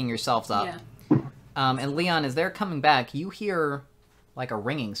guys are picking yourselves up. Yeah. And Leon, as they're coming back, you hear, like, a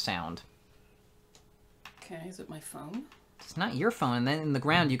ringing sound. Okay, is it my phone? It's not your phone, and then in the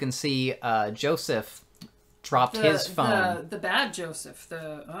ground you can see Joseph dropped his phone. The bad Joseph.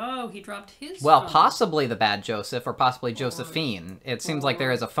 He dropped his Well, phone. possibly the bad Joseph, or possibly Josephine. It seems like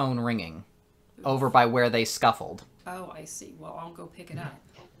there is a phone ringing over by where they scuffled. Oh, I see. Well, I'll go pick it up.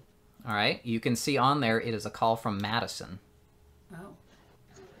 Alright, you can see on there it is a call from Madison. Oh.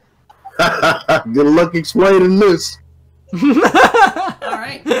 Good luck explaining this. All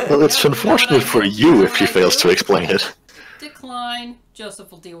right. Well, it's unfortunate for you if she fails to explain it. Decline.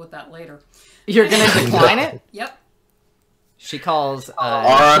 Joseph will deal with that later. You're gonna decline it? Yep. She calls,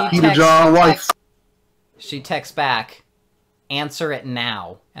 R.I.P. she to texts John back- Wife. She texts back, answer it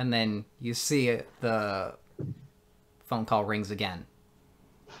now, and then you see the phone call rings again.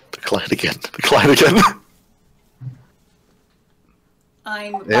 Decline again.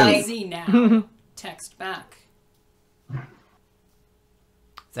 I'm Yeah. busy now. Text back.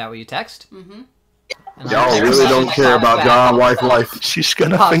 Is that what you text? Mm-hmm. And Y'all then really don't pops care about back- John Wife life. She's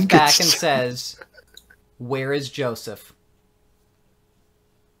gonna Pops think back and it's... says, "Where is Joseph?"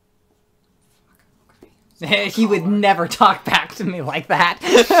 He would never talk back to me like that.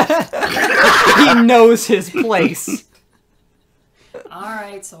 He knows his place. All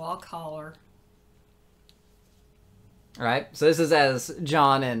right, so I'll call her. Alright, so this is as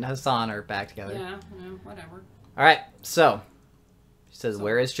John and Hassan are back together. Yeah, whatever. Alright, so, she says,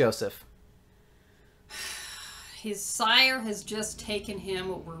 "Where is Joseph?" His sire has just taken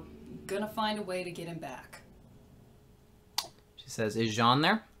him. We're gonna find a way to get him back. She says, "Is Jean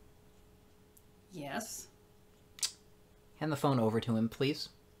there?" Yes. Hand the phone over to him, please.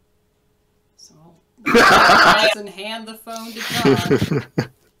 So I'll and hand the phone to John.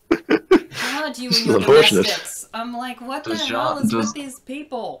 God, you and your Unfortunate. domestics. I'm like, what the Does hell John- is does- with these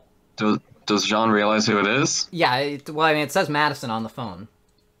people? Does Jean realize who it is? Yeah, it says Madison on the phone.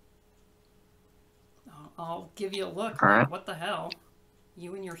 I'll give you a look. All right. Like, what the hell?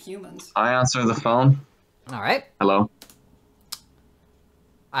 You and your humans. I answer the phone. Alright. Hello?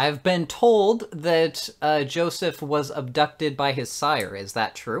 I've been told that Joseph was abducted by his sire. Is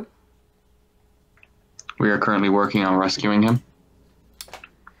that true? We are currently working on rescuing him.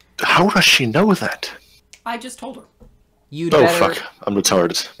 How does she know that? I just told her. You'd Oh, better... fuck. I'm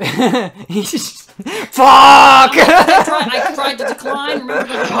retarded. Fuck! I tried to decline. Remember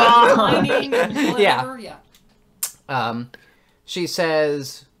the declining and whatever? Yeah. She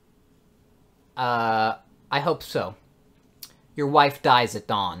says, I hope so. Your wife dies at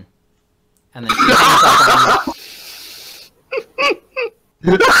dawn. And then she hangs up on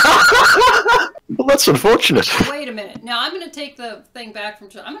you. Well, that's unfortunate. Wait a minute. Now I'm going to take the thing back from.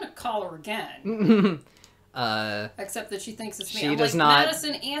 I'm going to call her again. Except that she thinks it's me. She I'm does like, not.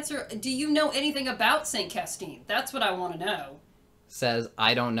 Madison, answer. Do you know anything about Saint Castine? That's what I want to know. Says,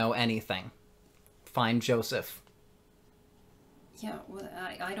 I don't know anything. Find Joseph. Yeah, well,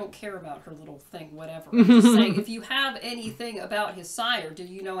 I don't care about her little thing, whatever. I'm just saying, if you have anything about his sire, do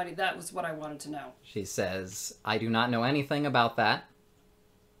you know any? That was what I wanted to know. She says, I do not know anything about that.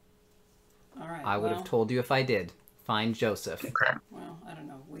 All right. I would have told you if I did. Find Joseph. Okay. Well, I don't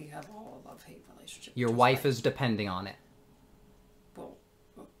know. We have all a love-hate relationship. Your wife is depending on it. Well,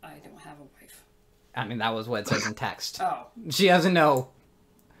 I don't have a wife. I mean, that was what it says in text. Oh. She doesn't know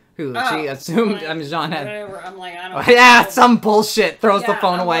who. She assumed. I mean, Jean had. Whatever. I'm like, I don't. Yeah, some bullshit. Throws the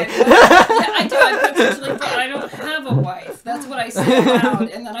phone I'm away. like, well, yeah, I do. I potentially, but I don't have a wife. That's what I say aloud,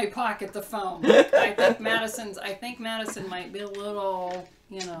 and then I pocket the phone. Like, I think Madison might be a little,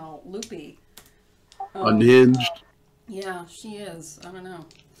 loopy. Unhinged. Yeah, she is. I don't know.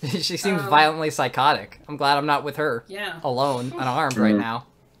 She seems violently psychotic. I'm glad I'm not with her. Yeah. Alone, unarmed right now.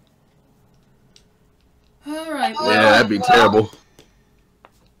 All right. Yeah, that'd be terrible.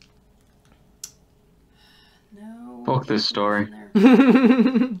 No. Fuck this story.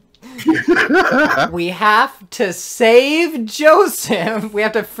 We have to save Joseph. We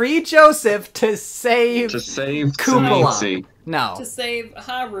have to free Joseph to save. To save Cupola. Samantha. No. To save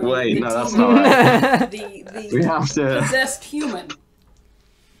Haru. Wait, the no, that's demon, not right. The We have to. possessed human.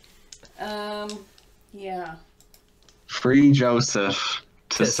 Yeah. Free Joseph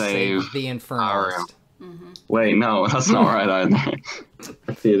to save the Haru. infernalist. Wait, no, that's not right either.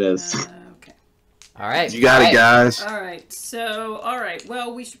 It is. Okay. All right. You got it, guys. All right.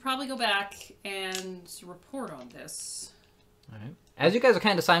 Well, we should probably go back and report on this. All right. As you guys are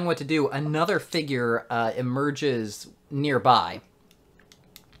kind of deciding what to do, another figure emerges nearby.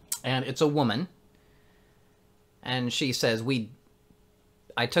 And it's a woman. And she says,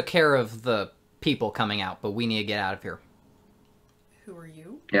 I took care of the people coming out, but we need to get out of here. Who are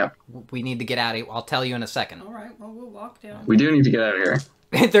you? Yep. We need to get out of here. I'll tell you in a second. All right. Well, we'll walk down. We do need to get out of here.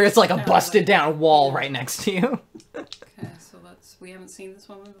 There is like a busted down wall right next to you. Okay, so we haven't seen this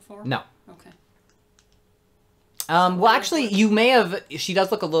woman before? No. Okay. Well, actually, you may have. She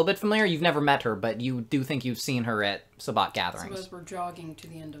does look a little bit familiar. You've never met her, but you do think you've seen her at Sabbat gatherings. So as we're jogging to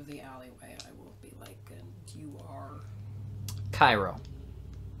the end of the alleyway, I will be like, and you are... Cairo.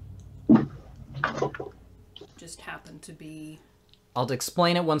 Just happen to be... I'll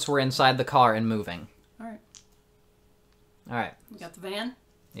explain it once we're inside the car and moving. All right. All right. We got the van.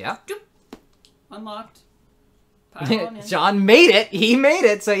 Yeah. Unlocked. Pile on in. John made it. He made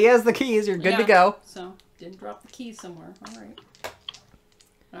it, so he has the keys. You're good to go. So, didn't drop the keys somewhere. All right.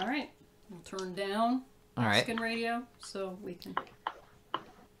 All right. We'll turn down All right. Mexican radio so we can...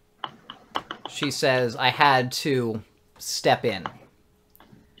 She says, I had to step in.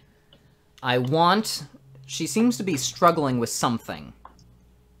 She seems to be struggling with something.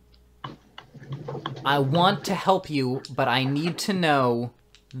 I want to help you, but I need to know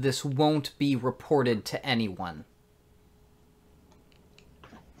this won't be reported to anyone.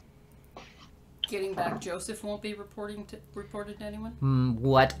 Getting back Joseph won't be reported to anyone?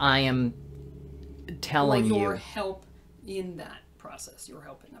 What I am telling or your you. help in that process. Your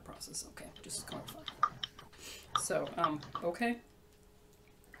help in that process. Okay, just clarify. So, okay.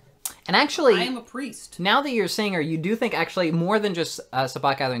 And actually, I am a priest. now that you're seeing her, you do think actually more than just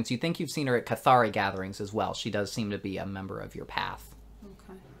Sabbat gatherings, you think you've seen her at Cathari gatherings as well. She does seem to be a member of your path.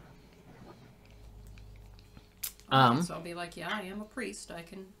 Okay. So I'll be like, yeah, I am a priest. I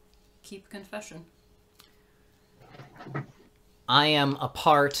can keep confession. I am a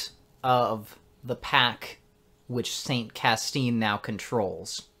part of the pack which Saint Castine now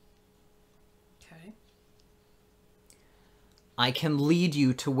controls. Okay. I can lead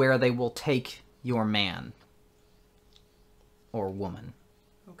you to where they will take your man. Or woman.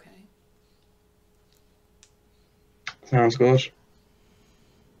 Okay. Sounds good.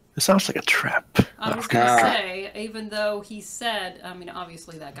 It sounds like a trap. I was going to say, even though he said, I mean,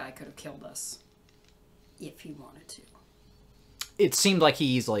 obviously that guy could have killed us. If he wanted to. It seemed like he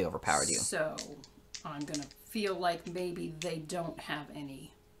easily overpowered you. So, I'm going to feel like maybe they don't have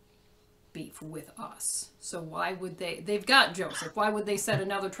any beef with us. So why would they've got Joseph, why would they set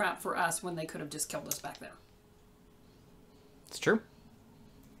another trap for us when they could have just killed us back there? It's true.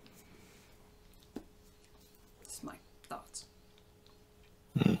 That's my thoughts.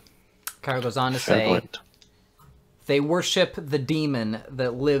 Cairo goes on to Fair say, point. they worship the demon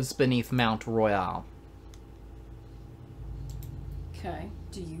that lives beneath Mount Royal. Okay.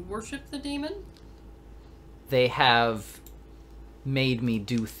 Do you worship the demon? They have made me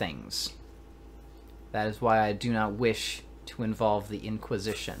do things. That is why I do not wish to involve the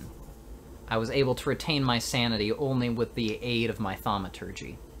Inquisition. I was able to retain my sanity only with the aid of my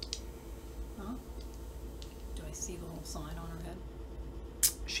thaumaturgy. Huh? Do I see the little sign on her head?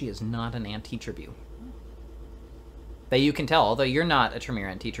 She is not an Antitribu. That you can tell, although you're not a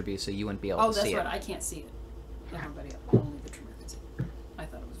Tremere Antitribu, so you wouldn't be able to see it. Oh, that's right. I can't see it. Everybody else. Only the Tremere can see it. I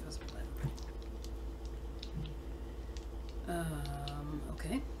thought it was visible to everybody.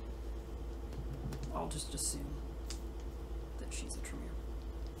 Okay. I'll just assume that she's a Tremere.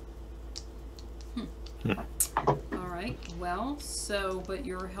 Alright, well, so, but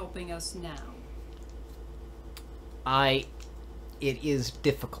you're helping us now. It is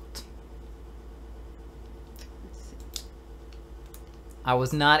difficult. I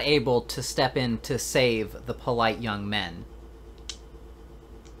was not able to step in to save the polite young men.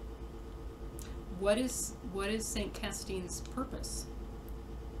 What is St. Castine's purpose?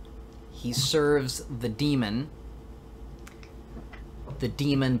 He serves the demon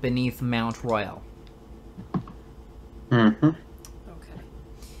beneath Mount Royal. Mm-hmm.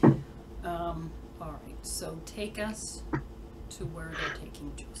 Okay. Alright, so take us to where they're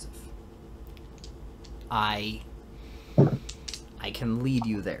taking Joseph. I can lead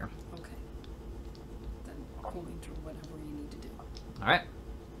you there. Okay. Then point or whatever you need to do. Alright.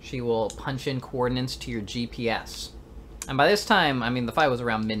 She will punch in coordinates to your GPS. And by this time, I mean, the fight was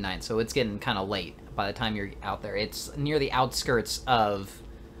around midnight, so it's getting kind of late by the time you're out there. It's near the outskirts of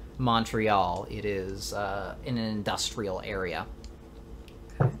Montreal. It is in an industrial area.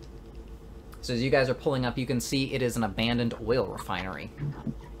 Okay. So as you guys are pulling up, you can see it is an abandoned oil refinery.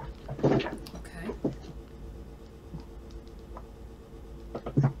 Okay.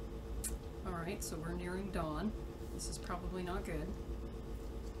 Alright, so we're nearing dawn. This is probably not good.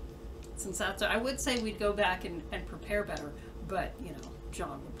 Since that's, I would say we'd go back and prepare better, but, you know,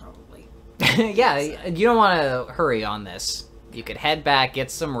 John would probably. Yeah, you don't want to hurry on this. You could head back,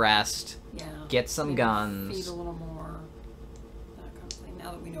 get some rest, Yeah. get some Maybe guns. Feed a little more. That kind of thing,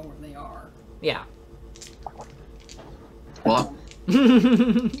 now that we know where they are. Yeah. What?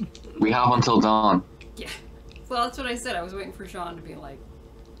 We have until dawn. Yeah. Well, that's what I said. I was waiting for Sean to be like,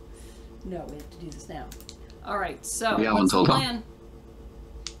 no, we have to do this now. Alright, so, We have what's the until dawn. plan?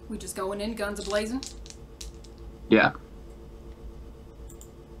 We just going in, guns a-blazing? Yeah.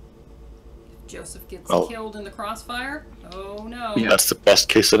 Joseph gets Well- killed in the crossfire? Oh no. Yeah. That's the best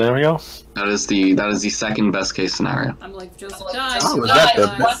case scenario. That is the second best case scenario. I'm like, Joseph dies. Oh, Joseph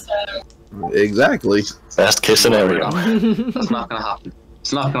is that the dies. Exactly. Best case scenario. That's not gonna happen.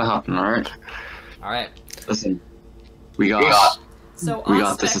 It's not gonna happen, alright? Alright. Listen. We got So We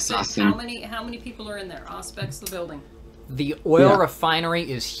got this Auspex, assassin. how many people are in there? Auspex the building. The oil Yeah. refinery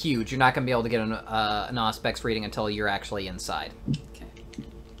is huge. You're not going to be able to get an Auspex reading until you're actually inside. Okay.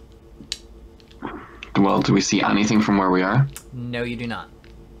 well, do we see anything from where we are? No, you do not.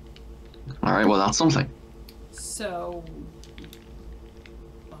 Alright, well that's something. So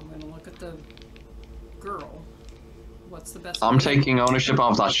I'm gonna look at the girl. What's the best I'm taking ownership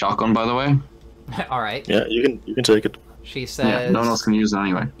of that shotgun, by the way. Alright. Yeah, you can take it. She Yeah, says, no one else can use it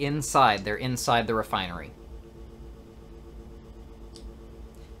anyway. inside. They're inside the refinery.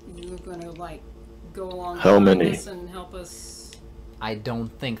 You're gonna like go along How behind many? us and help us, I don't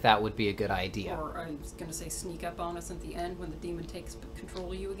think that would be a good idea. or I was gonna say sneak up on us at the end when the demon takes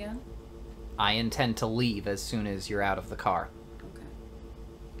control of you again. I intend to leave as soon as you're out of the car. Okay.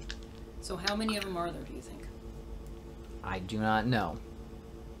 So how many of them are there? Do you think? I do not know.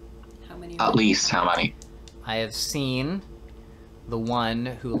 How many? At least how many? I have seen the one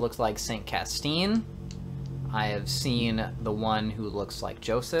who looks like St. Castine. I have seen the one who looks like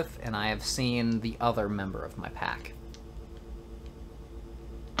Joseph, and I have seen the other member of my pack.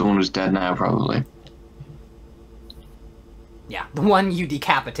 The one who's dead now, probably. Yeah, the one you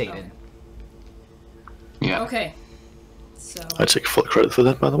decapitated. Okay. Yeah. Okay. So I take full credit for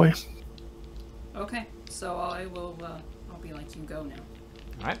that, by the way. okay. So I will. I'll be like, you go now.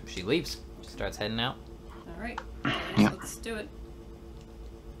 Alright, she leaves. She starts heading out. All right. Yeah. Let's do it.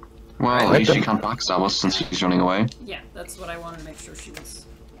 Well, at Right least she then. can't backstab us since she's running away. Yeah, that's what I wanted to make sure she was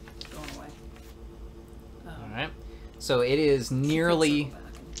going away. Alright. So it is nearly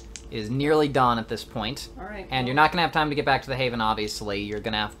dawn at this point. All right. And you're not going to have time to get back to the Haven, obviously. You're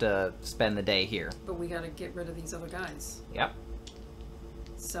going to have to spend the day here. But we got to get rid of these other guys. Yep.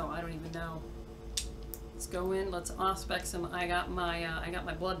 So I don't even know. Let's go in. Let's auspex them. I got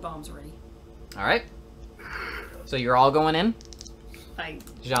my blood bombs ready. Alright. So you're all going in?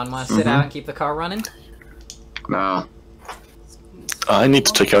 Jean wants to sit out and keep the car running? No. I need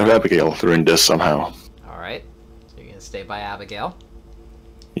to take care of Abigail during this somehow. Alright. So you're going to stay by Abigail.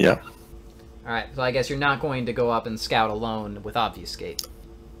 Yeah. Alright, so I guess you're not going to go up and scout alone with Obfuscate.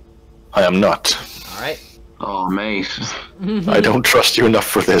 I am not. Alright. Oh, mate. I don't trust you enough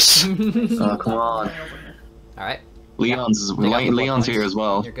for this. Oh, come on. Alright. Leon's here as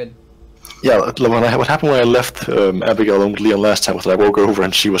well. You're good. Yeah, what happened when I left Abigail and Leon last time was that I woke over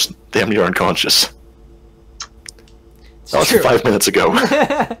and she was damn near unconscious. That was True. 5 minutes ago.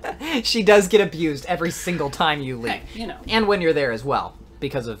 She does get abused every single time you leave. Hey, you know. And when you're there as well,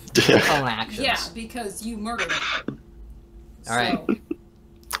 because of your own actions. Yeah, because you murdered her. Alright. So,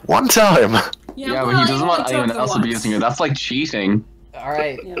 One time. Yeah, but he doesn't want anyone else abusing her. That's like cheating.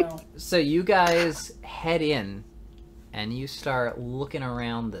 Alright. You know. So you guys head in, and you start looking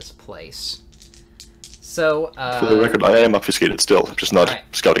around this place. So, For the record, I am obfuscated still, just not Right.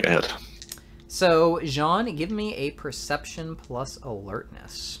 scouting ahead. So, Jean, give me a perception plus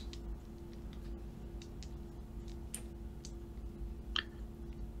alertness.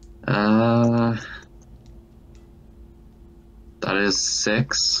 That is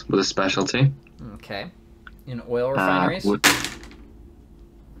 6 with a specialty. Okay. In oil refineries?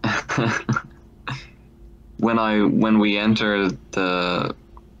 When we enter the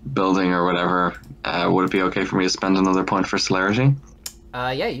building or whatever, would it be okay for me to spend another point for celerity?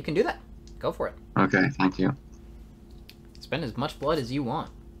 Yeah, you can do that. Go for it. Okay, thank you. Spend as much blood as you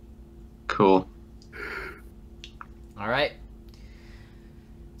want. Cool. Alright.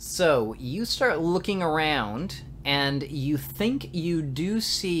 So, you start looking around, and you think you do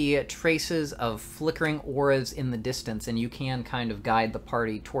see traces of flickering auras in the distance, and you can kind of guide the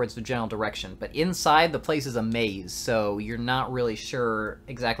party towards the general direction. But inside, the place is a maze, so you're not really sure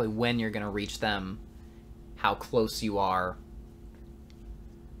exactly when you're going to reach them, how close you are.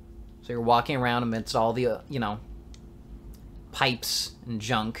 So you're walking around amidst all the, pipes and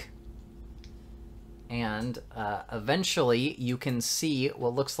junk. And eventually you can see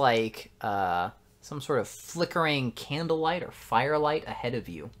what looks like some sort of flickering candlelight or firelight ahead of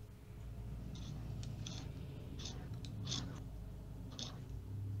you.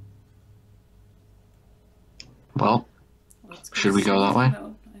 Well, should we go that way?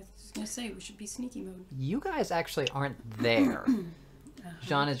 Mode. I was gonna say we should be sneaky mode. You guys actually aren't there.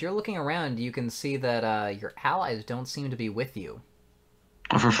 Jean, as you're looking around, you can see that your allies don't seem to be with you.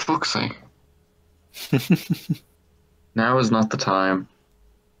 Oh, for fuck's sake. Now is not the time.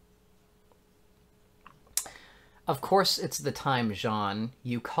 Of course it's the time, Jean.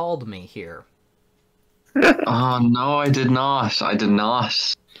 You called me here. Oh, no, I did not. I did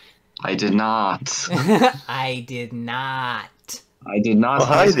not. I did not. I did not. I did not. Oh,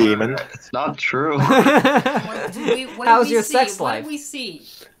 hi, demon. It's not true. What How's did we your see? sex What life? did we see?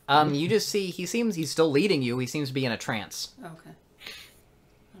 You just see, he's still leading you. He seems to be in a trance. Okay.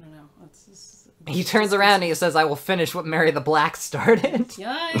 I don't know. He turns around and he says, I will finish what Mary the Black started.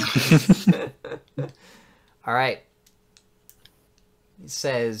 Yikes. Alright. He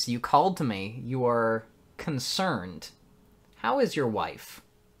says, you called to me. You are concerned. How is your wife?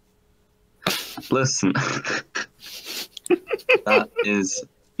 Listen. That is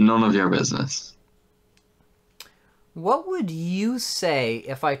none of your business. What would you say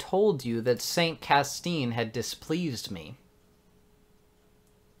if I told you that Saint Castine had displeased me?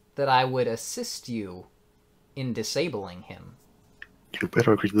 That I would assist you in disabling him? You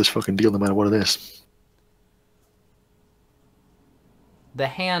better agree to this fucking deal no matter what it is. The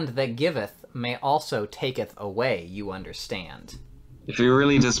hand that giveth may also taketh away, you understand. If he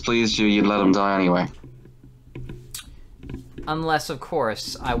really displeased you, you'd let him die anyway. Unless, of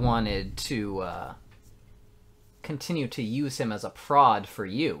course, I wanted to continue to use him as a prod for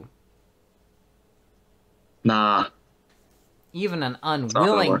you. Nah. Even an gonna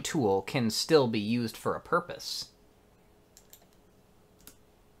unwilling work. tool can still be used for a purpose.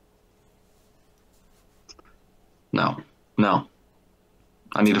 No. No.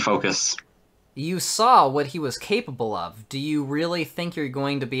 I need to focus. You saw what he was capable of. Do you really think you're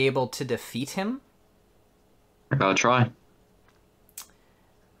going to be able to defeat him? I gotta try.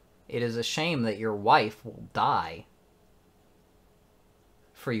 It is a shame that your wife will die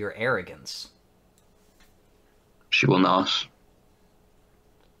for your arrogance. She will not.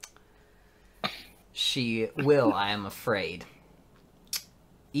 She will, I am afraid.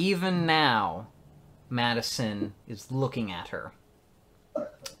 Even now, Madison is looking at her,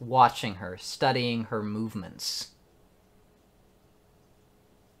 watching her, studying her movements.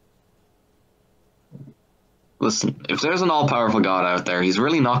 Listen, if there's an all-powerful god out there, he's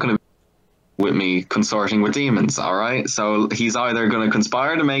really not going to be with me consorting with demons, alright? So he's either going to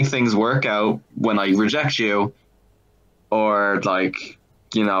conspire to make things work out when I reject you, or, like,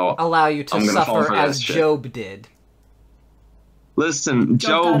 you know... Allow you to I'm gonna fall suffer for that as shit. Job did. Listen,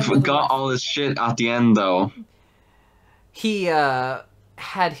 Jove Jove got all his shit at the end, though. He,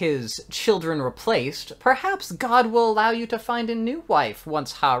 had his children replaced. Perhaps God will allow you to find a new wife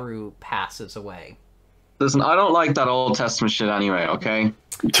once Haru passes away. Listen, I don't like that Old Testament shit anyway, okay?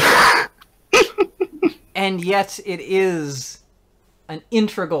 And yet it is an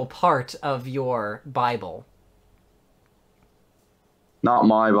integral part of your Bible. Not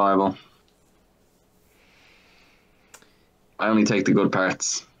my Bible. I only take the good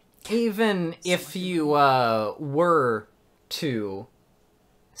parts. Even if you were to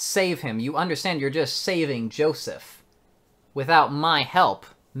save him, you understand you're just saving Joseph. Without my help,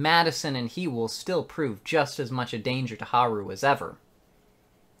 Madison and he will still prove just as much a danger to Haru as ever.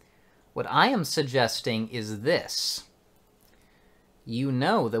 What I am suggesting is this. You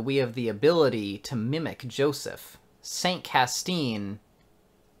know that we have the ability to mimic Joseph. Saint Castine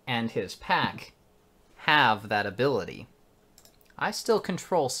and his pack have that ability. I still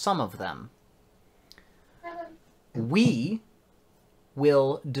control some of them. We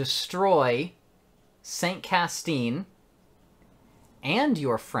will destroy Saint Castine and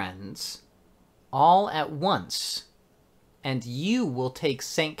your friends all at once, and you will take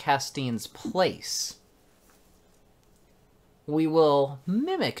Saint Castine's place. We will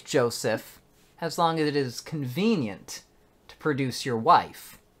mimic Joseph as long as it is convenient to produce your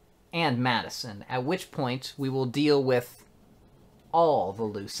wife and Madison, at which point we will deal with all the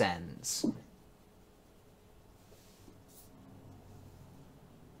loose ends.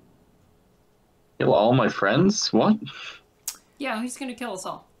 Kill all my friends? What? Yeah, he's gonna kill us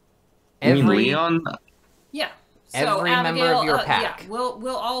all. You mean Leon? Yeah. Every member of your pack. Yeah,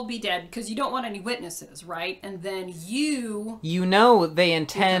 we'll all be dead because you don't want any witnesses, right? And then you... You know they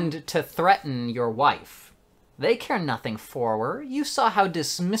intend to threaten your wife. They care nothing for her. You saw how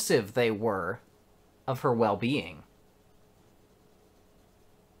dismissive they were of her well-being.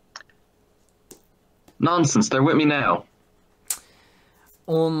 Nonsense, they're with me now.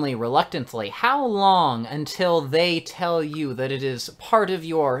 Only reluctantly. How long until they tell you that it is part of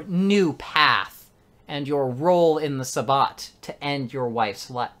your new path and your role in the Sabbat to end your wife's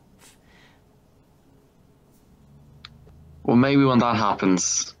life? Well, maybe when that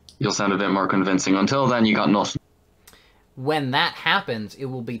happens, you'll sound a bit more convincing. Until then, you got nothing. When that happens, it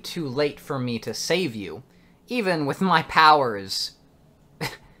will be too late for me to save you. Even with my powers,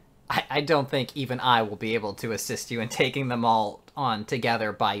 I don't think even I will be able to assist you in taking them all on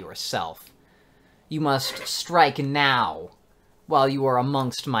together by yourself. You must strike now, while you are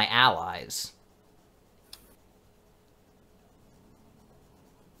amongst my allies.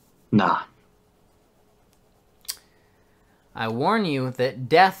 Nah. I warn you that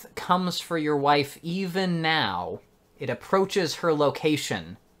death comes for your wife even now. It approaches her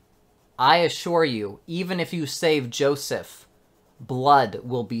location. I assure you, even if you save Joseph, blood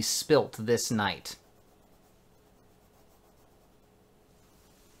will be spilt this night.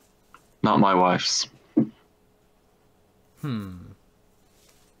 Not my wife's.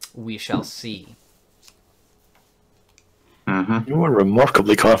 We shall see. Mm-hmm. You are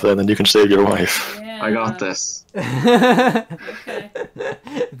remarkably confident that you can save your wife. Yeah. I got this. Okay.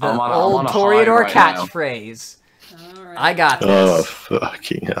 The I'm old on a Toreador high right now. catchphrase. All right. I got Oh, this.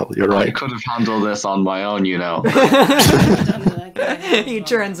 fucking hell. You're I right. could have handled this on my own, you know. He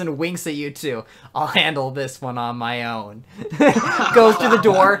turns and winks at you too. I'll handle this one on my own. Goes to the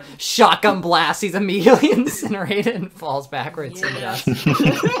door, shotgun blast, he's immediately incinerated and falls backwards in Yes. dust.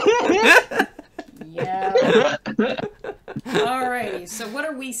 Yeah. Alrighty, so what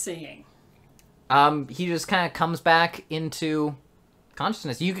are we seeing? He just kind of comes back into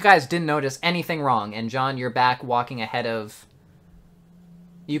consciousness. You guys didn't notice anything wrong, and John, you're back walking ahead of...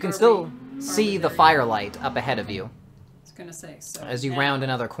 You can still see the firelight up ahead of you I was gonna say, so as you now round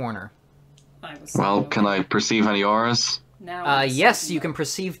another corner. I was Well, saying, can I perceive any auras? now I'm Yes, saying you no. can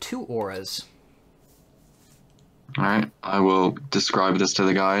perceive 2 auras. Alright, I will describe this to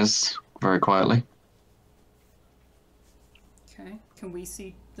the guys very quietly. Okay, can we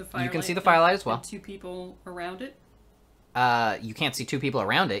see the firelight? You can see the firelight as well. And 2 people around it? You can't see 2 people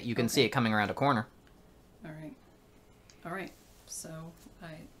around it. You can see it coming around a corner. Alright. Alright, so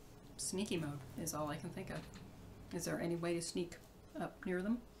sneaky mode is all I can think of. Is there any way to sneak up near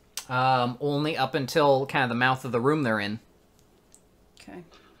them? Only up until kind of the mouth of the room they're in. Okay.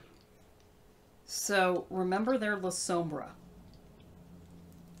 So, remember they're La Sombra.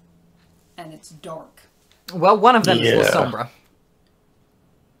 And it's dark. Well, one of them is La Yeah. Sombra.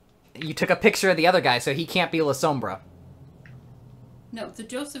 You took a picture of the other guy, so he can't be La Sombra. No, the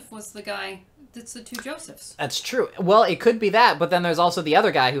Joseph was the guy. That's the 2 Josephs. That's true. Well, it could be that, but then there's also the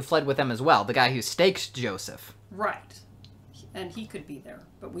other guy who fled with them as well. The guy who staked Joseph. Right. and he could be there,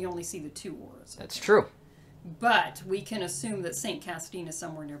 but we only see the 2 auras. That's true. But we can assume that Saint Castine is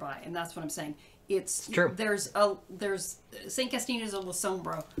somewhere nearby, and that's what I'm saying. It's true. There's Saint Castine is a La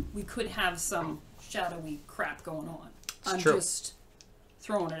Sombra. We could have some shadowy crap going on. I'm true. just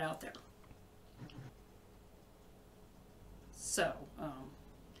throwing it out there. So,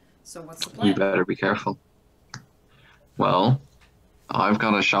 so what's the plan? You better be careful. Well, I've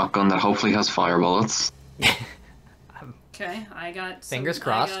got a shotgun that hopefully has fire bullets. Okay, I got Fingers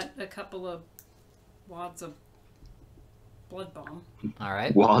crossed. I got a couple of wads of blood bomb. All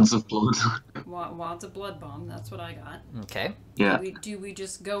right. Wads of blood. Wads of blood bomb. That's what I got. Okay. Yeah. Do we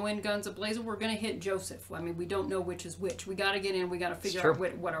just go in guns a-blazing? We're going to hit Joseph. I mean, we don't know which is which. We got to get in. We got to figure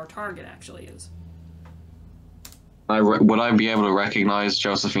out what our target actually is. Would I be able to recognize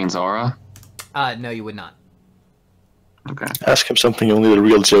Josephine's aura? No, you would not. Okay. Ask him something only the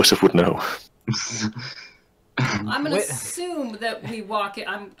real Joseph would know. I'm going to assume that we walk in.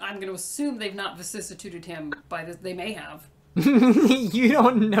 I'm going to assume they've not vicissituted him by this. They may have. You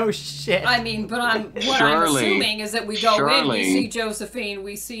don't know shit. I mean, but I'm assuming is that we go in, we see Josephine,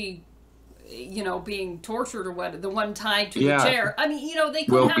 we see, you know, being tortured or what, the one tied to the chair. I mean, you know, they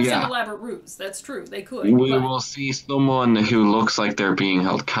could have some elaborate ruse. That's true. They could. We will see someone who looks like they're being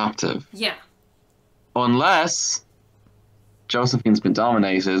held captive. Yeah. Unless Josephine's been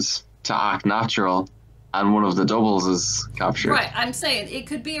dominated to act natural and one of the doubles is captured. Right, I'm saying it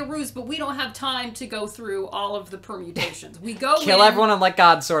could be a ruse, but we don't have time to go through all of the permutations. We go Kill everyone and let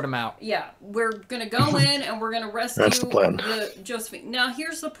God sort them out. Yeah, we're going to go in and we're going to rescue That's the plan. the Josephine. Now,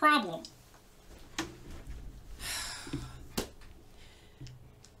 here's the problem.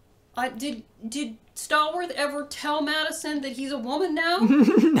 Did Stallworth ever tell Madison that he's a woman now?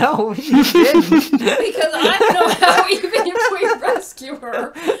 No, he didn't. Because I don't know how, even if we rescue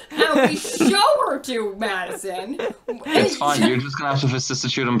her, how we show her to Madison. It's fine, you're just going to have to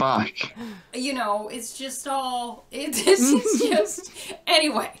vicissitude him back. You know, it's just all... It's just...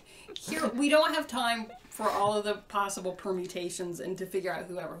 Anyway, here, we don't have time for all of the possible permutations and to figure out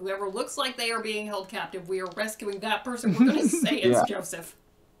whoever looks like they are being held captive, we are rescuing that person. We're going to say it's Joseph.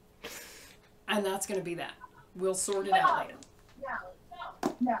 And that's going to be that. We'll sort it out later.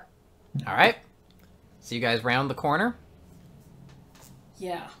 All right. So you guys round the corner?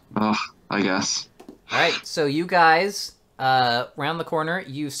 Yeah. Oh, I guess. All right. So you guys round the corner.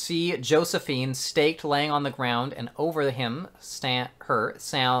 You see Josephine staked, laying on the ground, and over him stands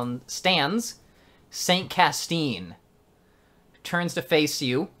Saint Castine. Turns to face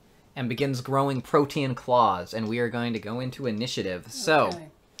you and begins growing protean claws, and we are going to go into initiative. So... Okay.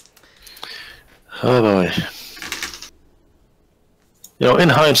 Oh boy. You know, in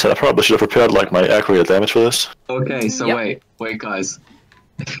hindsight, I probably should have prepared like my accurate damage for this. Okay, so Yep. wait, guys.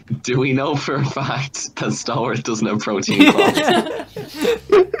 Do we know for a fact that Stallworth doesn't have protein claws?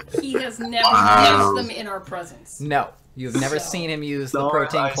 He has never used them in our presence. No. You've never seen him use the No,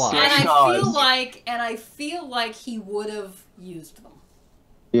 protein I claw. swear. And God. I feel like he would have used them.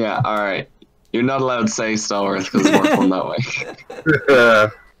 Yeah, alright. You're not allowed to say Stallworth because it's more fun that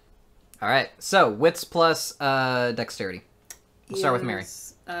way. All right. So wits plus dexterity. We'll start with Mary.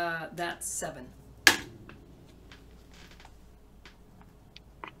 That's 7.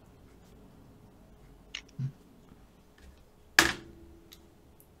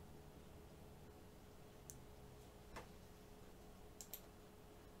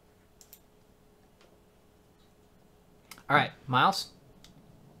 All right, Miles.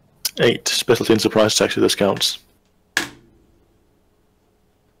 8. Specialty and surprise attacks with discounts.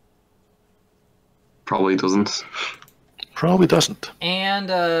 Probably doesn't. Probably doesn't. And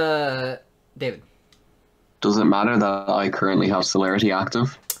David. Does it matter that I currently have celerity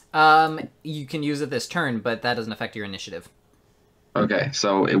active? You can use it this turn, but that doesn't affect your initiative. Okay,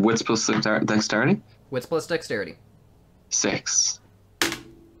 so it wits plus dexterity? Wits plus dexterity. 6.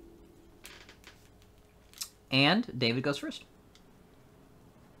 And David goes first.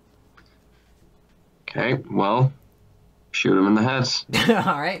 Okay, well, shoot him in the head.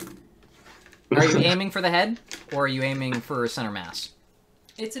 All right. Are you aiming for the head, or are you aiming for center mass?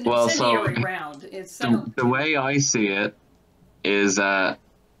 It's an Well, incendiary round. It's The way I see it is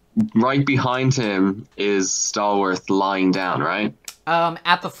right behind him is Stallworth lying down, right?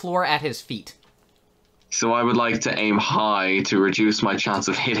 At the floor at his feet. So I would like to aim high to reduce my chance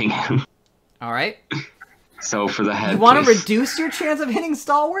of hitting him. All right. So for the head, You want to please. reduce your chance of hitting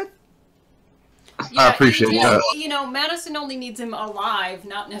Stallworth? Yeah, I appreciate that. You know, Madison only needs him alive,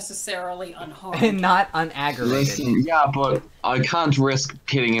 not necessarily unharmed. And not unaggravated. Listen, yeah, but I can't risk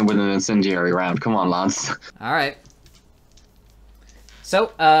hitting him with an incendiary round. Come on, Lance. All right.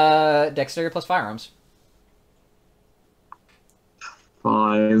 So, dexterity plus firearms.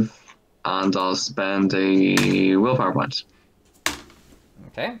 5, and I'll spend a willpower point.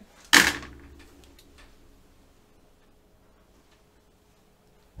 Okay.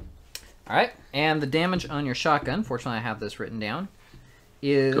 Alright, and the damage on your shotgun, fortunately I have this written down,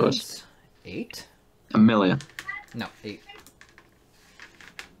 is Good. 8? 1,000,000. No, 8.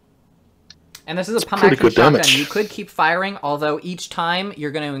 And this is a pump pretty action good shotgun. damage. You could keep firing, although each time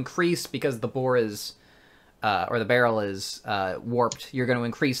you're going to increase, because the bore is, or the barrel is warped, you're going to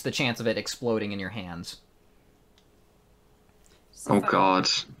increase the chance of it exploding in your hands. So Oh if I- god.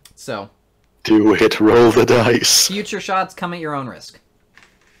 So, Do it. Roll the dice. future shots come at your own risk.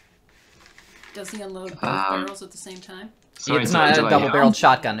 Does he unload both barrels at the same time? Sorry, It's so not did a I double-barreled hit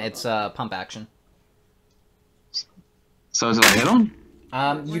shotgun, it's pump action. him? So did I hit him? You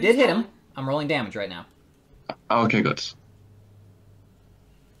Where's did hit that? him. I'm rolling damage right now. Okay, good.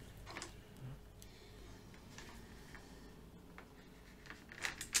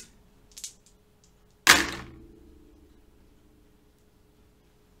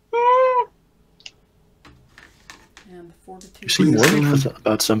 And the fortitude. You seem worried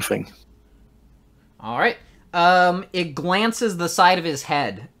about something. Alright. It glances the side of his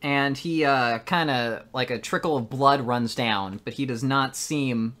head, and he, kind of, like a trickle of blood runs down, but he does not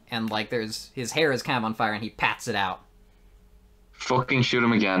seem, and, like, his hair is kind of on fire, and he pats it out. Fucking shoot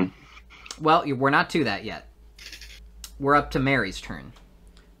him again. Well, we're not to that yet. We're up to Mary's turn.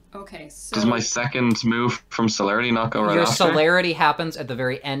 Okay, so Does my second move from celerity not go right Your after? celerity happens at the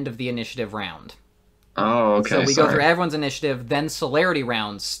very end of the initiative round. Oh, okay, So we sorry. go through everyone's initiative, then celerity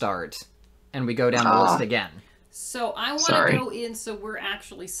rounds start, and we go down the list again. So I want to Sorry. go in so we're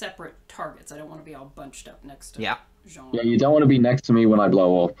actually separate targets. I don't want to be all bunched up next to Yeah. Jean. Yeah, you don't want to be next to me when I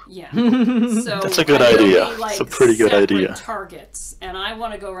blow up. Yeah. So That's a good I will idea. be, like, It's a pretty good separate idea. Targets, and I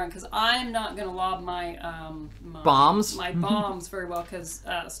want to go around because I'm not going to lob my Bombs? my bombs very well because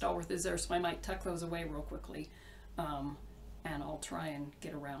Stallworth is there, so I might tuck those away real quickly, and I'll try and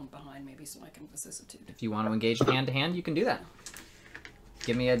get around behind maybe so I can vicissitude. If you want to engage hand-to-hand, you can do that.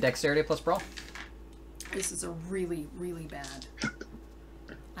 Give me a dexterity plus brawl. This is a really, really bad.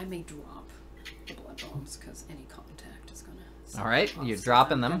 I may drop the blood bombs because any contact is gonna. All right, off, you're so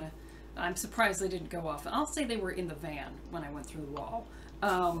dropping them. I'm surprised they didn't go off. I'll say they were in the van when I went through the wall.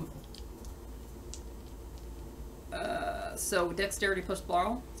 So dexterity plus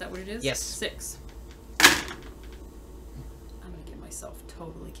brawl, is that what it is? Yes. 6. I'm gonna get myself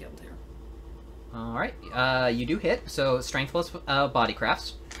totally killed here. All right, you do hit, so strength plus body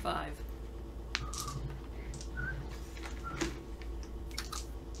crafts. 5.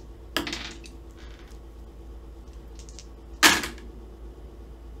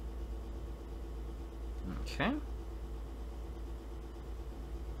 Okay.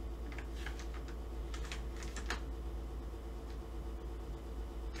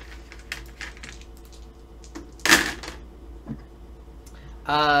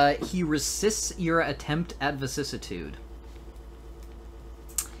 He resists your attempt at vicissitude.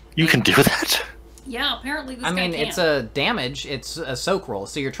 You can do that? Yeah, apparently this I guy mean, can. it's a damage, it's a soak roll,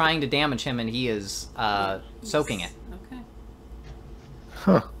 so you're trying to damage him and he is, soaking it. Okay.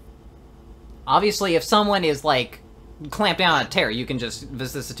 Huh. Obviously, if someone is, like, clamped down on a tear, you can just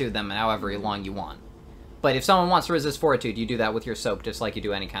vicissitude them however long you want. But if someone wants to resist fortitude, you do that with your soak, just like you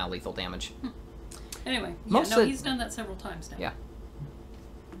do any kind of lethal damage. Anyway, yeah, Most no, of- he's done that several times now. Yeah.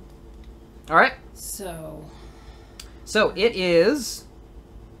 Alright, So, so it is...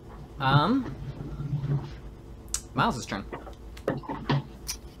 Miles' turn.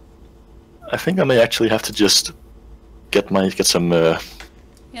 I think I may actually have to just get some.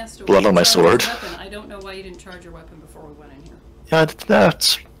 he has to Blood on my charge his sword. weapon. I don't know why you didn't charge your weapon before we went in here. Yeah,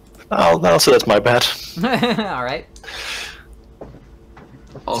 that's. I'll say that's my bad. Alright.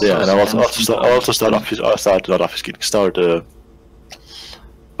 Also, Yeah, and I'll also start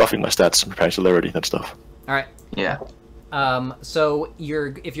buffing my stats and preparing celerity and stuff. Alright. Yeah. So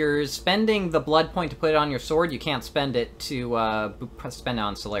if you're spending the blood point to put it on your sword, you can't spend it to spend it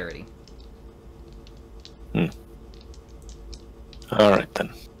on celerity. Alright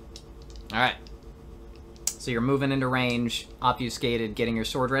then. Alright. So you're moving into range, obfuscated, getting your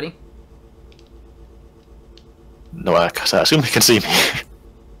sword ready? No, I assume they can see me.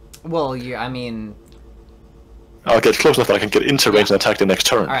 Well, I mean... I'll get close enough that I can get into range and attack the next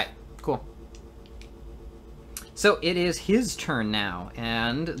turn. Alright, cool. So it is his turn now,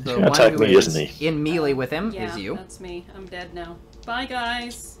 and the gonna one attack who me, is isn't he? in melee with him Yeah, is you. that's me. I'm dead now. Bye,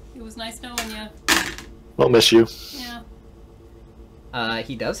 guys. It was nice knowing you. We'll miss you. Yeah,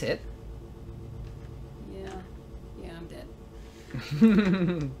 He does hit. yeah, I'm dead.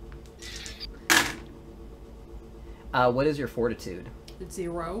 What is your fortitude?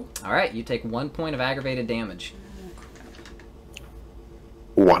 0. All right, you take 1 point of aggravated damage.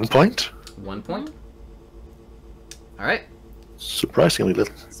 1 point? 1 point. All right. Surprisingly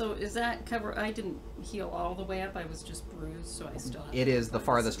little. So is that cover? I didn't heal all the way up. I was just bruised, so I still have. It is the That's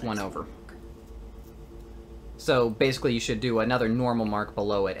farthest the one next over. So basically, you should do another normal mark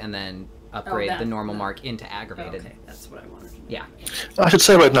below it, and then upgrade that- the normal that. mark into aggravated. Okay, that's what I wanted to know. Yeah. I should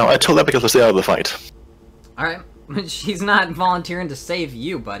say right now, I told Abigail to stay out of the fight. All right. She's not volunteering to save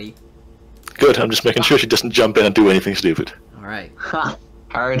you, buddy. Good, I'm just making sure she doesn't jump in and do anything stupid. All right. Ha!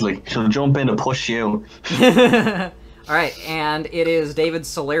 Hardly. She'll jump in to push you. All right, and it is David's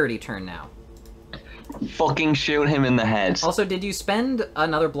celerity turn now. Fucking shoot him in the head. Also, did you spend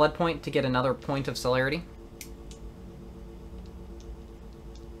another blood point to get another point of celerity?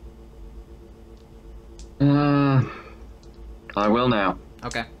 I will now.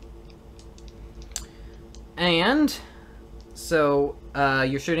 Okay. And so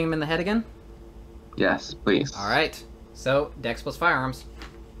you're shooting him in the head again? Yes, please. All right. So Dex plus firearms.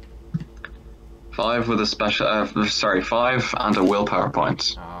 5 with a special. 5 and a willpower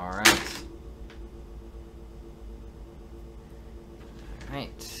point. All right. All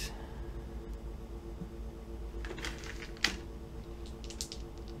right.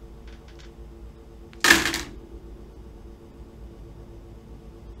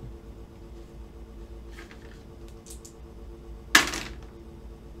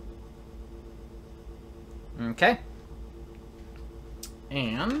 Okay.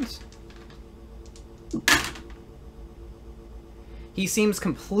 And he seems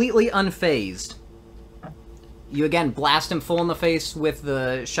completely unfazed. You again blast him full in the face with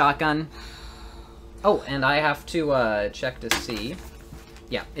the shotgun. Oh, and I have to check to see.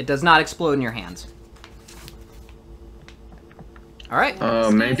 Yeah, it does not explode in your hands. All right.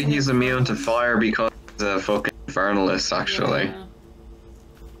 Maybe he's immune to fire because he's a fucking infernalist, actually. Yeah.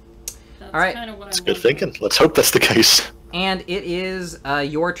 That's All right. Kind of what That's I'm good wondering. thinking. Let's hope that's the case. And it is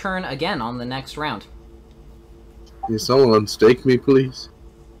your turn again on the next round. Can someone unstake me, please?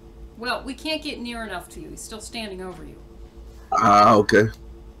 Well, we can't get near enough to you. He's still standing over you. Ah, okay.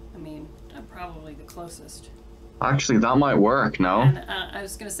 I mean, I'm probably the closest. Actually, that might work, no? And I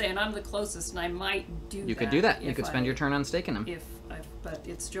was gonna say, and I'm the closest, and I might do that. You could do that. You if could spend I- your turn on staking him. But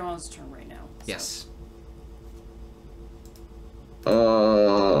it's John's turn right now. so- Yes.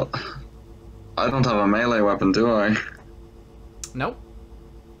 I don't have a melee weapon, do I? Nope.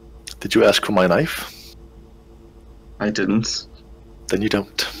 Did you ask for my knife? I didn't. Then you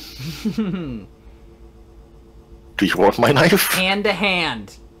don't. Do you want my knife? Hand to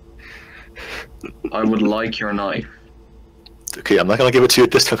hand. I would like your knife. Okay, I'm not gonna give it to you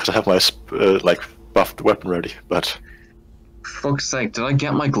this time because I have my buffed weapon ready. But Fuck's sake, did I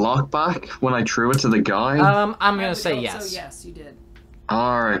get my Glock back when I threw it to the guy? I'm I gonna would say hope yes. So yes, you did.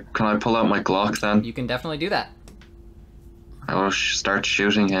 Alright, can I pull out my Glock then? You can definitely do that. I will start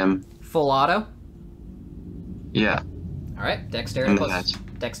shooting him. Full auto. Yeah, All right. Dexterity in the plus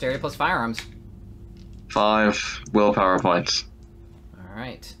head. dexterity plus firearms. 5 willpower points. All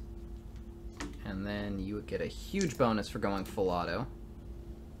right. And then you would get a huge bonus for going full auto.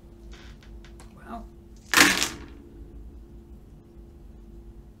 Wow.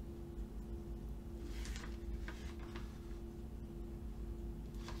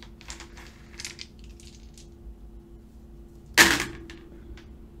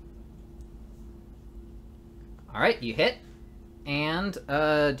 All right, you hit. And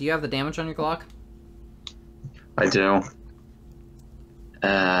do you have the damage on your Glock? I do.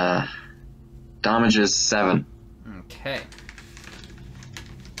 Damage is 7. Okay.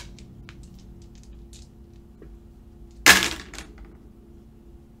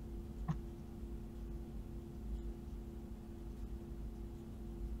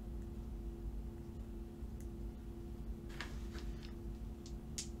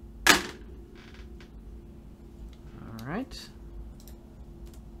 All right.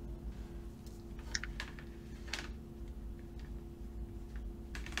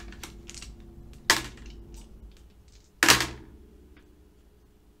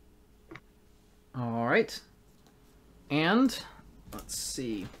 All right. And let's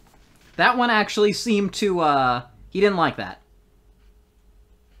see. That one actually seemed to he didn't like that.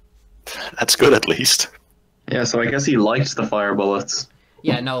 that's good at least. Yeah, so I guess he liked the fire bullets.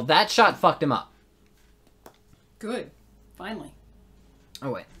 Yeah, no, that shot fucked him up. Good. Finally.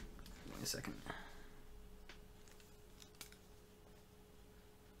 Oh wait. Give me a second.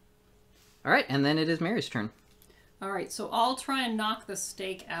 All right, and then it is Mary's turn. All right, so I'll try and knock the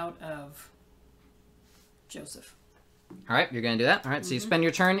stake out of Joseph. All right, you're gonna do that. All right, so you spend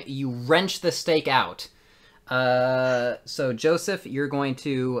your turn. You wrench the stake out. So Joseph, you're going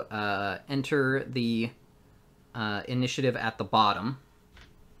to enter the initiative at the bottom.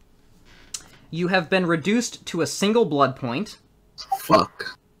 You have been reduced to a single blood point.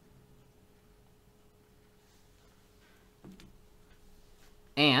 Fuck.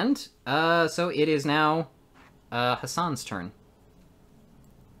 And so it is now Hassan's turn.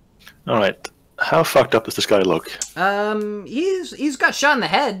 All right. How fucked up does this guy look? He's got shot in the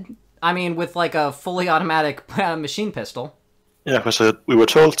head. I mean, with like a fully automatic machine pistol. Yeah, because we were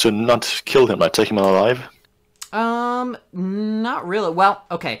told to not kill him, like take him alive. Not really. Well,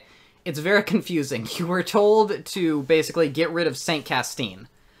 okay. It's very confusing. You were told to basically get rid of Saint Castine.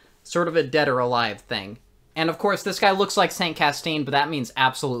 Sort of a dead or alive thing. And of course, this guy looks like Saint Castine, but that means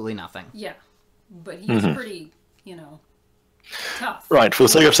absolutely nothing. Yeah. But he's pretty, you know, tough. Right, for the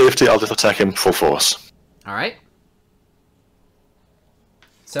sake of safety, I'll just attack him full force. Alright.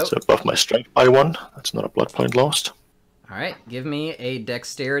 So Buff my strength by 1. That's not a blood point lost. Alright, give me a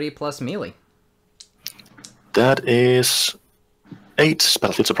dexterity plus melee. That is 8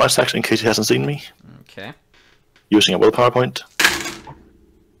 battlefield surprise action in case he hasn't seen me. Okay. Using a willpower point.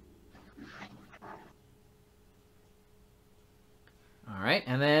 Alright,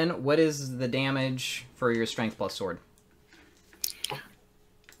 and then what is the damage for your strength plus sword?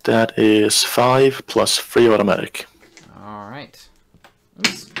 That is 5 plus 3 automatic. Alright.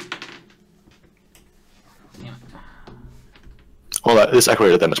 Oops. Damn it. All that is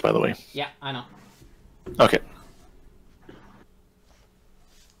accurate damage, by the way. Yeah, I know. Okay.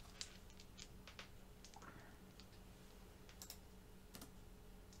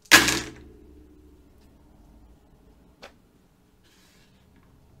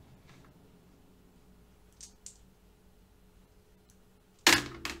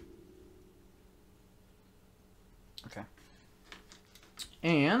 Okay.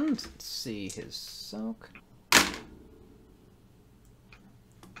 And, let's see, his soak.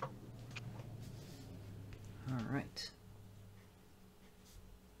 Alright.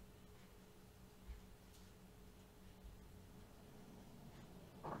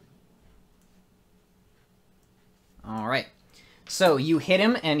 Alright. So, you hit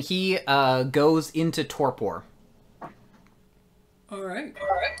him, and he goes into torpor. Alright.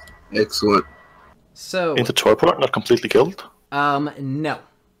 Excellent. So, Into torpor, not completely killed. no.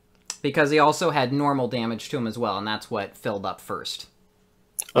 Because he also had normal damage to him as well, and that's what filled up first.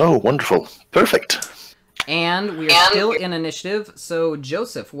 Oh, wonderful. Perfect. And we are still in initiative, so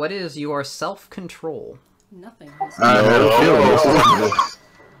Joseph, what is your self-control? Nothing. I had a feeling.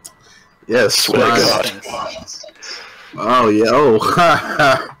 Yes, Swear to right. God. Oh yeah.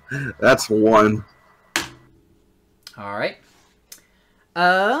 Oh, that's one. Alright.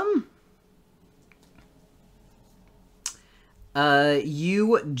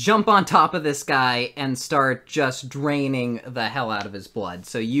 You jump on top of this guy and start just draining the hell out of his blood.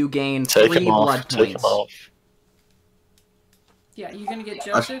 So you gain Take 3 him off. blood Take him points. off. Yeah, you're gonna get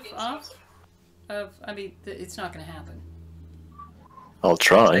Joseph off? I mean, it's not gonna happen. I'll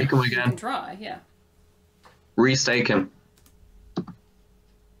try. Take him You can again. try, yeah. Restake him.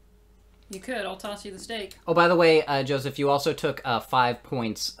 You could. I'll toss you the stake. Oh, by the way, Joseph, you also took 5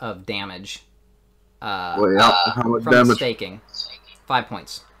 points of damage. Wait, how much from damage? staking. 5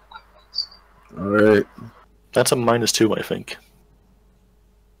 points. All right. That's a -2, I think.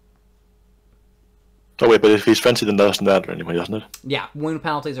 Oh wait, but if he's frenzied, then that doesn't matter anyway, doesn't it? Yeah, wound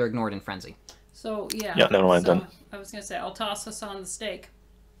penalties are ignored in frenzy. So, yeah. Yeah, never mind then. I was gonna say, I'll toss Hassan the stake.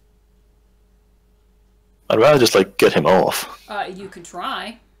 I'd rather just like get him off. You can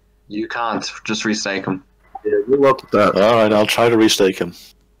try. You can't. Just restake him. Yeah, good luck with that. All right, I'll try to restake him.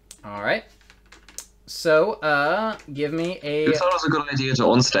 All right. So, give me a You thought it was a good idea to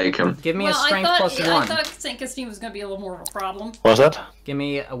unstake him. give me well, a strength I plus thought, 1. I thought St. Castine was gonna be a little more of a problem. What's that? Give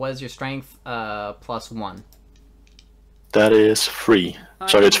me what is your strength plus 1. That is 3.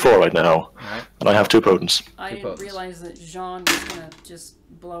 Sorry, it's 4 right now. Alright. And I have 2 potents. I Two didn't potents. realize that Jean was gonna just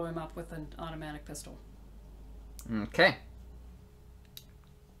blow him up with an automatic pistol. Okay.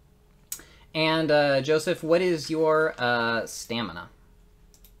 And Joseph, what is your stamina?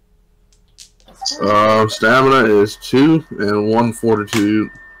 Stamina is 2 and 1 fortitude.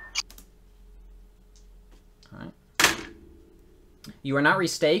 Alright. You are not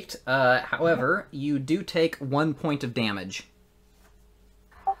restaked. However, you do take 1 point of damage.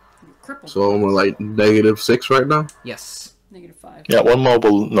 You're crippled. So I'm like -6 right now. Yes. -5. Yeah, 1 more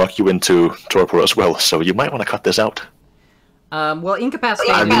will knock you into torpor as well, so you might want to cut this out. Well,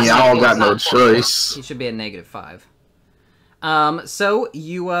 incapacitated. I mean, y'all got no choice. He should be at -5. So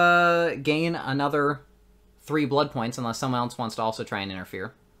you gain another 3 blood points, unless someone else wants to also try and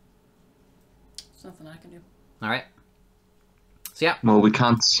interfere. There's nothing I can do. All right. So yeah, Well, we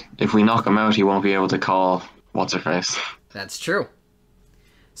can't. If we knock him out, he won't be able to call what's her face. that's true.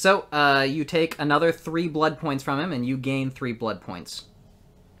 So you take another 3 blood points from him, and you gain 3 blood points.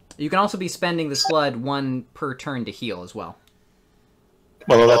 You can also be spending this blood 1 per turn to heal as well.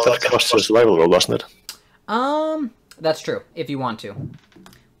 Well, that costs a survival roll, doesn't it? That's true, if you want to.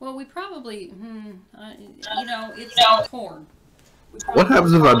 Well, we probably, it's corn. What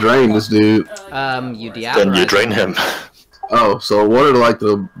happens if I drain this dude? You deactivate. Then you drain him. Oh, so what are like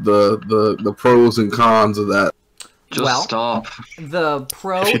the pros and cons of that? Just stop. The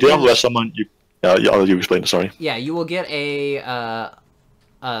pro. If you deal with someone, you explain. Sorry. Yeah, you will get a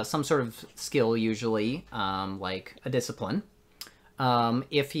some sort of skill usually, like a discipline.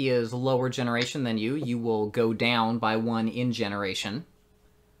 If he is lower generation than you, you will go down by 1 in generation.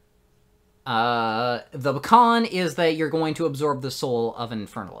 The con is that you're going to absorb the soul of an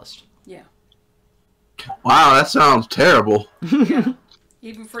infernalist. Yeah. Wow, that sounds terrible. Yeah.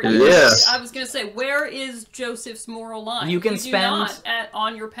 Even for you. Yeah. I was going to say, where is Joseph's moral line? You can spend...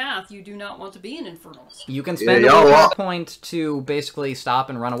 on your path, you do not want to be an infernalist. You can spend a willpower point to basically stop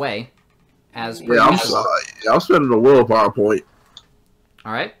and run away. As per usual. I'm spending a willpower point.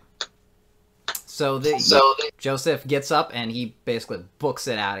 Alright. So Joseph gets up and he basically books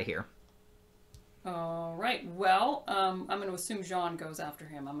it out of here. All right. Well, I'm going to assume Jean goes after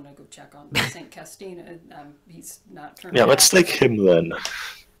him. I'm going to go check on Saint Castine. He's not turning. Yeah, let's take him then.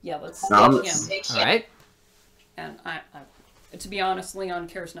 Yeah, let's take him. All right. And I, to be honest, Leon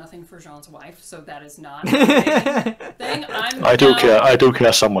cares nothing for Jean's wife, so that is not a thing. I do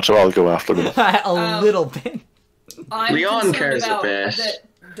care so much, so I'll go after them. A little bit. I'm Leon cares about a bit.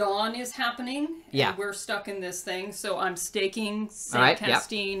 that dawn is happening. Yeah. And we're stuck in this thing, so I'm staking Saint All right,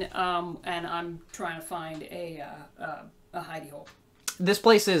 Castine, and I'm trying to find a hidey hole. This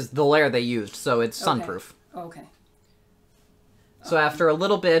place is the lair they used, so it's sunproof. Okay. So after a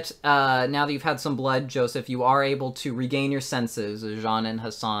little bit, now that you've had some blood, Joseph, you are able to regain your senses as Jean and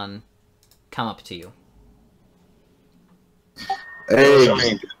Hassan come up to you.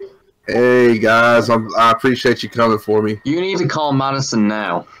 Hey guys, I appreciate you coming for me. You need to call Madison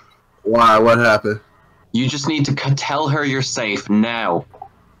now. Why? What happened? You just need to tell her you're safe now.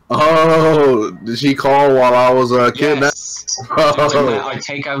 Oh, did she call while I was kidnapped? Yes. Oh. I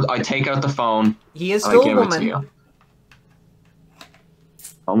take out the phone. He is still a give it to woman. you.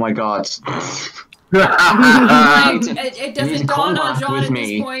 Oh my god. It doesn't dawn on John at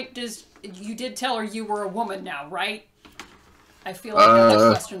this point. You did tell her you were a woman now, right? I feel like that's a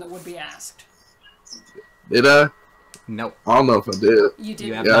question that would be asked. Did I? Nope. I don't know if I did. You did.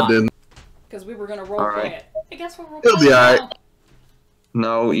 You have Yeah, not. I didn't. Because we were going to roleplay it. Hey, guess what? It'll be alright.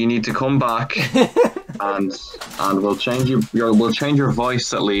 No, you need to come back, and we'll change we'll change your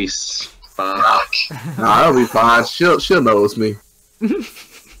voice at least. Back. Nah, it'll be fine. She'll know it's me.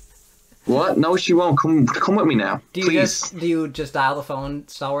 What? No, she won't. Come with me now, Do please. you just dial the phone,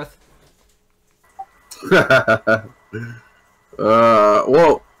 Stallworth?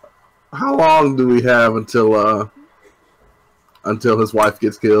 Well, how long do we have until his wife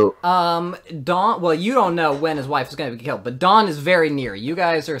gets killed? Dawn. Well, you don't know when his wife is going to be killed, but dawn is very near. You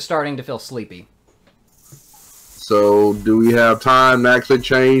guys are starting to feel sleepy. So, do we have time to actually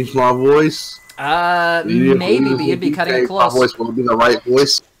change my voice? Maybe, but you'd be cutting it close. My voice will be the right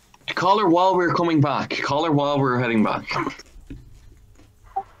voice. Call her while we're coming back. Call her while we're heading back.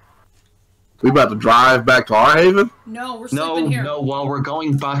 We about to drive back to our haven? No, we're sleeping here. No, while we're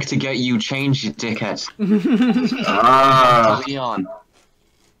going back to get you changed, you dickhead. Leon.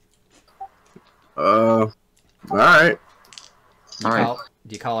 Alright.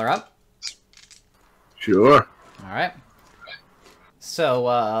 Do you call her up? Sure. Alright.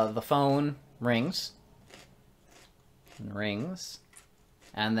 So, the phone rings.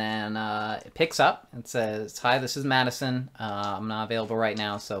 And then it picks up and says, "Hi, this is Madison. I'm not available right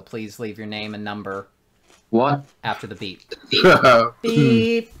now, so please leave your name and number." What? After the beep.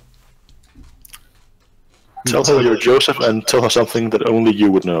 Beep. Tell her you're Joseph and tell her something that only you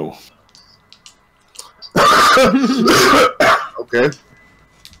would know. Okay.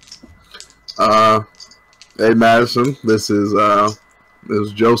 Hey Madison, this is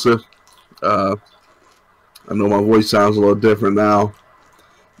Joseph. I know my voice sounds a little different now.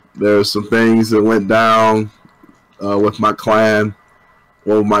 There's some things that went down with my clan,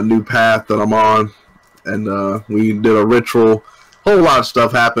 or my new path that I'm on, and we did a ritual. Whole lot of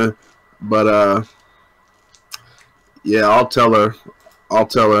stuff happened, but yeah, I'll tell her.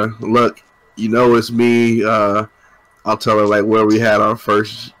 Look, you know it's me. I'll tell her like where we had our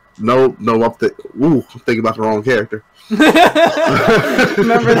first No, I'm thinking about the wrong character.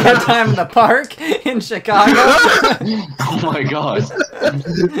 Remember that time in the park in Chicago? Oh my god.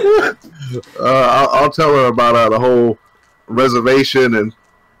 I'll tell her about the whole reservation and,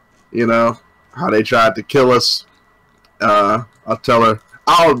 you know, how they tried to kill us. I'll tell her.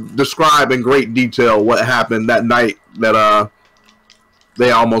 I'll describe in great detail what happened that night that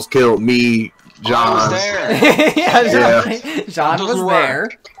they almost killed me, John. I was there. Yeah, John That was doesn't there.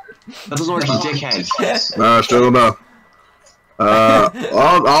 work. That doesn't work, you dickhead. Still enough.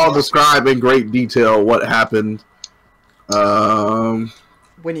 I'll describe in great detail what happened.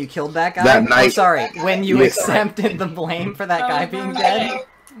 When you killed that guy? That night. Oh, sorry. When you Yeah. accepted the blame for that guy being dead? Okay.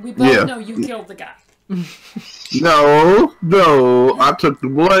 We both Yeah. know you killed the guy. No, I took the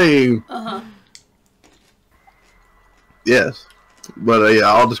blame. Uh-huh. Yes, but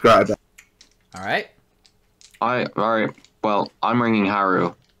yeah, I'll describe that. Alright. Alright, well, I'm ringing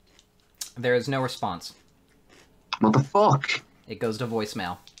Haru. There is no response. What the fuck? It goes to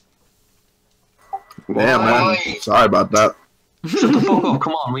voicemail. Damn, man. Why? Sorry about that. Shut the fuck up,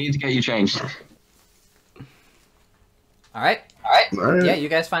 come on, we need to get you changed. Alright. All right. Yeah, you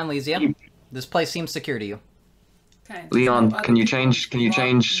guys find Lysia. This place seems secure to you. Okay. Leon, So, can you people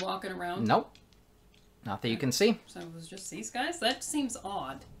change- walking around? Nope. Not that you can see. So it was just these guys? That seems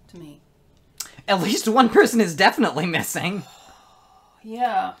odd to me. At least one person is definitely missing.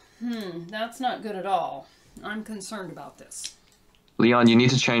 Yeah. That's not good at all. I'm concerned about this. Leon, you need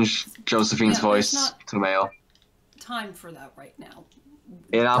to change Josephine's Yeah, voice it's not- to male. Time for that right now.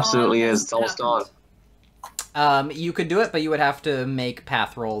 It absolutely Dawn is, it's almost dawn. happened. You could do it, but you would have to make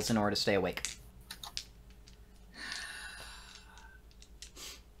path rolls in order to stay awake.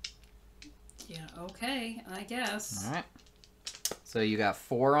 Yeah, okay, I guess. Alright. So you got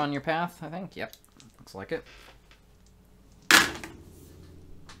 4 on your path, I think? Yep. Looks like it.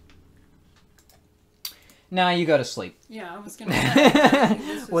 Now you go to sleep. Yeah, I was gonna say.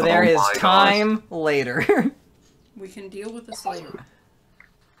 This Well, is- there Oh is my God. time later. We can deal with this later.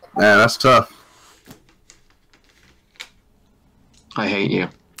 Man, that's tough. I hate you.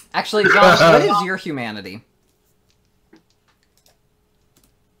 Actually, John, what is your humanity?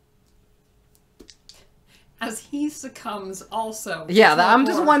 As he succumbs also. Yeah, to I'm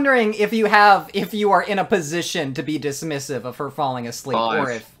just horror. wondering if you are in a position to be dismissive of her falling asleep, or 5.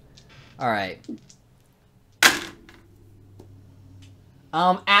 if... Alright.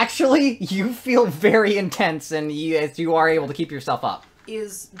 Actually, you feel very intense, and you are able to keep yourself up.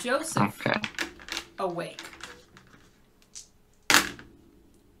 Is Joseph Okay. awake?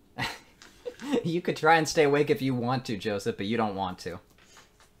 You could try and stay awake if you want to, Joseph, but you don't want to.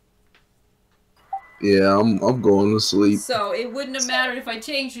 Yeah, I'm going to sleep. So it wouldn't have mattered if I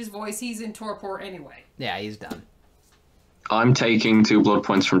changed his voice. He's in torpor anyway. Yeah, he's done. I'm taking 2 blood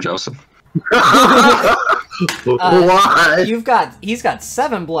points from Joseph. Why? He's got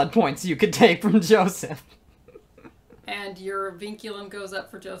 7 blood points you could take from Joseph. And your vinculum goes up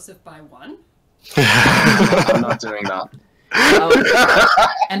for Joseph by 1. I'm not doing that.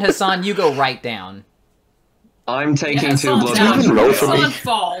 And Hassan, you go right down. I'm taking Yeah, 2 Hassan's blood down. points from Roll for Joseph. me. Hassan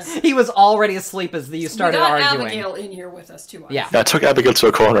falls. He was already asleep as you started we got arguing. Abigail in here with us too. Yeah. I took Abigail to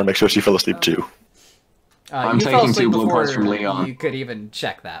a corner and make sure she fell asleep too. I'm you fell taking asleep 2 blood before points from Leon. You could even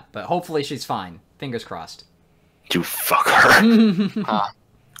check that, but hopefully she's fine. Fingers crossed. You fucker.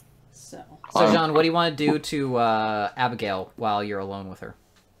 So So, John, what do you want to do to Abigail while you're alone with her?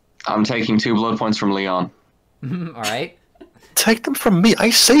 I'm taking 2 blood points from Leon. Alright. Take them from me. I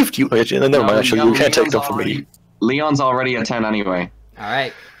saved you. Never mind, actually, you can't take them from me. Leon's already at 10 anyway.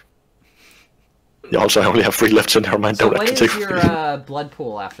 Alright. Yeah, also, I only have 3 left, so never mind. So Don't what have to is take your from me. blood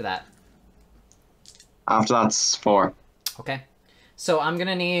pool after that? After that's 4. Okay. So I'm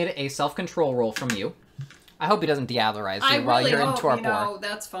gonna need a self-control roll from you. I hope he doesn't deatherize I you while really you're in hope, torpor. you know,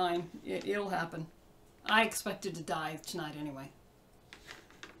 that's fine. It'll happen. I expected to die tonight anyway.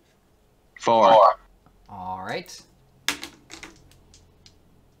 4. Alright.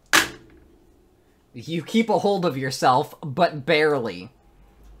 You keep a hold of yourself, but barely.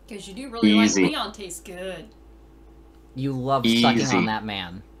 Because you do really Easy. like Leon tastes good. You love sucking Easy. on that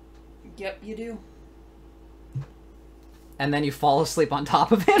man. Yep, you do. And then you fall asleep on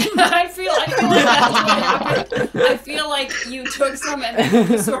top of him? I feel like that's what happened. I feel like you took some and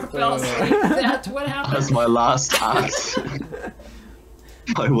then you sort of fell asleep. That's what happened. That's my last act.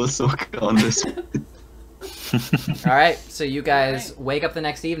 I will suck on this. Alright, so you guys Alright. wake up the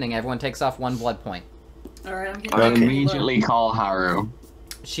next evening. Everyone takes off 1 blood point. Alright, I'm getting I back to the immediately call Haru.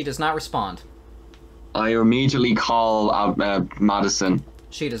 She does not respond. I immediately call Madison.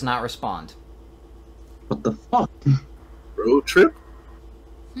 She does not respond. What the fuck? Road trip?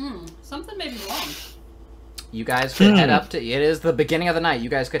 Something may be wrong. You guys could head up to... It is the beginning of the night. You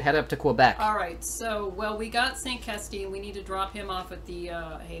guys could head up to Quebec. Alright, so, well, we got St. Castine. We need to drop him off at the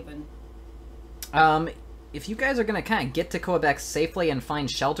Haven. If you guys are going to kind of get to Quebec safely and find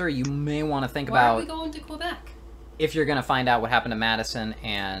shelter, you may want to think Why about... are we going to Quebec? If you're going to find out what happened to Madison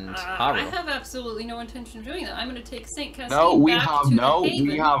and Haru. I have absolutely no intention of doing that. I'm going to take St. Castine No, we back have to no. the Haven.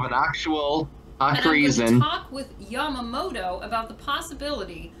 We have an actual And I'm going reason. to talk with Yamamoto about the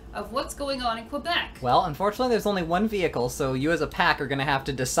possibility of what's going on in Quebec. Well, unfortunately, there's only one vehicle, so you as a pack are going to have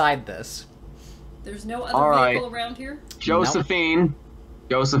to decide this. There's no other All vehicle right. around here? Josephine,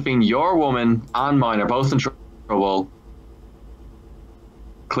 your woman and mine are both in trouble.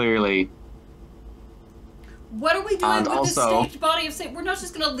 Clearly. What are we doing And with also- the staked body of Saint? We're not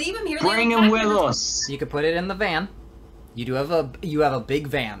just going to leave him here. Bring him with us. You could put it in the van. You do have a big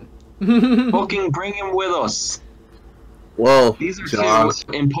van. Fucking bring him with us. Well, These are John,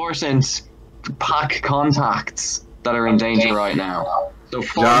 two important pack contacts that are in danger right now. So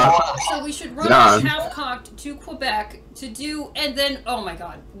fuck John. off. So we should run John. half-cocked to Quebec to do, and then, oh my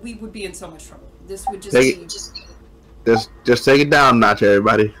god, we would be in so much trouble. This would just Take be... just take it down a notch,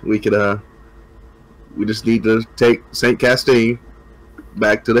 everybody. We could we just need to take St. Castine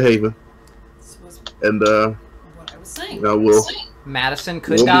back to the Haven, This was and what I was saying. we'll Madison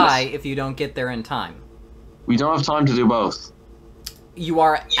could We'll be- die if you don't get there in time. We don't have time to do both. You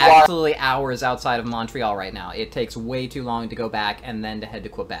are absolutely hours outside of Montreal right now. It takes way too long to go back and then to head to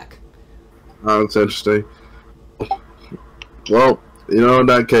Quebec. Oh, that's interesting. Well, in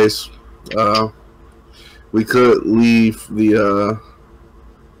that case, we could leave the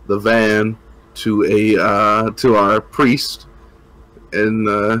van to our priest,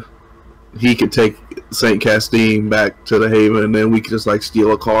 and he could take St. Castine back to the Haven, and then we could just like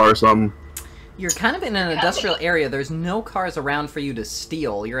steal a car or something. You're kind of in an industrial area. There's no cars around for you to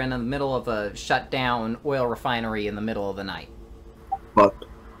steal. You're in the middle of a shut-down oil refinery in the middle of the night. But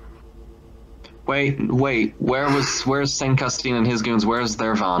Wait. Where's Saint Castine and his goons? Where's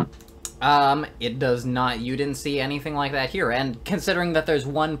their van? It does not. You didn't see anything like that here. And considering that there's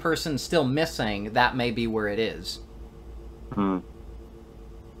one person still missing, that may be where it is.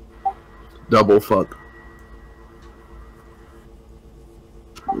 double fuck.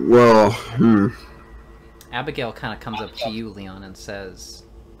 Well, Abigail kind of comes up to you, Leon, and says,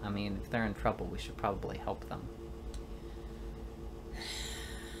 I mean, if they're in trouble, we should probably help them.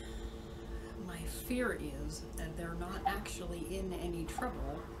 My fear is that they're not actually in any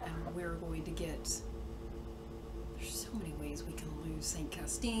trouble, and we're going to get... There's so many ways we can lose St.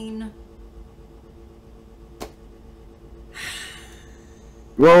 Castine.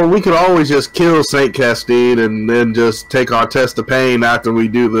 well, we could always just kill St. Castine and then just take our test of pain after we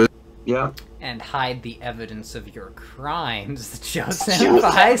do this. Yeah. And hide the evidence of your crimes, Joseph.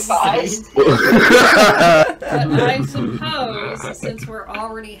 I see. But I suppose, since we're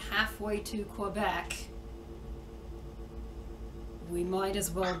already halfway to Quebec, we might as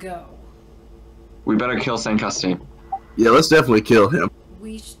well go. We better kill Saint Castine. Yeah, let's definitely kill him.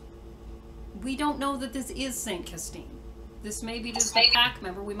 We don't know that this is St. Castine. This may be just a pack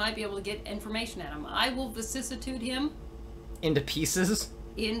member. We might be able to get information at him. I will vicissitude him Into pieces.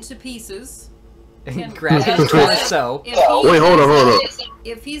 into pieces. And grab his torso. If he Wait, hold on.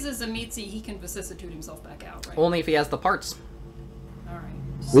 If he's a Zamitzi, he can vicissitude himself back out, right? Only if he has the parts. Alright.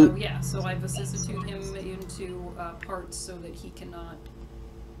 So, yeah, so I vicissitude him into parts so that he cannot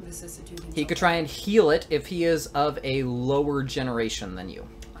vicissitude himself. He could try and heal it if he is of a lower generation than you.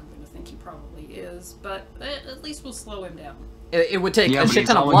 I'm gonna think he probably is, but at least we'll slow him down. It would take Yeah, a but shit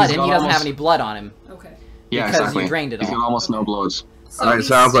ton of he's blood, almost- and he doesn't have any blood on him. Okay. Yeah, Because you exactly. drained it He's all. got almost no blood. So Alright, he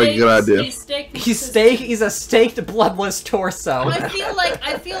sounds like a good idea. He's a staked, bloodless torso. I feel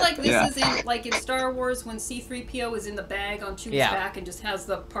like this Yeah. is in Star Wars when C-3PO is in the bag on Chewie's Yeah. back and just has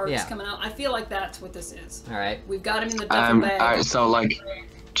the parts Yeah. coming out. I feel like that's what this is. Alright. We've got him in the duffel bag. Alright, so like,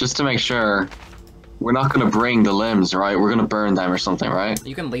 just to make sure, we're not gonna bring the limbs, right? We're gonna burn them or something, right?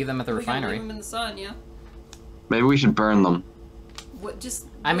 You can leave them at the We can refinery. leave him in the sun, yeah. Maybe we should burn them. What? Just.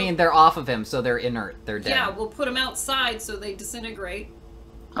 I mean, they're off of him, so they're inert. They're dead. Yeah, we'll put them outside so they disintegrate.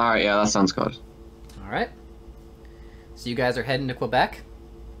 Alright, yeah, that sounds good. Alright. So you guys are heading to Quebec?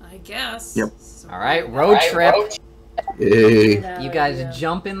 I guess. Yep. So Alright, road trip. Hey. Yeah, You guys yeah.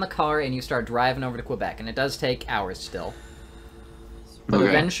 jump in the car and you start driving over to Quebec, and it does take hours still. But Okay.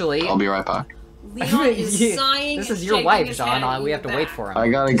 eventually... I'll be right back. Leon is Yeah, sighing. this and is your shaking wife, his John. head We in have to the wait back. for him. I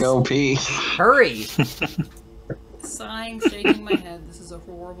gotta go pee. Hurry! Sighing, shaking my head. This is a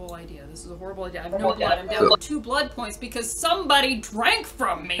horrible idea. This is a horrible idea. I have no blood. I'm down to 2 blood points because somebody drank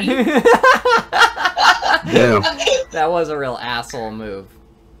from me. Damn. That was a real asshole move.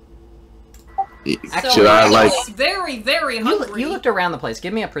 Actually, Should I, like... It's very, very hungry. You looked around the place.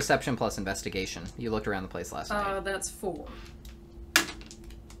 Give me a perception plus investigation. You looked around the place last night. That's 4.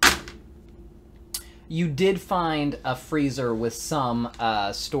 You did find a freezer with some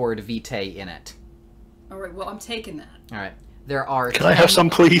stored vitae in it. Alright, well, I'm taking that. Alright. There are Can I have some,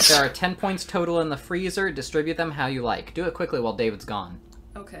 please? There are 10 points total in the freezer. Distribute them how you like. Do it quickly while David's gone.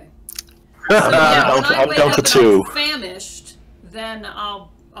 Okay. So, yeah, when I I'm wake down up to and 2. I'm famished, then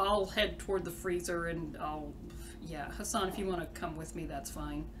I'll head toward the freezer and yeah, Hassan, if you want to come with me, that's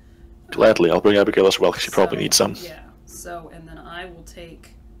fine. Gladly, I'll bring Abigail as well, because she probably needs some. Yeah, so, and then I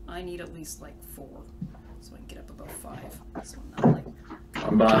need at least, like, 4, so I can get up above 5. So I'm not, like...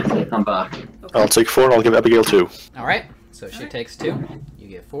 I'm back. Okay. I'll take 4, and I'll give Abigail 2. Alright, so she takes 2. You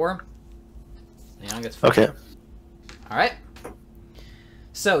get 4. Leon gets 4. Okay. Alright.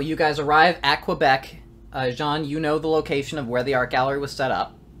 So, you guys arrive at Quebec. Jean, you know the location of where the art gallery was set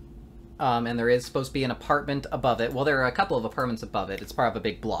up. And there is supposed to be an apartment above it. Well, there are a couple of apartments above it. It's part of a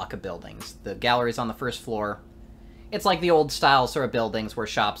big block of buildings. The gallery's on the first floor. It's like the old style sort of buildings where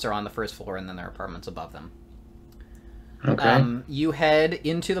shops are on the first floor and then there are apartments above them. Okay. You head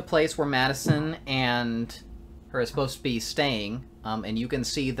into the place where Madison and her is supposed to be staying, and you can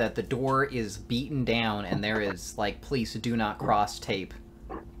see that the door is beaten down and there is, like, "Please do not cross" tape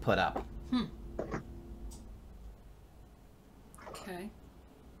put up. Okay.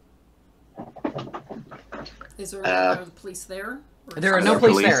 Are the police there? There are no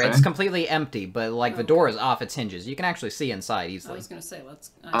police there. It's completely empty, but, like, the Okay. door is off its hinges. You can actually see inside I easily. was gonna say,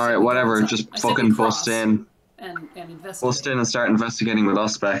 Alright, whatever, just fucking bust in. And investigate. Bust in and start investigating with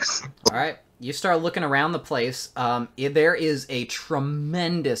us specs. Alright, you start looking around the place. There is a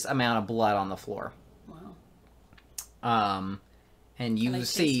tremendous amount of blood on the floor. Wow. And you Can I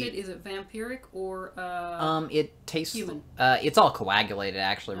see... taste it? Is it vampiric or it tastes... human? It's all coagulated,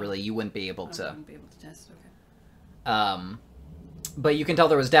 actually, really. You wouldn't be able I to... wouldn't be able to test. Okay. But you can tell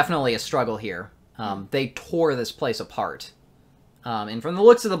there was definitely a struggle here. They tore this place apart. And from the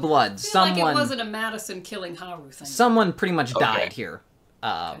looks of the blood, I feel someone... like it wasn't a Madison killing Haru thing. Someone pretty much died here.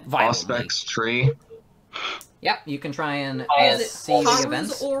 Violently. Auspex tree. Yep, you can try and Is it see the Haru's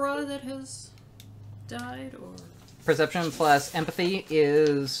events. aura that has died, or... Perception plus empathy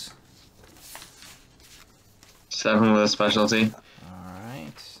is... 7 with a specialty.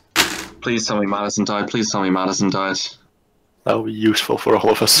 Alright. Please tell me Madison died. Please tell me Madison died. That would be useful for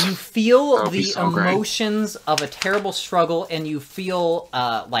all of us. You feel That would be the so great. emotions of a terrible struggle, and you feel,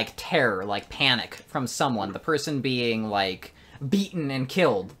 like, terror, like panic from someone. The person being, like, beaten and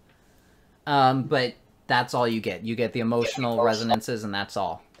killed. But that's all you get. You get the emotional resonances, and that's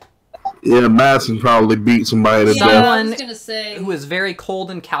all. Yeah, Madison probably beat somebody to Yeah, death. I was gonna say... Who is very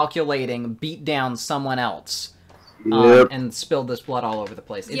cold and calculating, beat down someone else. Yep. And spilled this blood all over the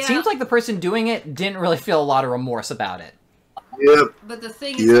place. It Yeah. seems like the person doing it didn't really feel a lot of remorse about it. Yep. But the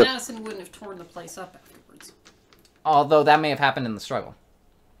thing is, Yep. Madison wouldn't have torn the place up afterwards. Although that may have happened in the struggle.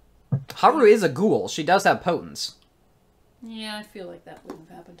 Haru is a ghoul. She does have potence. Yeah, I feel like that wouldn't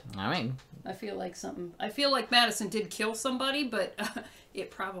have happened. I mean, I feel like Madison did kill somebody, but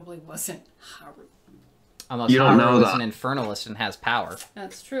it probably wasn't Haru. unless You don't Haru know is that. an infernalist and has power.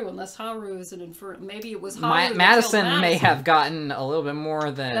 That's true, unless Haru is an infernal. Maybe it was Haru that killed Madison may Madison. have gotten a little bit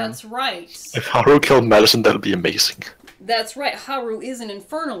more than... That's right. If Haru killed Madison, that'd be amazing. That's right. Haru is an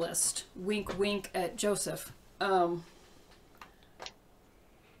infernalist. Wink, wink at Joseph. So,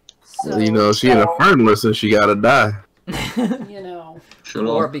 You know, she an infernalist and she gotta die. you know, Shut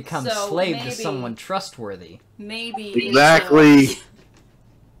Or up. become So, slave to maybe- someone trustworthy. maybe Exactly.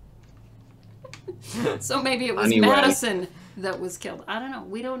 So maybe it was Anyway. Madison that was killed. I don't know.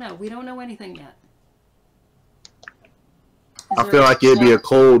 We don't know. We don't know anything yet. Is I there- feel like it'd be a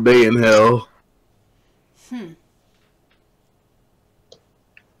cold day in hell.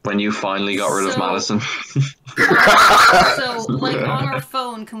 When you finally got rid of So- Madison. So, like, on our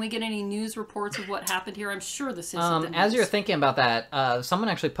phone, can we get any news reports of what happened here? I'm sure this isn't the As news. you're thinking about that, someone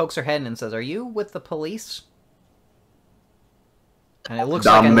actually pokes her head in and says, "Are you with the police?" And it looks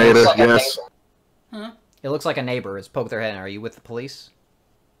Dominator, like a neighbor. yes. Huh? It looks like a neighbor has poked their head in. Are you with the police?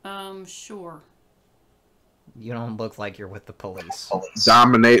 Sure. You don't look like you're with the police.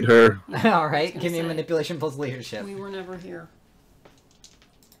 Dominate her. All right, gonna give me a say. manipulation plus leadership. We were never here.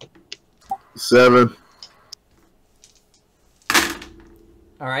 7.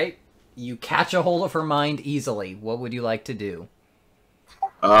 All right, you catch a hold of her mind easily. What would you like to do?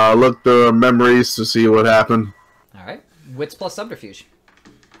 Look through her memories to see what happened. All right, wits plus subterfuge.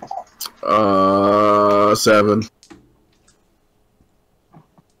 7. All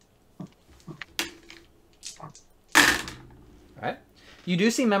right, You do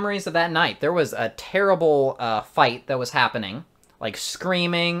see memories of that night. There was a terrible fight that was happening. Like,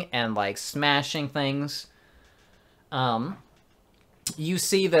 screaming and, like, smashing things. You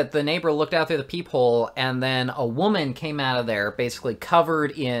see that the neighbor looked out through the peephole, and then a woman came out of there, basically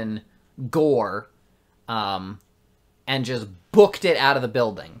covered in gore, and just booked it out of the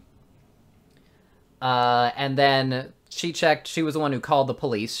building. And then she checked, she was the one who called the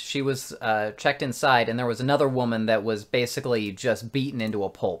police. She was checked inside, and there was another woman that was basically just beaten into a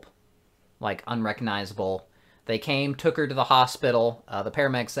pulp. Like, unrecognizable. They came, took her to the hospital. The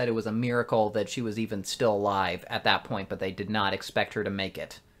paramedics said it was a miracle that she was even still alive at that point, but they did not expect her to make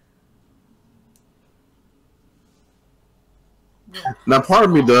it. Now, part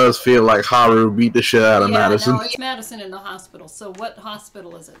of me does feel like Haru beat the shit out of Madison. No, it's Madison in the hospital. So what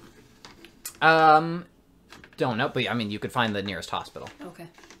hospital is it? Don't know, but I mean, you could find the nearest hospital. Okay.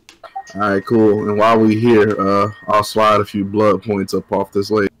 Alright, cool. And while we here, I'll slide a few blood points up off this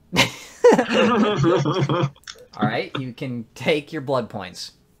leg. Alright, you can take your blood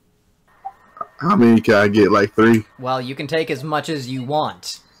points. How many can I get? Like 3? Well, you can take as much as you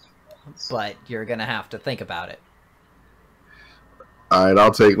want, but you're gonna have to think about it. Alright,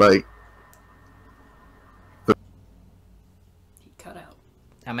 I'll take like... He cut out.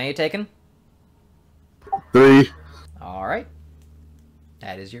 How many are you taking? 3. Alright.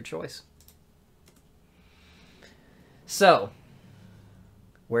 That is your choice. So,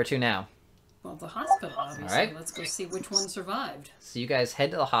 where to now? Well, the hospital, obviously. All right. Let's go see which one survived. So you guys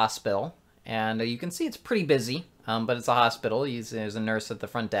head to the hospital, and you can see it's pretty busy, but it's a hospital. There's a nurse at the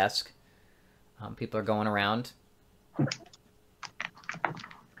front desk. People are going around.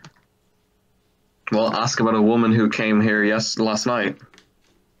 Well, ask about a woman who came here last night.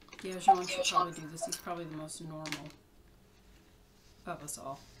 Yeah, Jean should probably do this. He's probably the most normal of us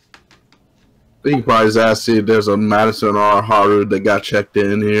all. You can probably just ask see if there's a Madison or a Haru that got checked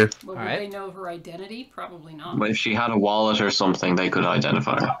in here. Well, All would right. they know her identity? Probably not. But if she had a wallet or something, they could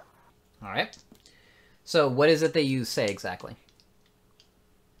identify her. Alright. So what is it that you say exactly?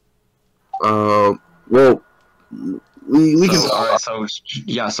 Well, we can... Alright,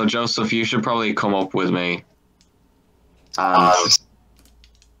 so Joseph, you should probably come up with me. And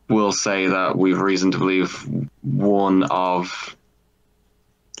we'll say that we've reason to believe one of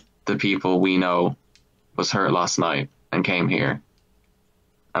the people we know was hurt last night and came here.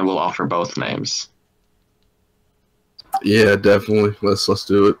 And we'll offer both names. Yeah, definitely. Let's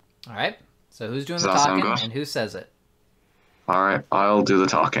do it. Alright. So who's doing Does the that sound talking, good? and who says it? Alright, I'll do the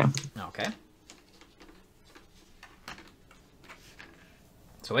talking. Okay.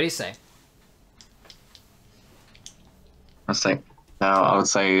 So what do you say? I would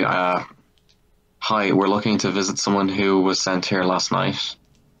say, hi, we're looking to visit someone who was sent here last night.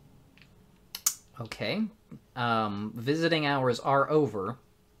 Okay. Visiting hours are over.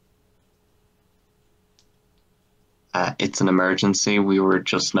 It's an emergency. We were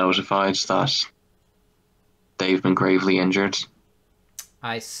just notified that they've been gravely injured.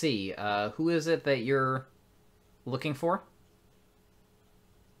 I see. Who is it that you're looking for?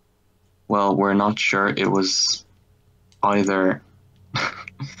 Well, we're not sure. It was either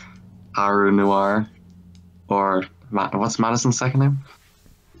Haru Noir or... what's Madison's second name?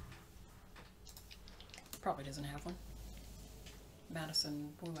 Probably doesn't have one. Madison,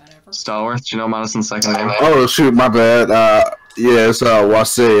 whatever. Stallworth, do you know Madison's second name? Oh, shoot, my bad. Yeah, it's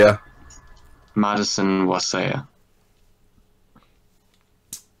Wasea. Madison Wasea.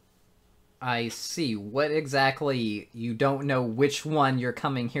 I see. What exactly... You don't know which one you're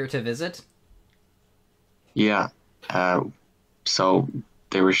coming here to visit? Yeah. So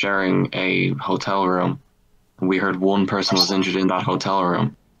they were sharing a hotel room. We heard one person was injured in that hotel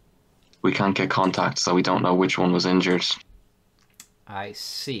room. We can't get contact, so we don't know which one was injured. I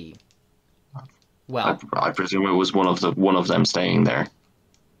see. Well, I presume it was one of them staying there.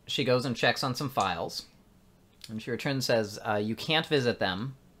 she goes and checks on some files. And she returns and says, you can't visit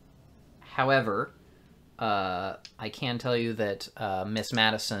them. However, I can tell you that Miss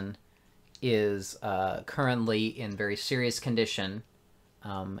Madison is currently in very serious condition,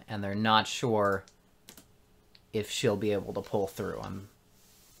 and they're not sure if she'll be able to pull through.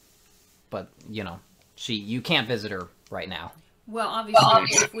 But, you know, you can't visit her right now. Well,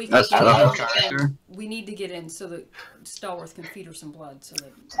 obviously, if we can That's get tough. in, we need to get in so that Stallworth can feed her some blood, so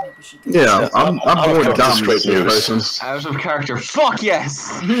that maybe she can. Yeah, I'm more I've got dominant this great news. person. Out of character. Fuck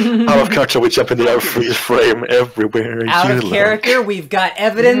yes! Out of character, we jump in the air, freeze frame everywhere. Out you of look. character, we've got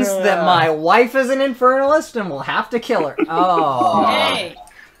evidence that my wife is an infernalist and we'll have to kill her. Oh. Hey!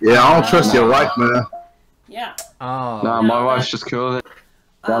 Yeah, I don't trust your wife, man. Yeah. Oh. Nah, my wife's just cool with it.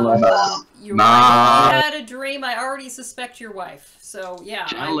 You're Nah. right. I had a dream. I already suspect your wife. So yeah,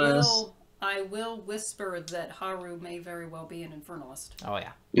 Jealous. I will whisper that Haru may very well be an infernalist. Oh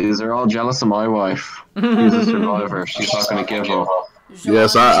yeah. They're all jealous of my wife. She's a survivor. She's not going to give up.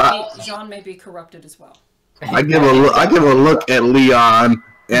 Yes, Jean may be corrupted as well. I give a look at Leon,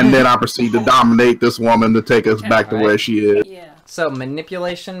 and then I proceed to dominate this woman to take us back to where she is. Yeah. So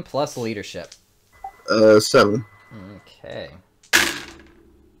manipulation plus leadership. 7. Okay.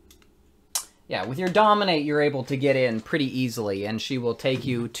 Yeah, with your dominate, you're able to get in pretty easily, and she will take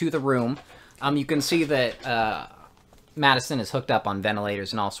you to the room. You can see that Madison is hooked up on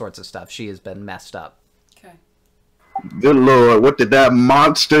ventilators and all sorts of stuff. She has been messed up. Okay. Good lord, what did that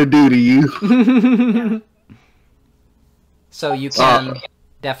monster do to you? So you can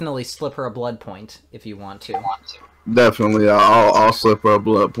definitely slip her a blood point if you want to. Definitely, I'll slip her a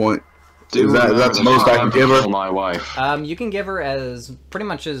blood point. That's the most I can give her? My wife. You can give her pretty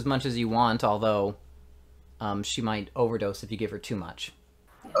much as you want, although she might overdose if you give her too much.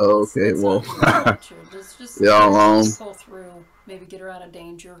 Yeah, Okay, well. Let's just pull through. Maybe get her out of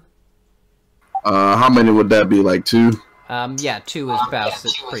danger. How many would that be? Like 2? Yeah, 2 is about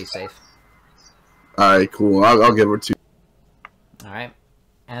pretty safe. Alright, cool. I'll give her 2. Alright.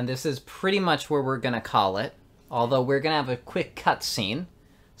 And this is pretty much where we're going to call it. Although we're going to have a quick cutscene.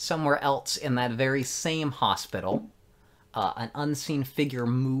 Somewhere else in that very same hospital. An unseen figure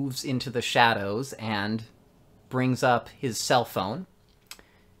moves into the shadows and brings up his cell phone.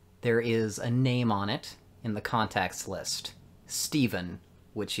 There is a name on it in the contacts list. Steven,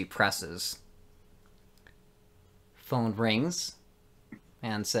 which he presses. Phone rings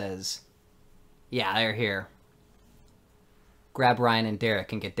and says, "Yeah, they're here. Grab Ryan and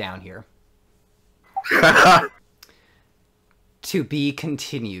Derek and get down here." To be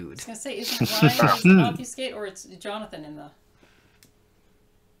continued. I was gonna say, isn't Ryan obfuscate, or it's Jonathan in the...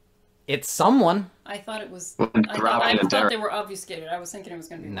 It's someone. I thought it was... Ryan I and thought Derek. they were obfuscated. I was thinking it was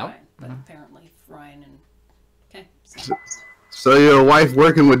gonna be Nope. Ryan, but apparently Ryan and... Okay. So... So your wife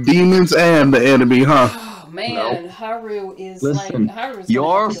working with demons and the enemy, huh? Oh man, Haru is Listen, like... Haru's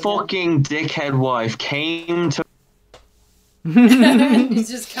your fucking dickhead wife came to...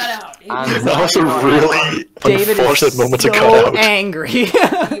 He's just cut out. He was, That was a really David unfortunate is moment so to cut out. angry.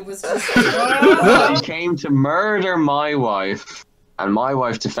 he was just... She came to murder my wife, and my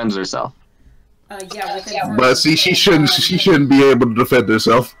wife defended herself. yeah, with Inferno. But see, she shouldn't be able to defend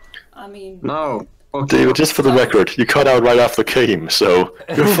herself. I mean... No. Fuck David, you. just for the record, you cut out right after came, so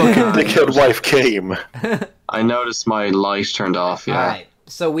your fucking dickhead wife came. I noticed my light turned off, yeah. Alright,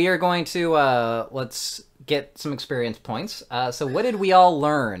 so we are going to, let's get some experience points. So what did we all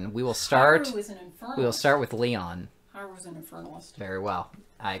learn? We will start... Haru is an infernalist. We will start with Leon. Haru's an infernalist. Very well.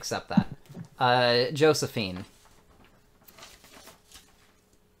 I accept that. Josephine.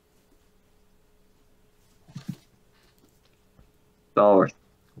 Dollar.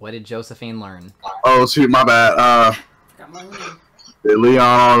 What did Josephine learn? Oh, shoot, my bad. Forgot my name. Did Leon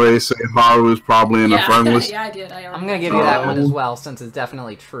already say Haru is probably an infernalist? Yeah, I did. I already I'm going to give you that one as well, since it's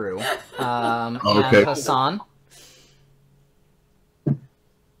definitely true. Okay. And Hassan?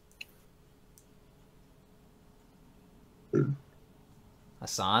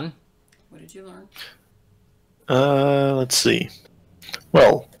 Hassan? What did you learn? Let's see.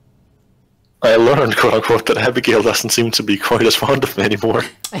 Well, I learned, quote unquote, that Abigail doesn't seem to be quite as fond of me anymore.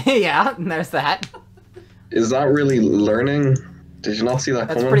 Yeah, there's that. Is that really learning? Did you not see that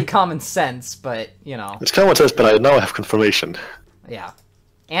That's coming? pretty common sense, but, you know, It's common sense, but I now have confirmation. yeah.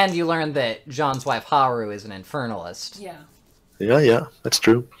 And you learned that Jean's wife Haru is an infernalist. Yeah. Yeah, that's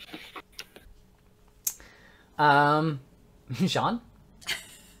true. Jean?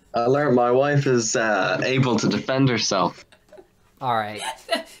 I learned my wife is able to defend herself. Alright.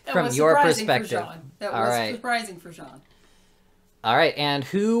 That From was your surprising perspective. For Jean. That All was right. surprising for Jean. Alright, and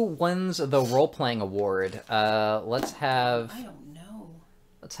who wins the role-playing award? Let's I don't know.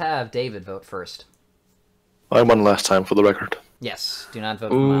 have David vote first. I won last time, for the record. Yes, do not vote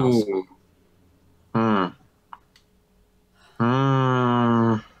for Miles. Ooh.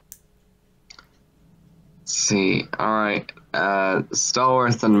 Let's see. Alright.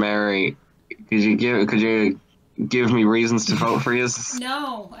 Stallworth and Mary, could you give me reasons to vote for you?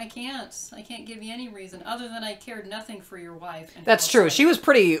 No, I can't. I can't give you any reason other than I cared nothing for your wife. And That's true. She was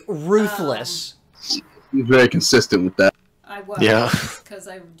pretty ruthless. He's very consistent with that. I was. Yeah. Because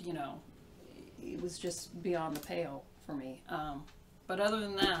it was just beyond the pale for me. But other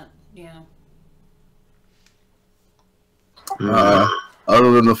than that, yeah.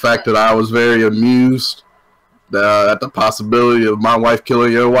 Other than the fact that I was very amused at the possibility of my wife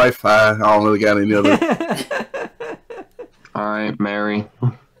killing your wife, I don't really got any other. All right, Mary.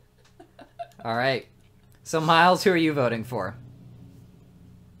 All right. So, Miles, who are you voting for?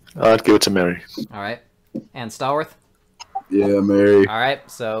 I'd give it to Mary. All right. And Stallworth? Yeah, Mary. All right.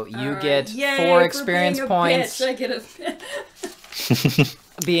 So, you All right. get Yay, 4 for experience being a points bitch. I get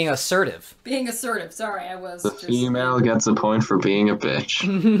a being assertive. being assertive. Sorry, I was The just female gets a point for being a bitch.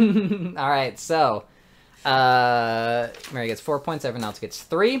 All right. So, Mary gets 4 points. Everyone else gets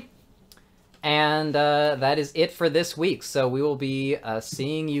 3. And that is it for this week. So, we will be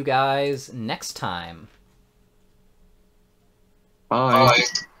seeing you guys next time. Bye.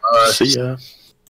 See ya.